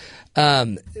station.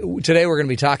 Today we're going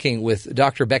to be talking with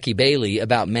Dr. Becky Bailey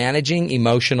about managing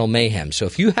emotional mayhem. So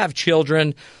if you have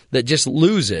children that just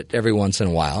lose it every once in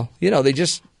a while, they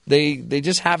just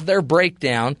have their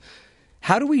breakdown,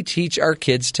 how do we teach our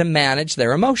kids to manage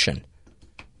their emotion?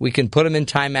 We can put them in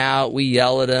timeout, we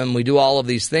yell at them, we do all of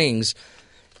these things,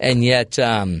 and yet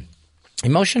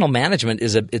emotional management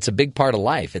it's a big part of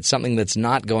life. It's something that's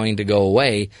not going to go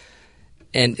away.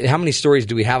 And how many stories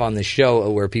do we have on this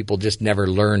show where people just never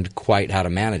learned quite how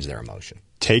to manage their emotion?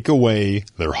 Take away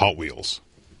their Hot Wheels.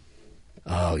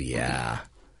 Oh, yeah.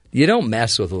 You don't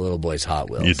mess with a little boy's Hot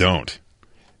Wheels. You don't.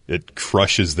 It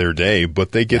crushes their day,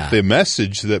 but they get the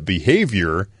message that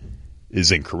behavior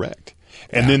is incorrect.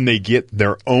 And then they get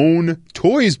their own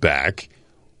toys back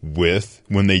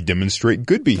when they demonstrate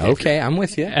good behavior. Okay, I'm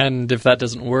with you. And if that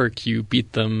doesn't work, you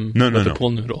beat them with a pool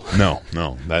noodle. No.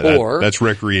 That's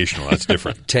recreational. That's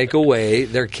different. Take away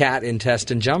their cat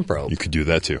intestine jump rope. You could do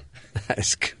that too.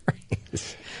 That's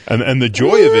crazy. And the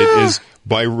joy of it is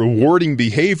by rewarding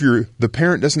behavior, the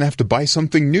parent doesn't have to buy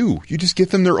something new. You just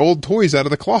get them their old toys out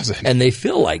of the closet. And they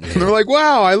feel like new. And they're like,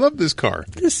 wow, I love this car.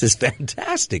 This is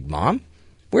fantastic, Mom.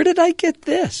 Where did I get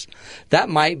this? That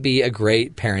might be a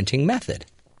great parenting method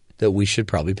that we should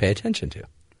probably pay attention to.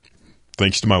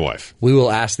 Thanks to my wife. We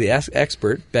will ask the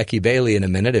expert, Becky Bailey, in a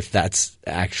minute if that's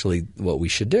actually what we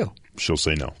should do. She'll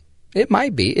say no. It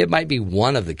might be. It might be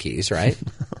one of the keys, right?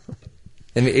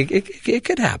 I mean, it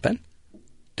could happen.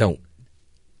 There's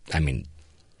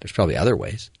probably other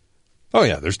ways. Oh,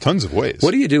 yeah, there's tons of ways.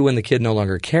 What do you do when the kid no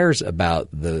longer cares about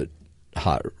the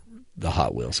Hot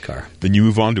Wheels car? Then you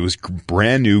move on to his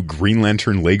brand new Green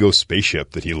Lantern Lego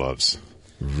spaceship that he loves.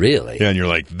 Really? Yeah, and you're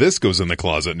like, this goes in the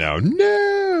closet now.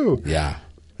 No! Yeah.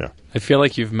 I feel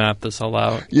like you've mapped this all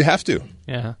out. You have to.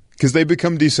 Yeah. Because they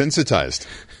become desensitized.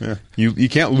 Yeah. You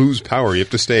can't lose power. You have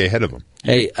to stay ahead of them.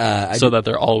 Hey, that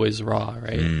they're always raw,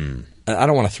 right? I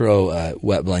don't want to throw a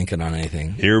wet blanket on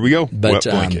anything. Here we go. But, wet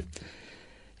blanket.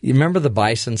 You remember the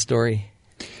bison story?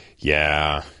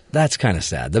 Yeah. That's kind of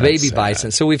sad. The baby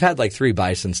bison. So we've had like 3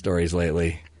 bison stories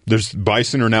lately. There's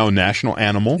bison are now a national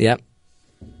animal. Yep.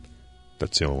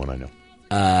 That's the only one I know.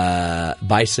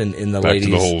 Bison in the Back ladies.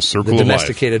 to the whole circle the of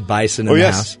domesticated life. bison in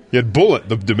the house. You had Bullet,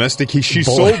 the domestic. She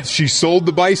sold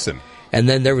the bison. And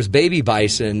then there was baby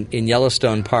bison in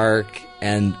Yellowstone Park,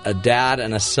 and a dad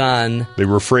and a son. They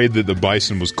were afraid that the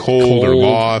bison was cold or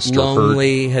lost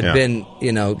lonely, or hurt. had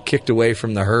been, kicked away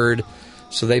from the herd.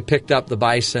 So they picked up the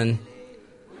bison,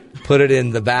 put it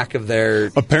in the back of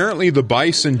their... Apparently the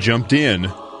bison jumped in,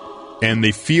 and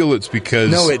they feel it's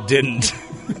because... No, it didn't.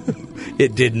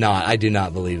 It did not. I do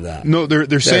not believe that. No,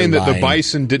 they're saying lying. that the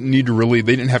bison didn't need to really.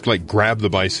 They didn't have to grab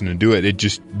the bison and do it. It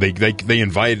just they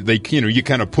invited. You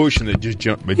kind of push and it just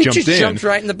jumped. It jumped in. Jumped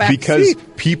right in the back because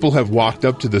seat. People have walked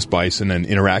up to this bison and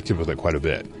interacted with it quite a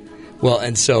bit. Well,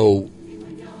 and so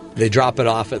they drop it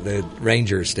off at the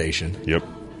ranger station. Yep.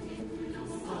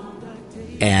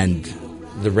 And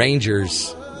the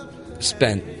rangers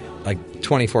spent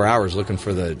 24 hours looking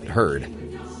for the herd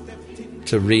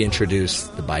to reintroduce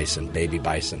the bison, baby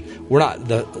bison. We're not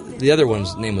the other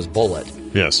one's name was Bullet.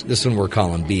 Yes. This one we're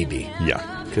calling BB.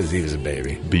 Yeah, because he was a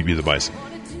baby. BB the bison.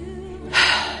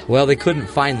 Well, they couldn't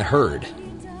find the herd,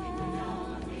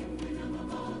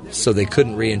 so they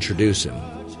couldn't reintroduce him.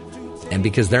 And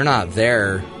because they're not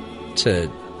there to,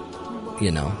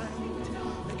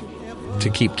 to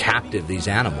keep captive these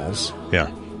animals,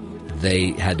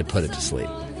 they had to put it to sleep.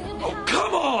 Oh,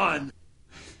 come on!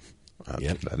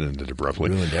 That ended abruptly.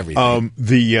 Ruined everything.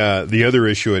 The other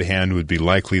issue at hand would be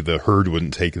likely the herd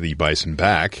wouldn't take the bison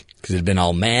back. Because it had been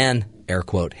all air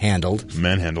quote, handled.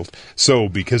 Manhandled. So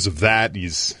because of that,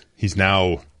 he's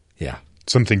now... Yeah.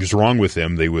 Something's wrong with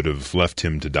him. They would have left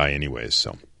him to die anyways.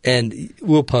 So. And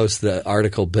we'll post the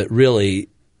article, but really,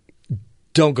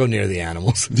 don't go near the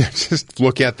animals. Just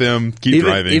look at them, keep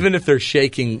driving. Even if they're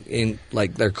shaking in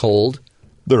they're cold.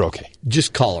 They're okay.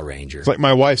 Just call a ranger. It's like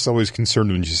my wife's always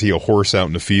concerned when you see a horse out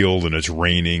in the field and it's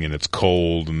raining and it's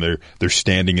cold and they're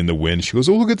standing in the wind. She goes,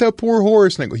 "Oh, look at that poor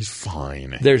horse." And I go, "He's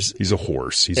fine. He's a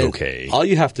horse. He's okay." All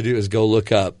you have to do is go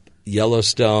look up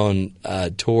Yellowstone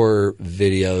tour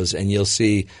videos and you'll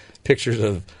see pictures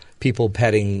of people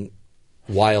petting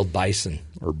wild bison.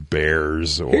 Or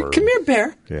bears. Or Come here,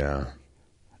 bear. Yeah.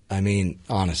 I mean,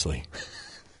 honestly.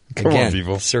 Come on,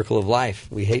 people. Circle of life.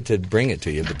 We hate to bring it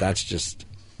to you, but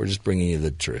we're just bringing you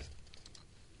the truth.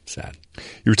 Sad.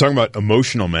 You were talking about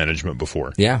emotional management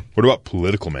before. Yeah. What about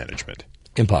political management?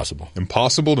 Impossible.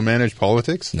 Impossible to manage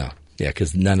politics? No. Yeah,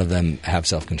 because none of them have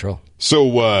self-control.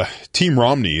 So Team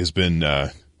Romney has been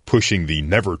pushing the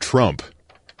Never Trump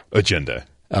agenda.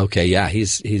 Okay, yeah.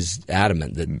 He's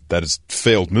adamant that has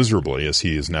failed miserably as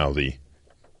he is now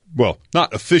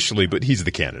not officially, but he's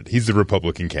the candidate. He's the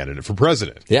Republican candidate for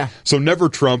president. Yeah. So Never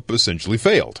Trump essentially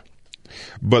failed.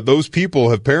 But those people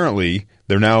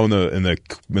they're now in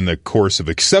the course of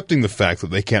accepting the fact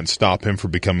that they can't stop him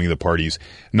from becoming the party's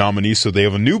nominee. So they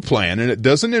have a new plan, and it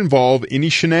doesn't involve any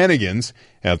shenanigans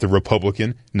at the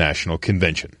Republican National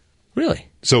Convention. Really?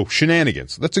 So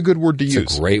shenanigans. That's a good word to use.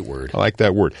 It's a great word. I like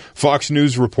that word. Fox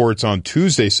News reports on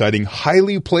Tuesday citing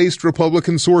highly placed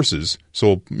Republican sources.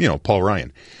 So, Paul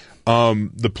Ryan.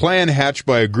 The plan hatched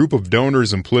by a group of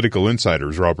donors and political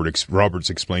insiders, Roberts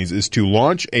explains, is to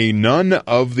launch a none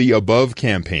of the above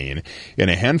campaign in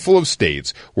a handful of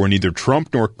states where neither Trump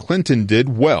nor Clinton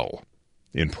did well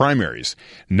in primaries.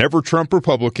 Never Trump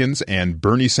Republicans and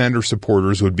Bernie Sanders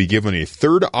supporters would be given a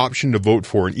third option to vote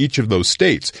for in each of those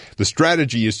states. The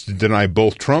strategy is to deny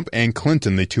both Trump and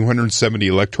Clinton the 270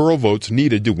 electoral votes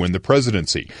needed to win the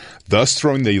presidency, thus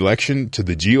throwing the election to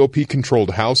the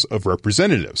GOP-controlled House of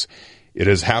Representatives. It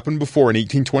has happened before in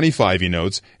 1825, he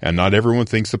notes, and not everyone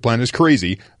thinks the plan is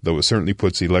crazy, though it certainly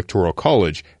puts the Electoral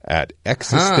College at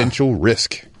existential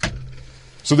risk.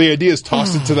 So the idea is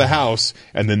toss it to the House,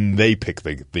 and then they pick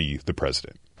the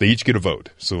president. They each get a vote.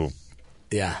 So,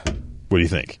 yeah. What do you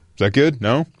think? Is that good?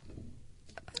 No?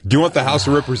 Do you want the House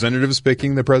of Representatives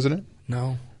picking the president?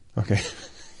 No. Okay.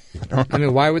 I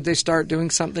mean, why would they start doing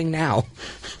something now?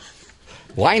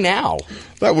 Why now?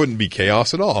 That wouldn't be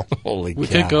chaos at all. Holy We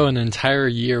cow. could go an entire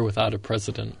year without a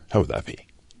president. How would that be?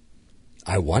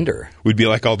 I wonder. We'd be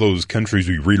like all those countries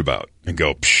we read about and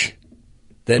go, psh.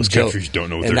 Then those countries don't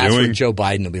know what they're doing. And that's doing. when Joe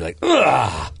Biden will be like,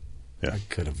 ugh, yeah. I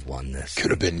could have won this. Could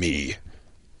have been me.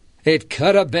 It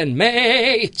could have been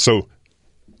me. So,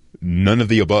 none of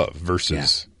the above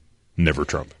versus never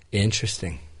Trump.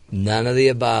 Interesting. None of the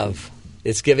above.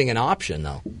 It's giving an option,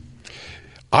 though.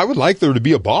 I would like there to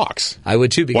be a box. I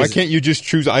would, too. Because why can't you just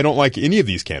choose, I don't like any of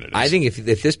these candidates? I think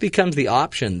if this becomes the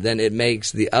option, then it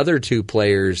makes the other two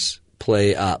players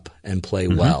play up and play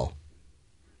well.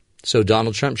 So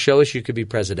Donald Trump, show us you could be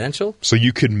presidential. So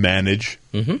you could manage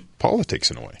politics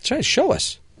in a way. That's right. Show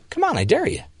us. Come on, I dare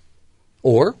you.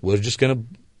 Or we're just going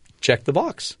to check the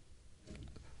box.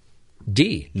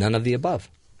 D, none of the above.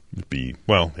 B,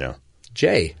 well, yeah.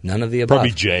 J, none of the above.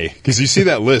 Probably J, because you see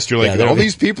that list, you're like, all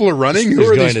these people are running? Who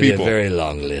are these people? There's going to be a very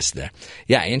long list there.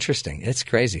 Yeah, interesting. It's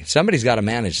crazy. Somebody's got to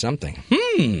manage something.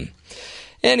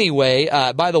 Anyway,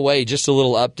 by the way, just a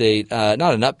little update,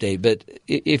 not an update, but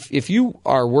if you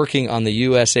are working on the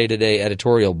USA Today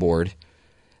editorial board,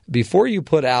 before you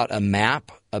put out a map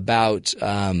about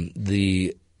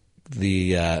the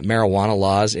marijuana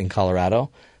laws in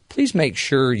Colorado, please make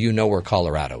sure you know where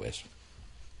Colorado is.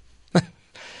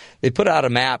 They put out a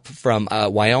map from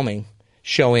Wyoming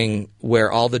showing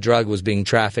where all the drug was being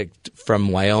trafficked from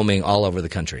Wyoming all over the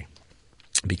country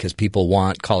because people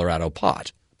want Colorado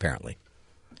pot, apparently.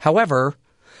 However,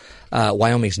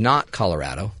 Wyoming's not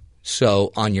Colorado,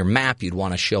 so on your map you'd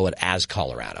want to show it as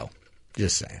Colorado.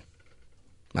 Just saying.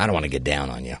 I don't want to get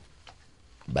down on you,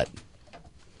 but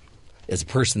as a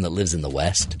person that lives in the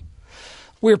West,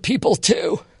 we're people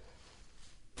too.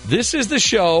 This is the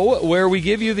show where we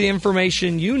give you the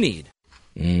information you need.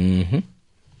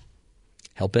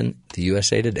 Helping the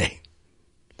USA Today,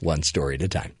 one story at a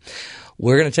time.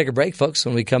 We're going to take a break, folks.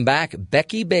 When we come back,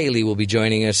 Becky Bailey will be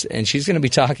joining us, and she's going to be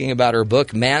talking about her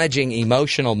book, Managing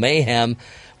Emotional Mayhem.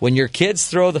 When your kids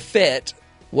throw the fit,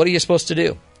 what are you supposed to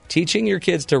do? Teaching your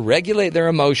kids to regulate their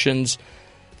emotions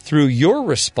through your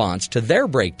response to their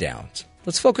breakdowns.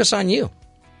 Let's focus on you.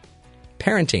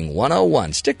 Parenting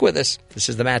 101. Stick with us. This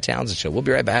is the Matt Townsend Show. We'll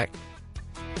be right back.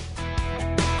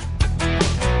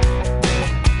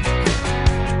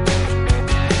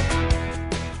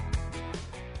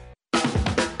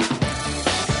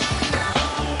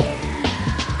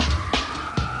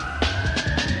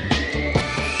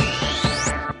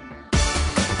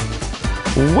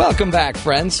 Welcome back,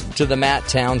 friends, to the Matt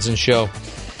Townsend Show.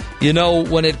 You know,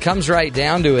 when it comes right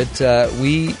down to it,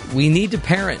 we need to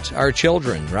parent our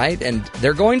children, right? And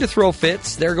they're going to throw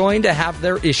fits. They're going to have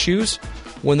their issues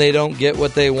when they don't get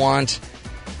what they want.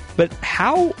 But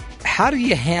how do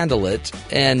you handle it,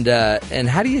 and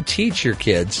how do you teach your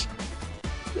kids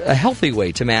a healthy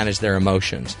way to manage their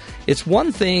emotions? It's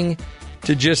one thing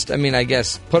to just, I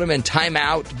guess, put them in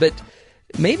timeout, but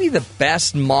maybe the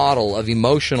best model of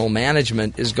emotional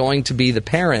management is going to be the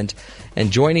parent. And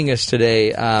joining us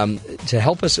today to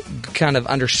help us kind of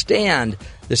understand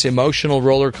this emotional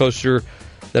roller coaster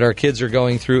that our kids are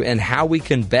going through and how we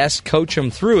can best coach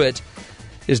them through it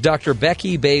is Dr.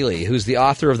 Becky Bailey, who's the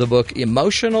author of the book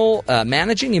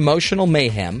Managing Emotional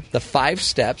Mayhem, The 5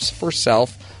 Steps for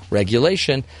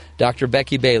Self-Regulation. Dr.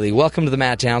 Becky Bailey, welcome to the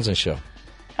Matt Townsend Show.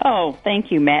 Oh,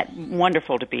 thank you, Matt.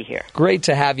 Wonderful to be here. Great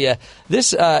to have you.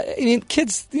 This,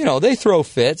 kids, they throw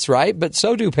fits, right? But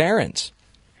so do parents.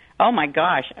 Oh, my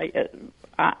gosh.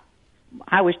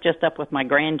 I was just up with my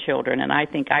grandchildren, and I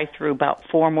think I threw about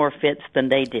 4 more fits than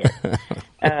they did.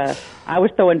 I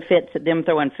was throwing fits at them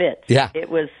throwing fits. Yeah. It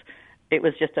was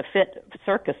just a fit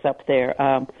circus up there.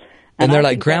 And they're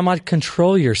like, Grandma,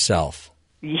 control yourself.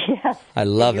 Yes. I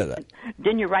love it.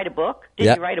 Didn't you write a book?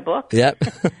 You write a book? Yep.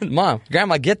 Mom,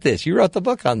 Grandma, get this. You wrote the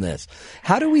book on this.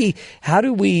 How do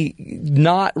we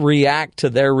not react to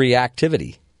their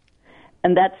reactivity?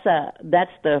 And that's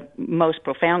the most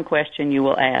profound question you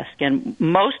will ask. And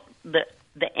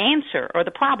the answer or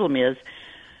the problem is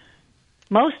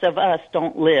most of us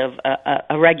don't live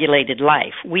a regulated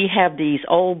life. We have these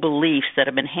old beliefs that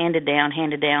have been handed down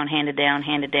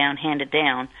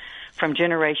from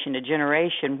generation to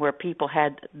generation, where people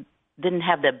didn't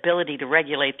have the ability to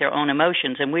regulate their own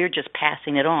emotions, and we're just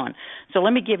passing it on. So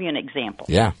let me give you an example.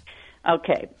 Yeah.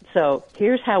 Okay, so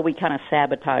here's how we kind of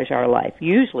sabotage our life.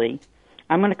 Usually,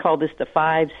 I'm going to call this the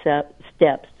 5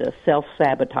 steps to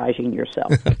self-sabotaging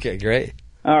yourself. Okay, great.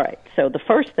 All right, so the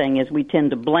first thing is we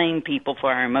tend to blame people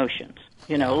for our emotions.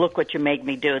 You know, look what you make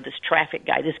me do. This traffic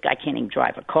guy, this guy can't even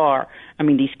drive a car. I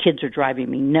mean, these kids are driving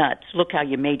me nuts. Look how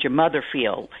you made your mother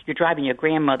feel. You're driving your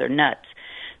grandmother nuts.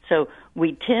 So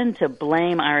we tend to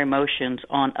blame our emotions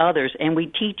on others, and we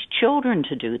teach children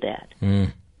to do that.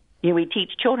 You know, we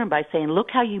teach children by saying, look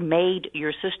how you made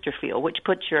your sister feel, which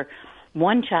puts your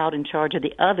one child in charge of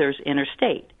the other's inner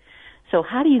state. So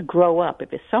how do you grow up if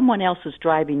someone else is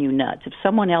driving you nuts, if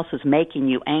someone else is making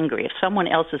you angry, if someone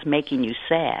else is making you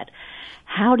sad?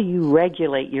 How do you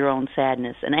regulate your own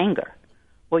sadness and anger?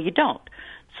 Well, you don't.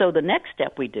 So the next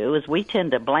step we do is we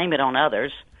tend to blame it on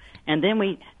others, and then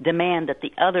we demand that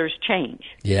the others change.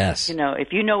 Yes. You know,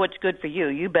 if you know what's good for you,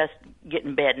 you best get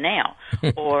in bed now.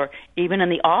 Or even in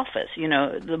the office, you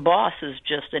know, the boss is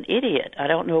just an idiot. I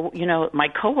don't know, you know, my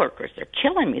coworkers, they're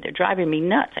killing me. They're driving me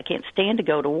nuts. I can't stand to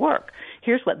go to work.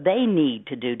 Here's what they need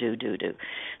to do.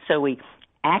 So we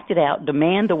act it out,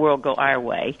 demand the world go our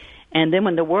way. And then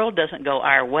when the world doesn't go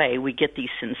our way, we get these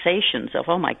sensations of,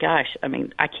 oh, my gosh, I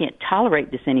mean, I can't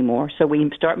tolerate this anymore. So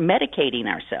we start medicating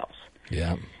ourselves.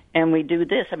 Yeah. And we do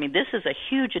this. I mean, this is a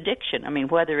huge addiction. I mean,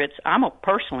 whether it's, I'm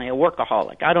personally a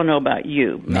workaholic. I don't know about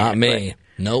you. Not me.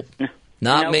 Nope.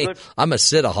 Not me. I'm a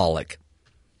sit-aholic.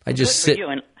 I just sit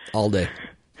all day.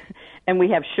 And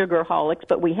we have sugarholics,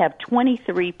 but we have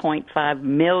 23.5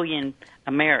 million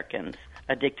Americans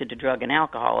addicted to drug and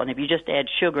alcohol. And if you just add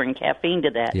sugar and caffeine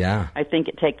to that, I think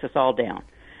it takes us all down.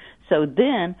 So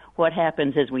then what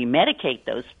happens is we medicate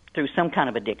those through some kind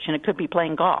of addiction. It could be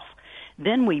playing golf.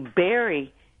 Then we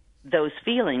bury those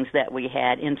feelings that we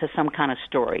had into some kind of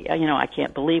story. You know, I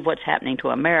can't believe what's happening to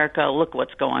America. Look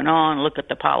what's going on. Look at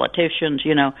the politicians,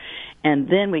 you know. And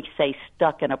then we say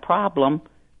stuck in a problem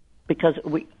because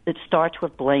it starts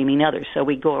with blaming others. So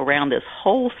we go around this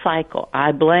whole cycle.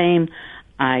 I blame,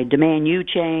 I demand you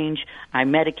change, I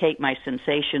medicate my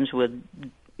sensations with,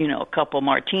 you know, a couple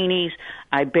martinis,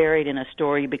 I bury it in a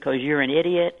story because you're an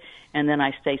idiot, and then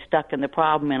I stay stuck in the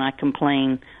problem and I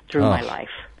complain through my life.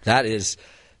 That's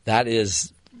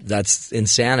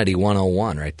insanity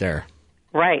 101 right there.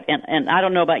 Right, and I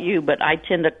don't know about you, but I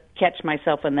tend to catch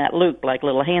myself in that loop like a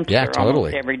little hamster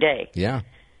almost every day. Yeah.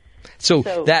 So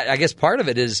that, I guess part of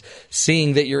it is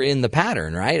seeing that you're in the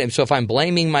pattern, right? And so if I'm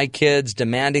blaming my kids,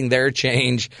 demanding their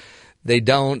change, they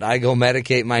don't, I go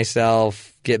medicate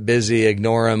myself, get busy,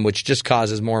 ignore them, which just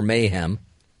causes more mayhem.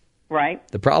 Right.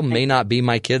 The problem may not be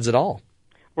my kids at all.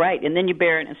 Right, and then you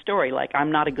bear it in a story like,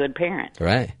 I'm not a good parent.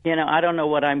 Right. You know, I don't know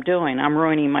what I'm doing. I'm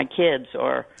ruining my kids,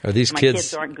 or these my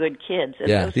kids aren't good kids. And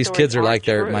yeah, these kids are like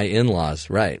my in-laws,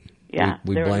 right. Yeah,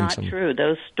 we they're blame not some. true.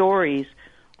 Those stories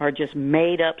are just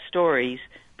made-up stories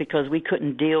because we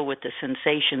couldn't deal with the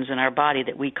sensations in our body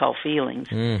that we call feelings.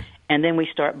 And then we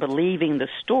start believing the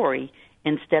story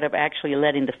instead of actually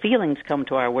letting the feelings come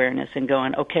to our awareness and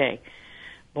going, okay,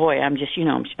 boy, I'm just, you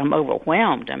know, I'm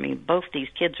overwhelmed. I mean, both these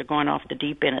kids are going off the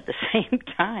deep end at the same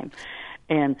time.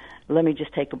 And let me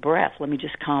just take a breath. Let me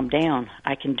just calm down.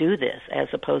 I can do this, as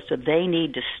opposed to they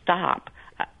need to stop.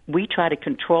 We try to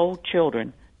control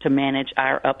children to manage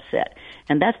our upset.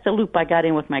 And that's the loop I got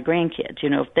in with my grandkids. You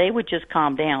know, if they would just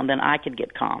calm down, then I could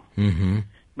get calm. Mm-hmm.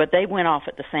 But they went off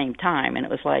at the same time, and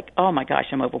it was like, oh, my gosh,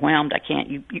 I'm overwhelmed. I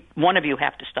can't. One of you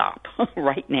have to stop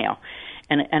right now.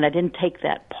 And I didn't take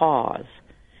that pause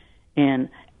and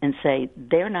say,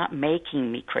 they're not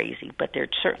making me crazy, but they're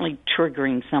certainly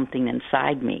triggering something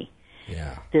inside me.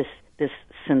 Yeah. This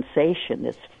sensation,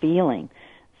 this feeling.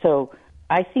 So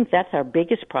I think that's our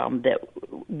biggest problem, that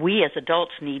we as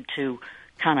adults need to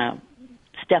kind of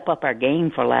step up our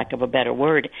game, for lack of a better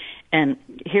word. And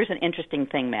here's an interesting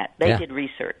thing, Matt. They did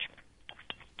research,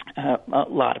 a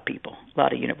lot of people, a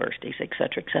lot of universities, et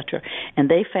cetera, and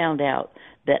they found out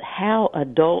that how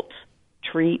adults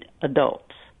treat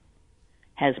adults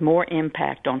has more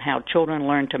impact on how children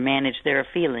learn to manage their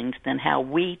feelings than how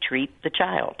we treat the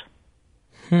child.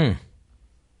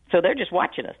 So they're just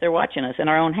watching us. They're watching us in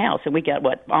our own house. And we got,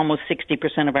 almost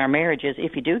 60% of our marriages,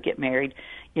 if you do get married,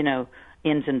 you know,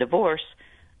 ends in divorce.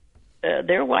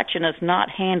 They're watching us not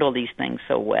handle these things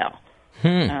so well.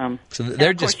 So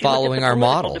they're just following our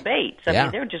model. Debates. I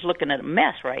mean, they're just looking at a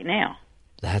mess right now.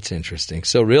 That's interesting.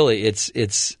 So really,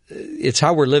 it's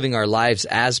how we're living our lives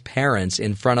as parents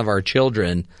in front of our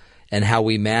children, and how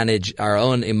we manage our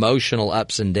own emotional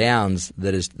ups and downs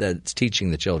that's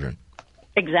teaching the children.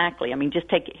 Exactly. I mean,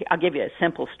 I'll give you a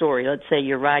simple story. Let's say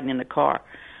you're riding in the car.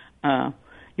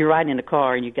 You're riding in the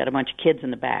car and you've got a bunch of kids in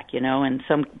the back, you know, and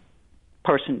some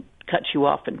person cuts you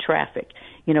off in traffic.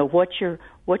 You know, what's your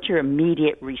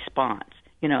immediate response?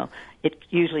 You know, it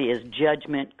usually is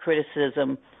judgment,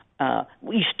 criticism.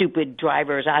 You stupid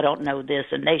drivers, I don't know this,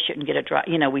 and they shouldn't get a drive.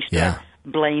 You know, we start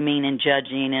blaming and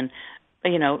judging, and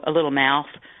a little mouth.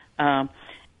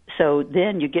 So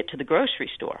then you get to the grocery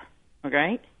store,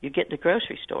 right? You get to the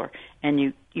grocery store,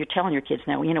 and you're telling your kids,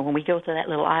 now, when we go to that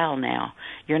little aisle now,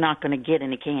 you're not going to get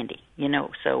any candy,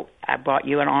 So I brought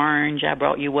you an orange, I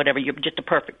brought you whatever. You're just a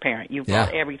perfect parent. You've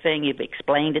brought everything. You've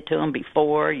explained it to them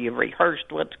before. You've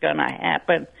rehearsed what's going to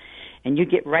happen. And you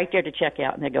get right there to check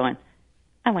out, and they're going,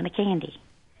 I want a candy.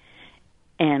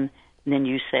 And then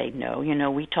you say, no,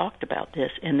 we talked about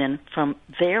this. And then from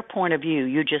their point of view,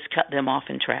 you just cut them off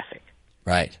in traffic.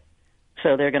 Right.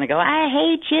 So they're going to go, I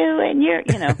hate you, and you're,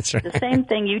 That's right. the same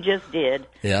thing you just did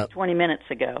 20 minutes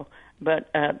ago. But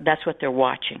that's what they're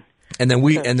watching. And then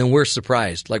we're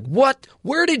surprised. Like, what?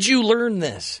 Where did you learn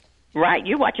this? Right.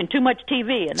 You're watching too much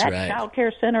TV, and That's that right. child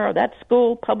care center or that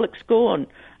school, public school, and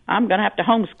I'm going to have to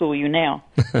homeschool you now.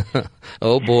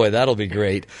 Oh, boy, that'll be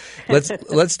great.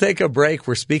 Let's take a break.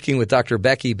 We're speaking with Dr.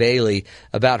 Becky Bailey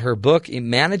about her book,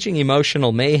 Managing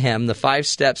Emotional Mayhem, the 5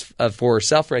 Steps for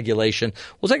Self-Regulation.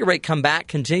 We'll take a break, come back,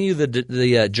 continue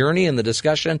the journey and the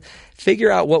discussion,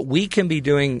 figure out what we can be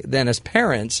doing then as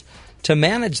parents to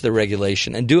manage the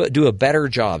regulation and do a better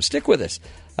job. Stick with us,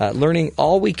 learning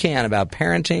all we can about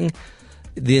parenting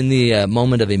in the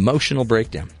moment of emotional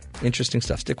breakdown. Interesting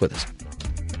stuff. Stick with us.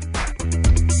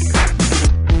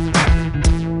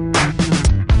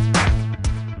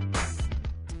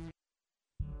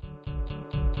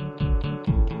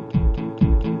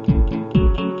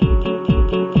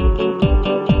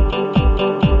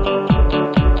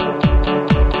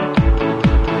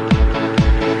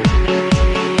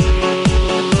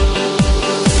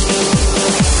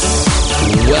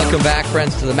 Welcome back,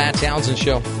 friends, to the Matt Townsend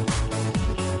Show.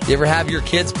 You ever have your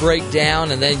kids break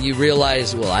down and then you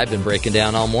realize, well, I've been breaking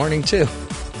down all morning too?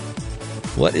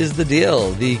 What is the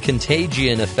deal? The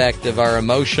contagion effect of our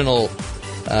emotional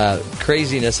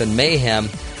craziness and mayhem.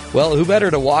 Well, who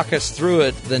better to walk us through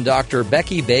it than Dr.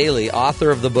 Becky Bailey, author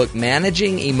of the book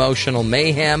Managing Emotional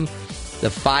Mayhem, the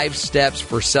 5 Steps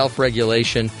for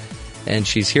Self-Regulation. And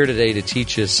she's here today to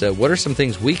teach us what are some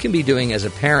things we can be doing as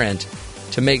a parent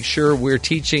to make sure we're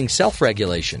teaching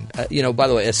self-regulation. By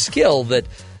the way, a skill that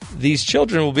these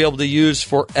children will be able to use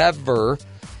forever.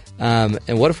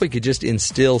 And what if we could just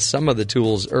instill some of the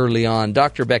tools early on?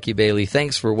 Dr. Becky Bailey,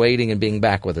 thanks for waiting and being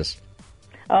back with us.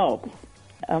 Oh,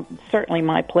 certainly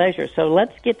my pleasure. So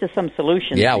let's get to some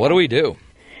solutions. Yeah, what do we do?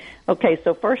 Okay,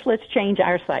 so first let's change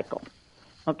our cycle.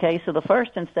 Okay, so the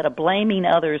first, instead of blaming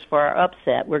others for our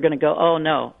upset, we're going to go, oh,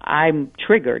 no, I'm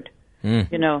triggered.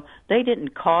 They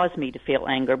didn't cause me to feel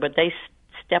anger, but they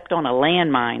stepped on a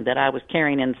landmine that I was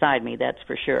carrying inside me, that's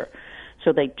for sure.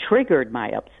 So they triggered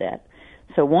my upset.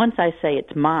 So once I say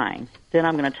it's mine, then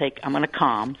I'm going to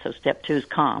calm. So step 2 is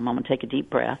calm. I'm going to take a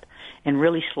deep breath and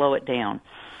really slow it down.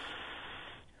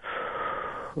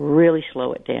 Really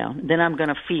slow it down. Then I'm going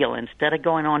to feel, instead of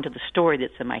going on to the story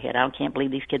that's in my head, I can't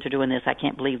believe these kids are doing this, I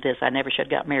can't believe this, I never should have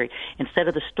got married. Instead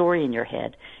of the story in your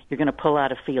head, you're going to pull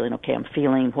out a feeling. Okay, I'm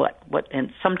feeling what,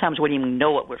 and sometimes we don't even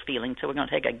know what we're feeling, so we're going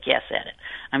to take a guess at it.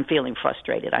 I'm feeling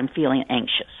frustrated. I'm feeling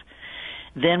anxious.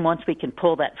 Then once we can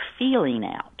pull that feeling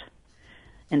out,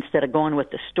 instead of going with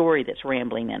the story that's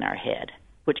rambling in our head,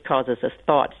 which causes us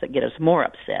thoughts that get us more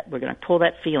upset, we're going to pull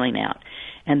that feeling out.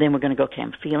 And then we're going to go, okay,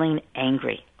 I'm feeling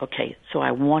angry. Okay, so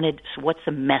what's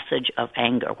the message of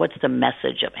anger? What's the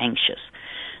message of anxious?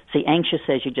 See, anxious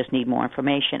says you just need more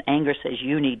information. Anger says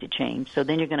you need to change. So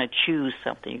then you're going to choose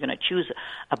something. You're going to choose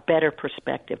a better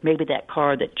perspective. Maybe that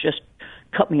car that just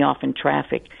cut me off in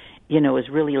traffic, is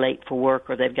really late for work,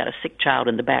 or they've got a sick child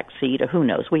in the back seat, or who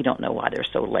knows. We don't know why they're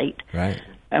so late. Right.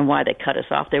 And why they cut us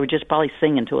off. They were just probably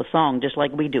singing to a song just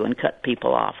like we do and cut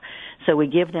people off. So we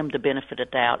give them the benefit of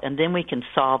doubt, and then we can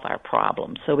solve our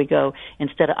problem. So we go,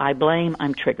 instead of I blame,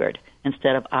 I'm triggered.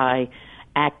 Instead of I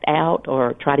act out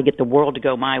or try to get the world to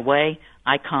go my way,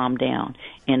 I calm down.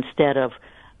 Instead of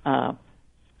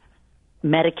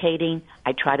medicating,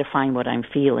 I try to find what I'm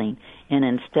feeling. And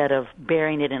instead of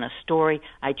burying it in a story,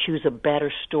 I choose a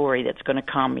better story that's going to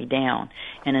calm me down.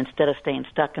 And instead of staying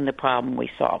stuck in the problem, we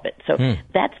solve it. So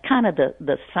that's kind of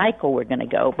the cycle we're going to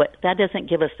go, but that doesn't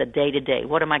give us the day-to-day.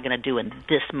 What am I going to do in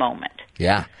this moment?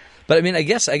 Yeah. But, I mean, I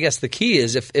guess the key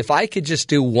is if I could just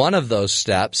do one of those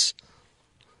steps,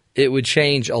 it would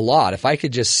change a lot. If I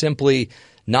could just simply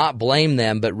not blame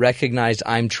them but recognize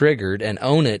I'm triggered and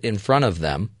own it in front of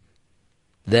them,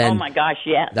 then oh my gosh,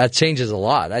 yes. That changes a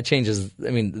lot. That changes,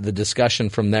 the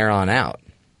discussion from there on out.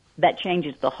 That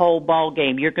changes the whole ball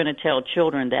game. You're going to tell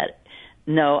children that,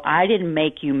 no, I didn't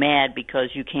make you mad because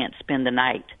you can't spend the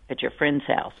night at your friend's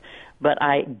house, but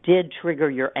I did trigger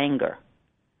your anger.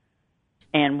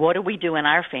 And what do we do in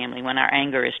our family when our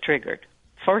anger is triggered?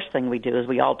 first thing we do is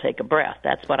we all take a breath.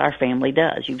 That's what our family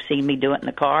does. You've seen me do it in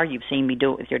the car. You've seen me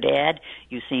do it with your dad.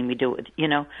 You've seen me do it,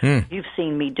 You've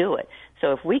seen me do it.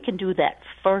 So if we can do that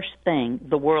first thing,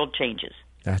 the world changes.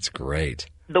 That's great.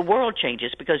 The world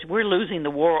changes because we're losing the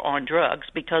war on drugs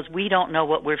because we don't know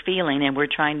what we're feeling and we're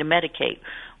trying to medicate.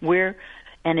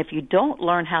 And if you don't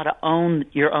learn how to own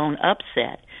your own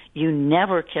upset, you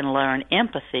never can learn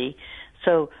empathy.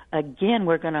 So again,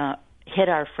 we're going to hit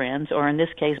our friends, or in this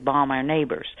case, bomb our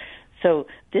neighbors. So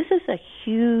this is a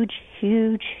huge,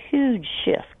 huge, huge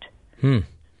shift.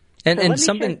 And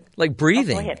something like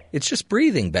breathing. It's just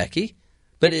breathing, Becky.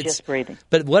 But it's just breathing.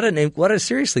 But what a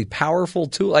seriously powerful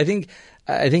tool. I think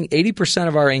 80%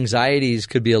 of our anxieties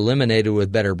could be eliminated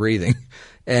with better breathing.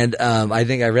 And I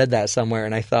think I read that somewhere,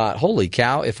 and I thought, holy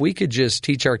cow, if we could just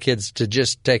teach our kids to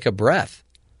just take a breath.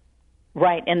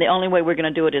 Right, and the only way we're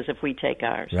going to do it is if we take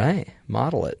ours. Right,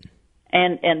 model it.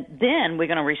 And then we're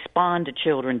going to respond to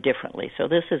children differently. So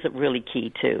this is really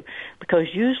key, too. Because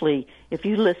usually, if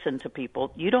you listen to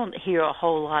people, you don't hear a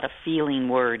whole lot of feeling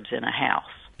words in a house.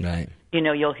 Right.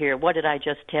 You'll hear, what did I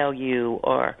just tell you?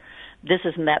 Or, this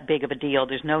isn't that big of a deal.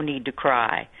 There's no need to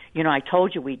cry. I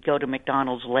told you we'd go to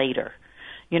McDonald's later.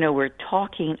 We're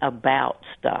talking about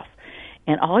stuff.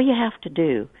 And all you have to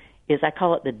do is, I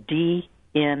call it the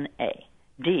DNA.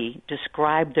 D,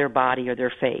 describe their body or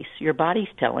their face. Your body's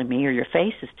telling me, or your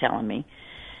face is telling me.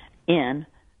 N,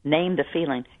 name the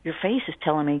feeling. Your face is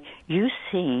telling me, you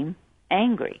seem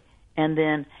angry. And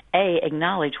then A,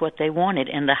 acknowledge what they wanted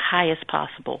in the highest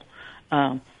possible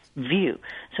view.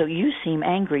 So you seem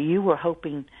angry. You were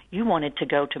hoping, you wanted to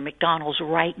go to McDonald's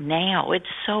right now. It's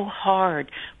so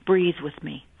hard. Breathe with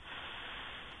me.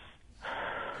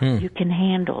 You can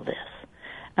handle this.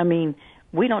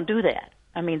 We don't do that.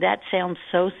 That sounds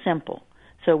so simple.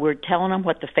 So we're telling them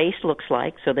what the face looks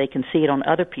like so they can see it on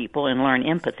other people and learn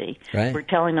empathy. Right. We're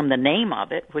telling them the name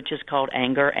of it, which is called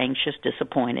anger, anxious,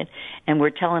 disappointed. And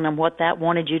we're telling them what that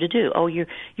wanted you to do. Oh, you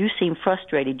seem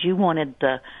frustrated. You wanted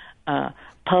the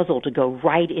puzzle to go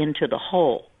right into the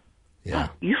hole. Yeah.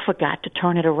 You forgot to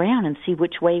turn it around and see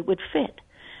which way it would fit.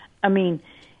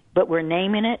 But we're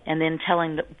naming it and then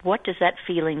telling them, what does that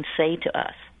feeling say to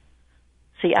us?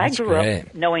 See, I grew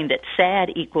up knowing that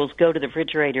sad equals go to the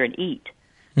refrigerator and eat.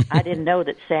 I didn't know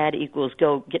that sad equals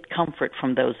go get comfort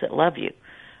from those that love you.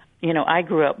 I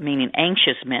grew up meaning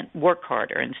anxious meant work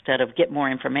harder instead of get more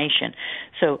information.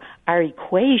 So our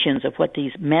equations of what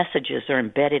these messages are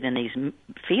embedded in these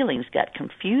feelings got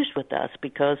confused with us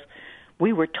because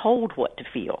we were told what to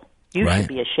feel. You should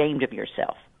be ashamed of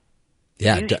yourself.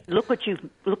 Yeah. Look what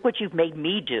you've made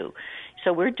me do.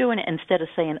 So we're doing it instead of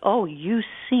saying, oh, you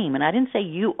seem, and I didn't say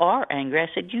you are angry. I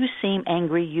said, you seem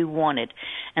angry, you wanted.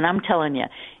 And I'm telling you,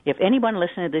 if anyone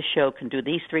listening to this show can do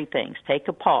these three things, take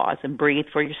a pause and breathe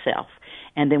for yourself.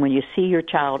 And then when you see your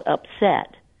child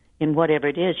upset in whatever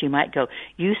it is, you might go,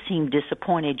 you seem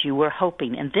disappointed, you were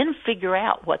hoping, and then figure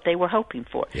out what they were hoping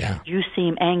for. Yeah. You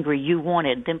seem angry, you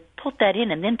wanted. Then put that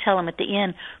in and then tell them at the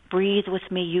end, breathe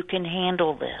with me, you can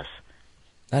handle this.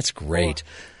 That's great.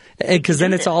 Because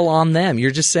then it's all on them.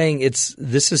 You're just saying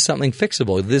this is something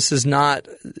fixable. This is not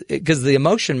 – because the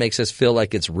emotion makes us feel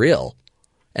like it's real.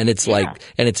 And it's and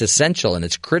it's essential and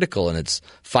it's critical and it's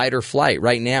fight or flight.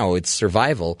 Right now it's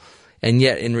survival. And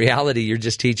yet in reality you're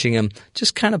just teaching them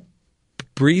just kind of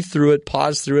breathe through it,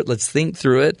 pause through it, let's think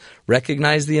through it,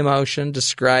 recognize the emotion,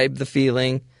 describe the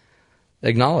feeling,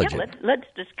 acknowledge it. Let's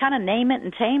just kind of name it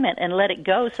and tame it and let it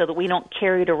go so that we don't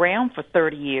carry it around for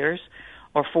 30 years.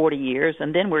 Or 40 years,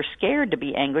 and then we're scared to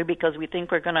be angry because we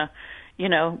think we're going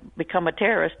to, become a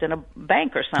terrorist in a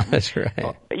bank or something. That's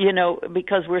right.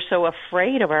 Because we're so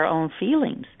afraid of our own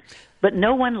feelings. But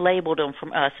no one labeled them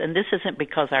from us, and this isn't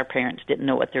because our parents didn't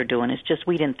know what they're doing. It's just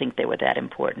we didn't think they were that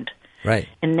important. Right.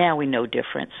 And now we know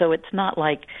different. So it's not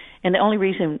like, and the only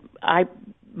reason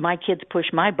my kids push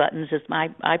my buttons is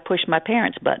I push my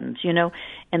parents' buttons,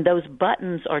 and those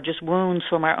buttons are just wounds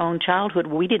from our own childhood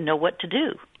where we didn't know what to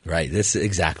do. Right.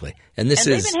 Exactly. And they've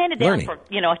been handed learning. down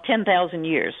for 10,000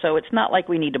 years. So it's not like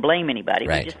we need to blame anybody.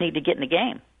 Right. We just need to get in the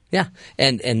game. Yeah,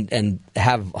 and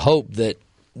have hope that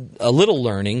a little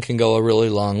learning can go a really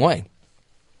long way.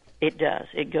 It does.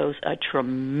 It goes a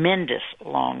tremendous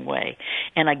long way.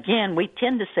 And again, we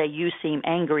tend to say you seem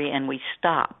angry, and we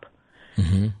stop.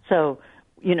 Mm-hmm. So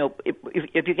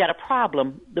if you got a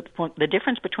problem, the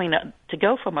difference between to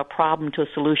go from a problem to a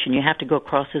solution, you have to go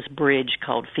across this bridge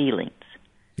called feelings.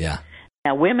 Yeah.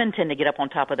 Now, women tend to get up on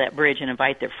top of that bridge and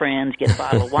invite their friends, get a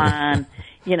bottle of wine,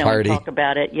 and talk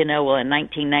about it. Well, in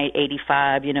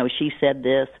 1985, she said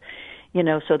this.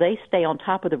 So they stay on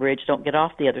top of the bridge, don't get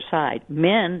off the other side.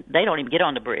 Men, they don't even get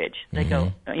on the bridge. They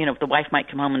go, the wife might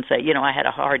come home and say, I had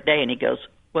a hard day, and he goes,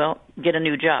 well, get a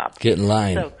new job. Get in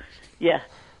line. So, yeah.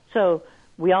 So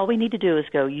all we need to do is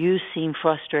go, you seem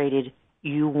frustrated,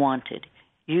 you wanted.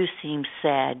 You seem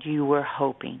sad, you were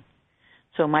hoping.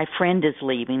 So my friend is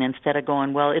leaving. Instead of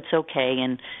going, well, it's okay,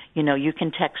 and, you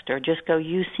can text her, just go,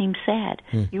 you seem sad.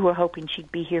 You were hoping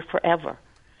she'd be here forever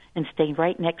and stay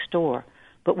right next door.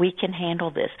 But we can handle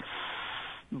this.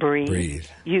 Breathe.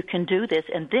 You can do this.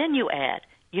 And then you add,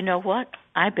 you know what?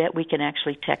 I bet we can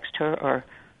actually text her or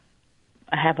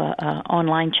have a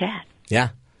online chat. Yeah.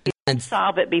 And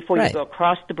solve it before you go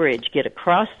across the bridge. Get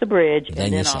across the bridge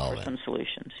and then offer some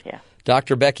solutions. Yeah.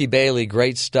 Dr. Becky Bailey,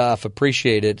 great stuff.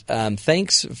 Appreciate it.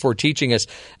 Thanks for teaching us.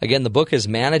 Again, the book is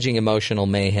Managing Emotional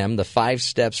Mayhem, the 5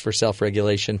 Steps for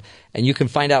Self-Regulation. And you can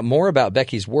find out more about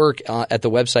Becky's work at the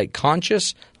website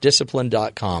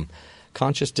ConsciousDiscipline.com.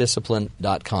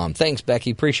 ConsciousDiscipline.com. Thanks,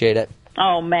 Becky. Appreciate it.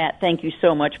 Oh, Matt, thank you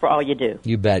so much for all you do.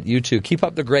 You bet. You too. Keep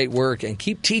up the great work and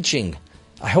keep teaching.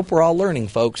 I hope we're all learning,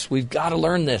 folks. We've got to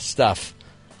learn this stuff.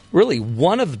 Really,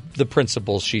 one of the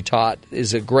principles she taught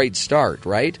is a great start,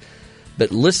 right?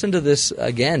 But listen to this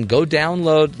again. Go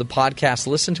download the podcast,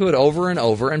 listen to it over and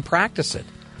over, and practice it.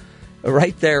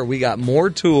 Right there, we got more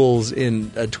tools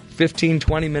in a 15,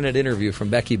 20-minute interview from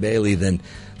Becky Bailey than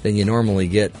you normally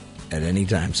get at any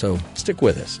time. So stick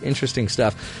with us. Interesting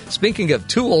stuff. Speaking of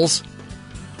tools,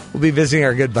 we'll be visiting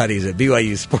our good buddies at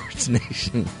BYU Sports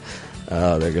Nation.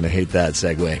 Oh, they're going to hate that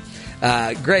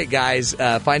segue. Great, guys.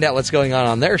 Find out what's going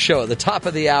on their show at the top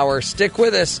of the hour. Stick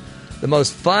with us. The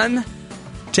most fun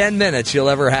 10 minutes you'll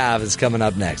ever have is coming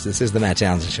up next. This is the Matt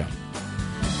Townsend Show.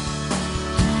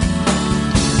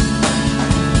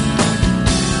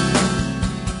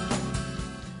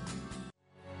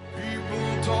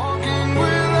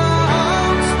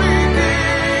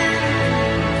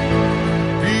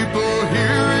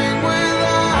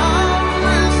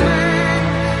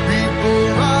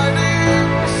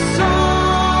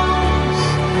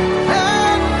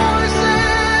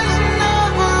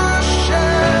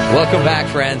 Welcome back,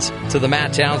 friends, to the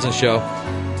Matt Townsend Show.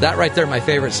 That right there, my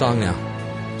favorite song now.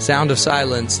 Sound of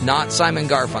Silence, not Simon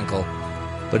Garfunkel,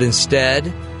 but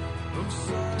instead...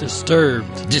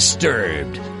 Disturbed.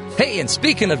 Disturbed. Hey, and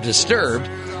speaking of Disturbed,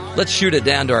 let's shoot it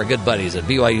down to our good buddies at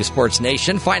BYU Sports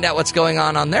Nation. Find out what's going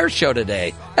on their show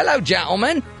today. Hello,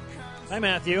 gentlemen. Hi,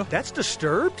 Matthew. That's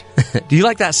Disturbed? Do you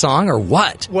like that song or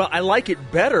what? Well, I like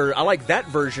it better. I like that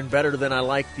version better than I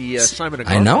like the Simon and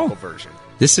Garfunkel version.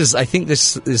 I think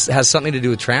this has something to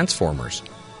do with Transformers.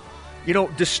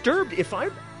 Disturbed, I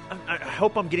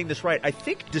hope I'm getting this right. I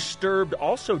think Disturbed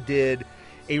also did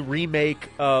a remake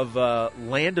of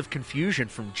Land of Confusion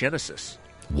from Genesis.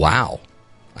 Wow.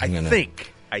 I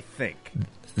think.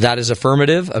 That is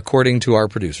affirmative, according to our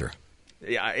producer.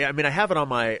 Yeah, I mean, I have it on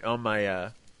my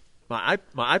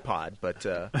iPod, but...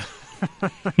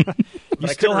 You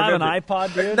still have an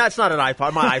iPod, dude? That's not an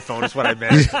iPod. My iPhone is what I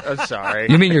meant. I'm sorry.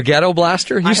 You mean your Ghetto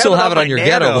Blaster? You still have it on your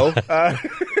Ghetto.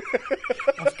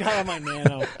 I've got it on my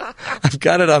Nano. I've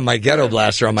got it on my Ghetto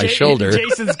Blaster on my shoulder.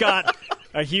 Jason's got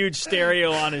a huge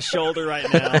stereo on his shoulder right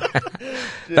now.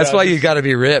 That's why you got to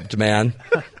be ripped, man.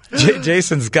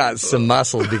 Jason's got some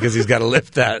muscle because he's got to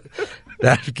lift that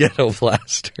Ghetto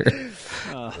Blaster.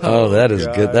 Oh, that is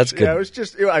good. That's good. Yeah, it was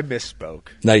just I misspoke.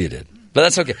 No, you did. But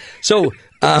that's okay. So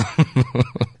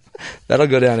that'll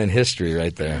go down in history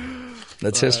right there.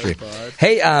 That's history.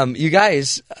 Hey, you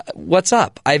guys, what's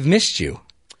up? I've missed you.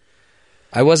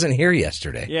 I wasn't here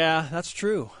yesterday. Yeah, that's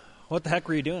true. What the heck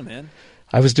were you doing, man?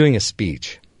 I was doing a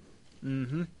speech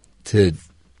to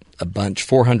a bunch,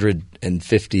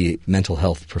 450 mental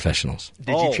health professionals.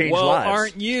 Did you change lives?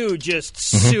 Aren't you just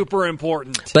super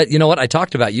important? But you know what? I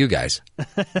talked about you guys.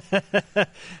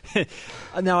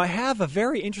 Now, I have a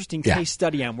very interesting case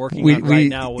study I'm working on right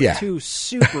now with two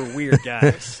super weird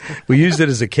guys. We used it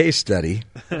as a case study,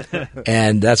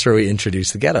 and that's where we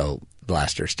introduced the Ghetto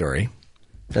Blaster story.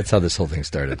 That's how this whole thing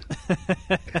started.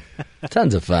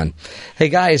 Tons of fun. Hey,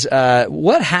 guys,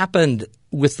 what happened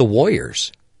with the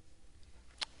Warriors?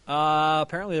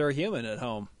 Apparently they're human at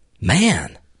home.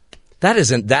 Man, that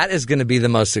is going to be the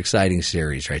most exciting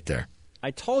series right there.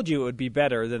 I told you it would be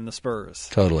better than the Spurs.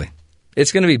 Totally.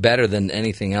 It's going to be better than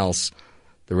anything else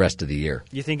the rest of the year.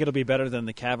 You think it'll be better than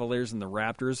the Cavaliers and the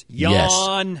Raptors?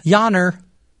 Yawn. Yes. Yawner.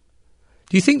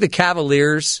 Do you think the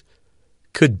Cavaliers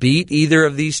could beat either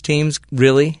of these teams,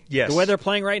 really? Yes. The way they're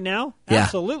playing right now? Yeah.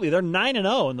 Absolutely. They're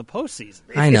 9-0 in the postseason.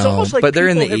 I know, it's almost like but they're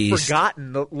in the have East.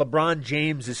 Forgotten that LeBron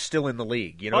James is still in the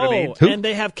league. You know what I mean? And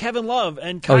they have Kevin Love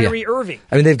and Kyrie Irving.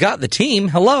 I mean, they've got the team.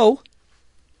 Hello.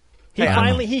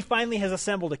 He finally has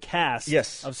assembled a cast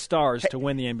of stars to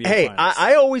win the NBA Finals.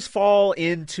 I always fall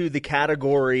into the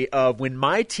category of when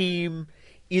my team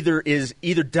either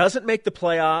doesn't make the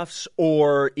playoffs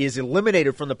or is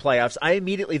eliminated from the playoffs, I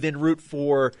immediately then root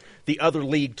for the other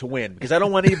league to win because I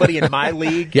don't want anybody in my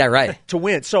league to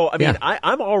win. So I mean,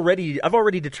 I've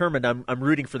already determined I'm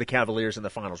rooting for the Cavaliers in the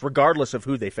finals, regardless of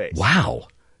who they face. Wow,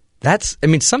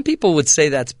 some people would say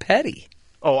that's petty.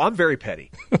 Oh, I'm very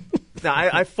petty. No,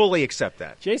 I fully accept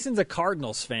that. Jason's a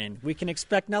Cardinals fan. We can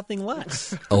expect nothing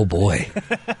less. Oh boy,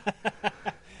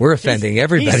 we're offending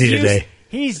everybody today.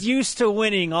 He's used to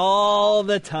winning all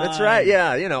the time. That's right.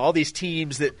 Yeah, all these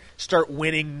teams that start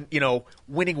winning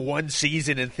one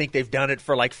season and think they've done it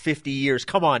for like 50 years.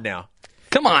 Come on now.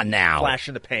 Flash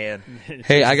in the pan.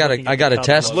 Hey, I got a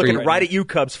test for you. Looking right at you,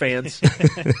 Cubs fans.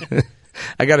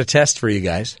 I got a test for you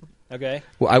guys. Okay.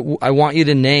 Well, I want you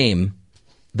to name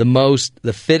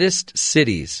the fittest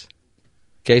cities.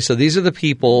 Okay, so these are the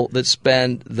people that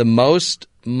spend the most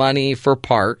money for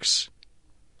parks.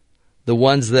 The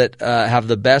ones that have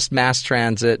the best mass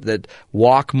transit, that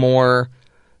walk more,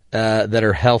 that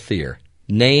are healthier.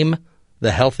 Name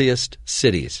the healthiest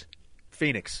cities.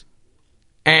 Phoenix.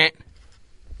 I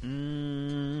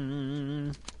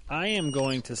am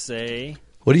going to say...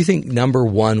 What do you think number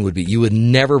one would be? You would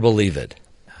never believe it.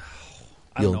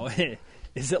 I don't know.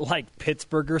 Is it like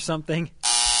Pittsburgh or something?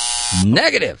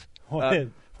 Negative.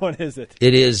 What is it?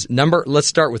 It is let's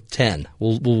start with 10.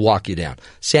 We'll walk you down.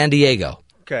 San Diego.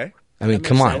 Okay. I mean,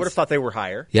 come on. I would have thought they were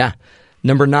higher. Yeah.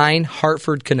 Number 9,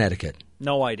 Hartford, Connecticut.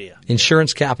 No idea.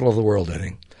 Insurance capital of the world, I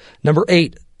think. Number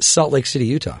 8, Salt Lake City,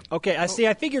 Utah. Okay,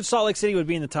 I figured Salt Lake City would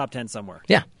be in the top 10 somewhere.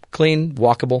 Yeah. Clean,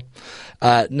 walkable.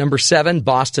 Number 7,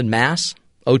 Boston, Mass.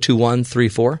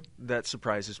 02134. That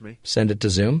surprises me. Send it to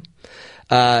Zoom.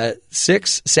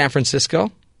 6, San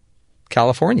Francisco,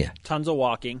 California. Tons of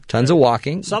walking.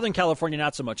 Southern California,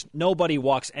 not so much. Nobody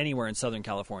walks anywhere in Southern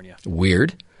California.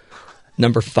 Weird.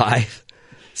 Number 5,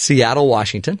 Seattle,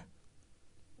 Washington.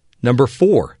 Number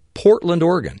 4, Portland,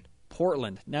 Oregon.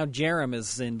 Portland. Now Jerem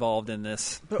is involved in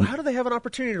this. But how do they have an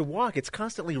opportunity to walk? It's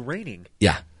constantly raining.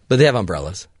 Yeah, but they have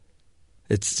umbrellas.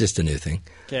 It's just a new thing.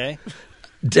 Okay.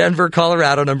 Denver,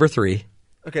 Colorado, number 3.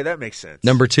 Okay, that makes sense.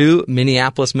 Number 2,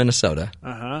 Minneapolis, Minnesota.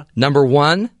 Uh-huh. Number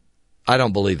 1, I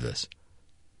don't believe this,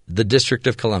 the District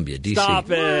of Columbia, D.C.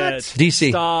 Stop it. D.C.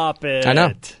 Stop it. I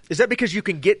know. Is that because you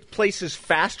can get places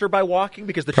faster by walking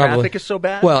because the traffic is so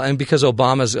bad? Well, and because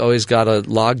Obama's always got a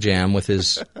log jam with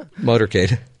his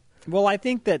motorcade. Well, I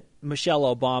think that Michelle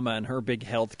Obama and her big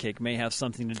health kick may have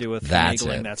something to do with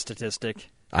finagling that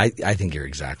statistic. I think you're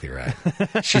exactly right.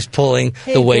 She's pulling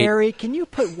the weight. Hey, Gary, can you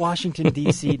put Washington,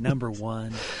 D.C. number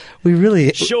 1? We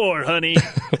really... Sure, honey.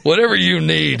 Whatever you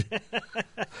need.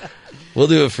 We'll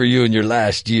do it for you in your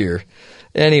last year.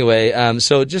 Anyway,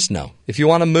 so just know, if you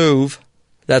want to move,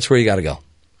 that's where you got to go.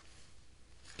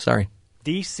 Sorry.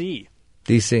 D.C.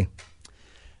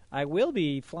 I will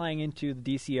be flying into the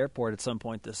D.C. airport at some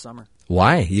point this summer.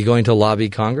 Why? You going to lobby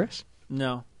Congress?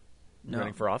 No.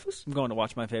 Running for office? I'm going to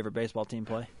watch my favorite baseball team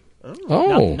play.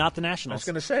 Oh. Not the Nationals. I was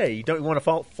going to say, you don't want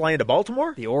to fly into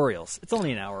Baltimore? The Orioles. It's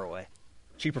only an hour away.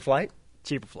 Cheaper flight?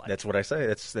 Cheaper flight. That's what I say.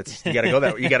 That's you got to go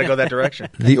that. You got to go that direction.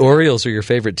 The Orioles are your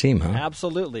favorite team, huh?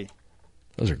 Absolutely.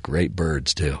 Those are great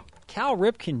birds too. Cal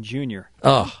Ripken Jr.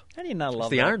 Oh, how do you not love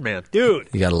the that? Iron Man, dude?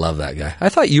 You got to love that guy. I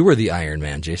thought you were the Iron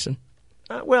Man, Jason.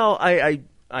 Well,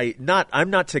 I'm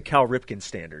not to Cal Ripken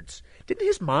standards. Didn't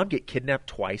his mom get kidnapped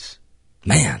twice?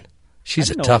 Man,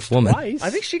 she's a tough woman. I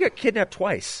think she got kidnapped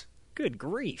twice. Good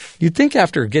grief! You'd think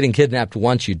after getting kidnapped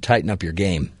once, you'd tighten up your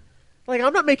game. Like,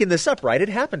 I'm not making this up, right? It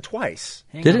happened twice.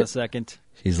 Hang on a second.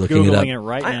 She's looking Googling it up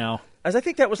right now. As I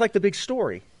think that was like the big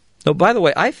story. No, by the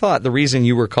way, I thought the reason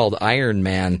you were called Iron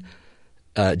Man,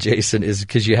 Jason, is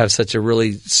because you have such a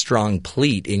really strong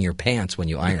pleat in your pants when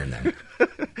you iron them.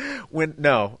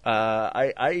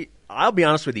 I'll be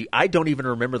honest with you. I don't even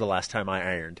remember the last time I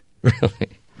ironed. Really?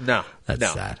 No.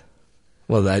 That's sad.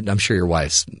 Well, I'm sure your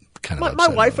wife's kind of my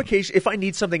wife, occasionally, if I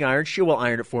need something ironed, she will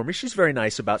iron it for me. She's very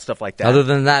nice about stuff like that. Other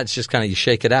than that, it's just kind of you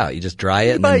shake it out. You just dry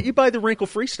it. You buy the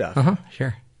wrinkle-free stuff. Uh-huh,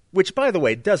 sure. Which, by the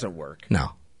way, doesn't work.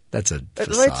 No, that's a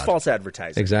facade. It's false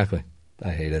advertising. Exactly.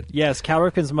 I hate it. Yes, Cal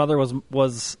Ripken's mother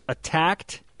was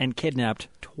attacked and kidnapped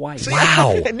twice.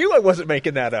 Wow. I knew I wasn't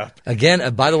making that up.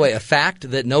 Again, by the way, a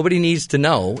fact that nobody needs to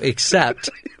know except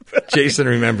Jason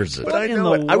remembers it. But I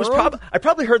know it. I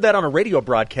probably heard that on a radio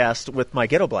broadcast with my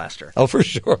ghetto blaster. Oh, for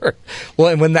sure. Well,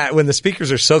 and when the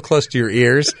speakers are so close to your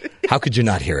ears, how could you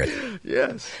not hear it?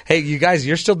 Yes. Hey, you guys,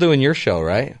 you're still doing your show,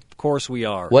 right? Of course we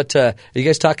are. What are you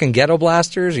guys talking ghetto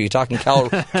blasters? Are you talking Cal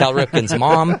Ripken's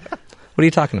mom? What are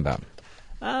you talking about?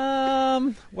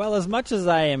 Well, as much as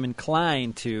I am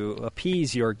inclined to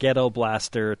appease your ghetto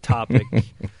blaster topic,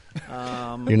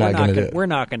 we're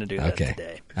not going to do that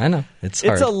today. I know. It's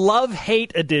hard. It's a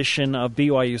love-hate edition of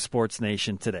BYU Sports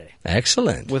Nation today.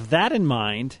 Excellent. With that in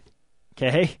mind,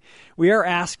 okay, we are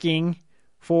asking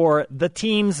for the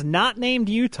teams not named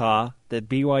Utah that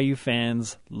BYU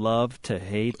fans love to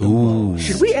hate the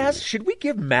most. Should we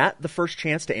give Matt the first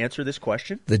chance to answer this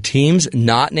question? The teams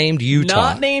not named Utah.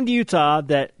 Not named Utah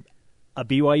that a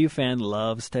BYU fan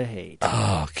loves to hate.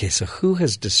 Oh, okay. So who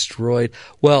has destroyed?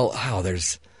 Well,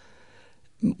 there's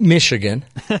Michigan.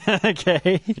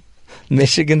 Okay.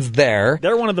 Michigan's there.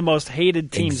 They're one of the most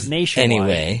hated teams nationwide.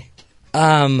 Anyway.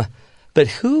 But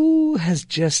who has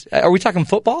just... Are we talking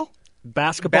football?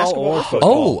 Basketball or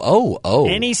football. Oh.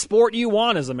 Any sport you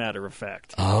want, as a matter of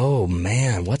fact. Oh,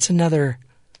 man. What's another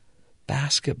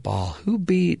basketball? Who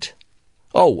beat...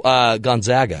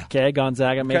 Gonzaga. Okay,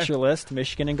 Gonzaga makes your list.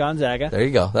 Michigan and Gonzaga. There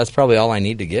you go. That's probably all I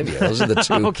need to give you. Those are the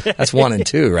two. Okay. That's 1 and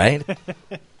 2, right?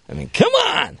 I mean, come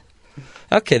on.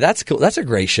 Okay, that's cool. That's a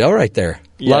great show right there.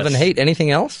 Yes. Love and hate. Anything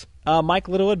else? Mike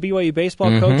Littlewood, BYU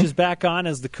baseball coach, is back on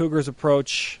as the Cougars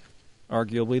approach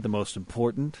arguably the most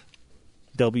important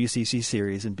WCC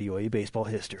series in BYU baseball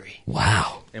history.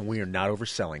 Wow. And we are not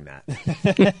overselling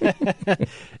that.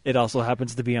 It also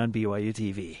happens to be on BYU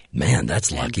TV. Man, that's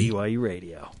lucky. And BYU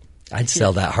radio. I'd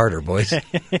sell that harder, boys.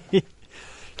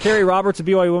 Carrie Roberts of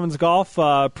BYU Women's Golf,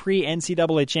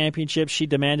 pre-NCAA championship, she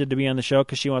demanded to be on the show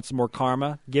because she wants some more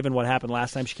karma, given what happened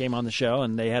last time she came on the show,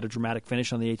 and they had a dramatic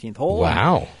finish on the 18th hole.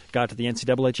 Wow. Got to the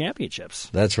NCAA championships.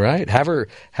 That's right. Have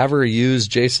her use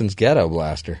Jason's ghetto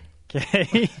blaster.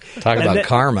 Okay. Talk about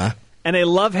karma. And a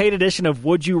love-hate edition of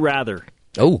Would You Rather.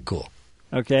 Oh, cool.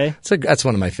 Okay. That's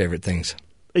one of my favorite things.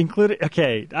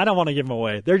 Okay, I don't want to give them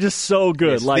away. They're just so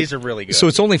good. Yes, these are really good. So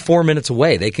it's only 4 minutes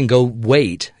away. They can go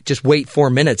just wait 4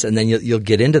 minutes, and then you'll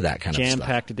get into that kind of stuff.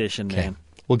 Jam-packed edition, man.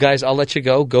 Well, guys, I'll let you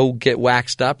go. Go get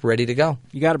waxed up, ready to go.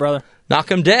 You got it, brother. Knock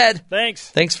 'em dead.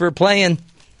 Thanks for playing.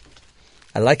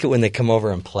 I like it when they come over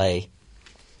and play.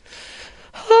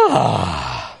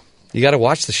 You got to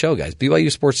watch the show, guys.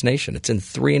 BYU Sports Nation. It's in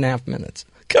 3.5 minutes.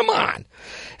 Come on.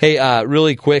 Hey,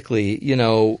 really quickly,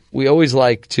 we always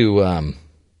like to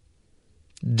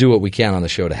do what we can on the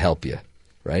show to help you,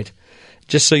 right?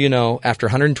 Just so you know, after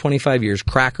 125 years,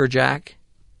 Cracker Jack,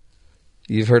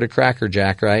 you've heard of Cracker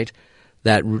Jack, right?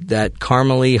 That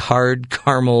caramely, hard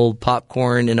caramel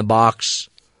popcorn in a box,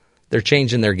 they're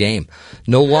changing their game.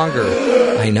 No longer,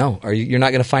 I know, you're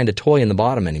not going to find a toy in the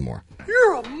bottom anymore.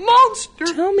 You're a monster.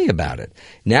 Tell me about it.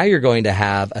 Now you're going to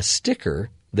have a sticker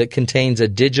that contains a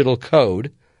digital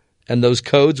code, and those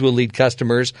codes will lead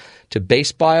customers to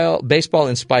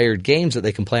baseball-inspired games that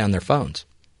they can play on their phones.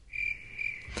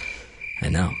 I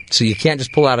know. So you can't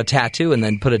just pull out a tattoo and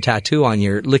then put a tattoo on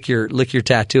lick your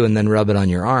tattoo and then rub it on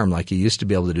your arm like you used to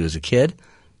be able to do as a kid.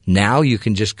 Now you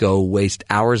can just go waste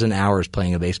hours and hours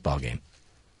playing a baseball game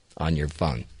on your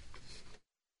phone.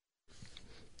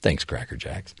 Thanks, Cracker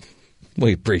Jacks.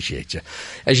 We appreciate you.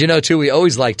 As you know, too, we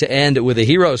always like to end with a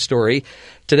hero story.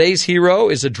 Today's hero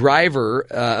is a driver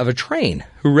of a train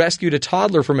who rescued a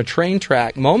toddler from a train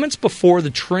track moments before the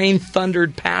train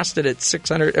thundered past it at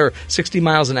 60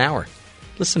 miles an hour.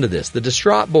 Listen to this. The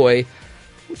distraught boy,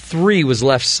 3, was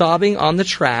left sobbing on the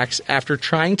tracks after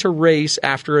trying to race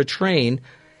after a train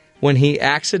when he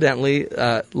accidentally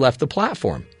left the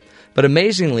platform. But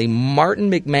amazingly, Martin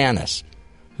McManus,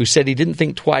 who said he didn't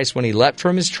think twice when he leapt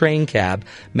from his train cab,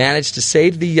 managed to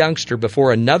save the youngster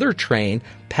before another train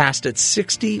passed at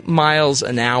 60 miles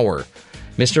an hour.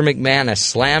 Mr. McManus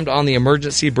slammed on the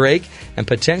emergency brake and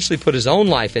potentially put his own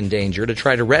life in danger to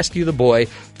try to rescue the boy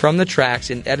from the tracks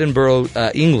in Edinburgh,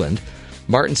 England.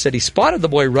 Martin said he spotted the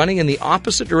boy running in the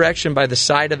opposite direction by the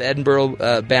side of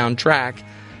Edinburgh-bound track.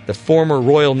 The former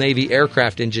Royal Navy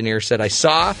aircraft engineer said, "I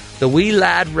saw the wee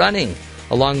lad running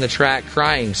along the track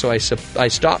crying, so I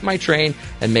stopped my train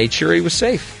and made sure he was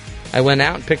safe. I went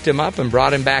out and picked him up and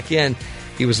brought him back in.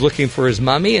 He was looking for his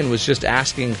mummy and was just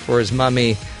asking for his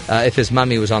mummy if his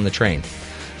mummy was on the train."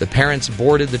 The parents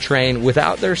boarded the train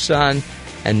without their son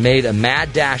and made a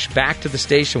mad dash back to the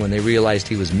station when they realized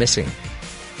he was missing.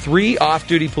 3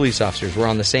 off-duty police officers were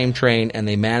on the same train, and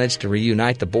they managed to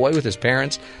reunite the boy with his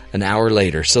parents an hour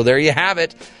later. So there you have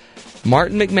it.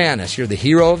 Martin McManus, you're the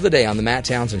hero of the day on the Matt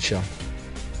Townsend Show.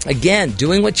 Again,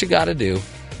 doing what you got to do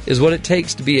is what it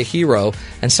takes to be a hero.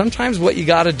 And sometimes what you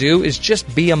got to do is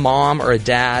just be a mom or a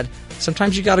dad.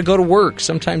 Sometimes you got to go to work.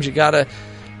 Sometimes you got to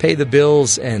pay the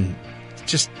bills and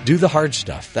just do the hard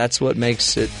stuff. That's what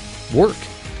makes it work.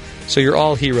 So you're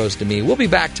all heroes to me. We'll be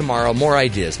back tomorrow. More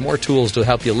ideas, more tools to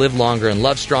help you live longer and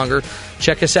love stronger.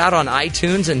 Check us out on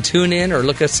iTunes and tune in, or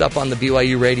look us up on the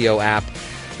BYU Radio app.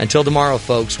 Until tomorrow,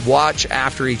 folks, watch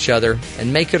after each other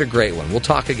and make it a great one. We'll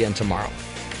talk again tomorrow.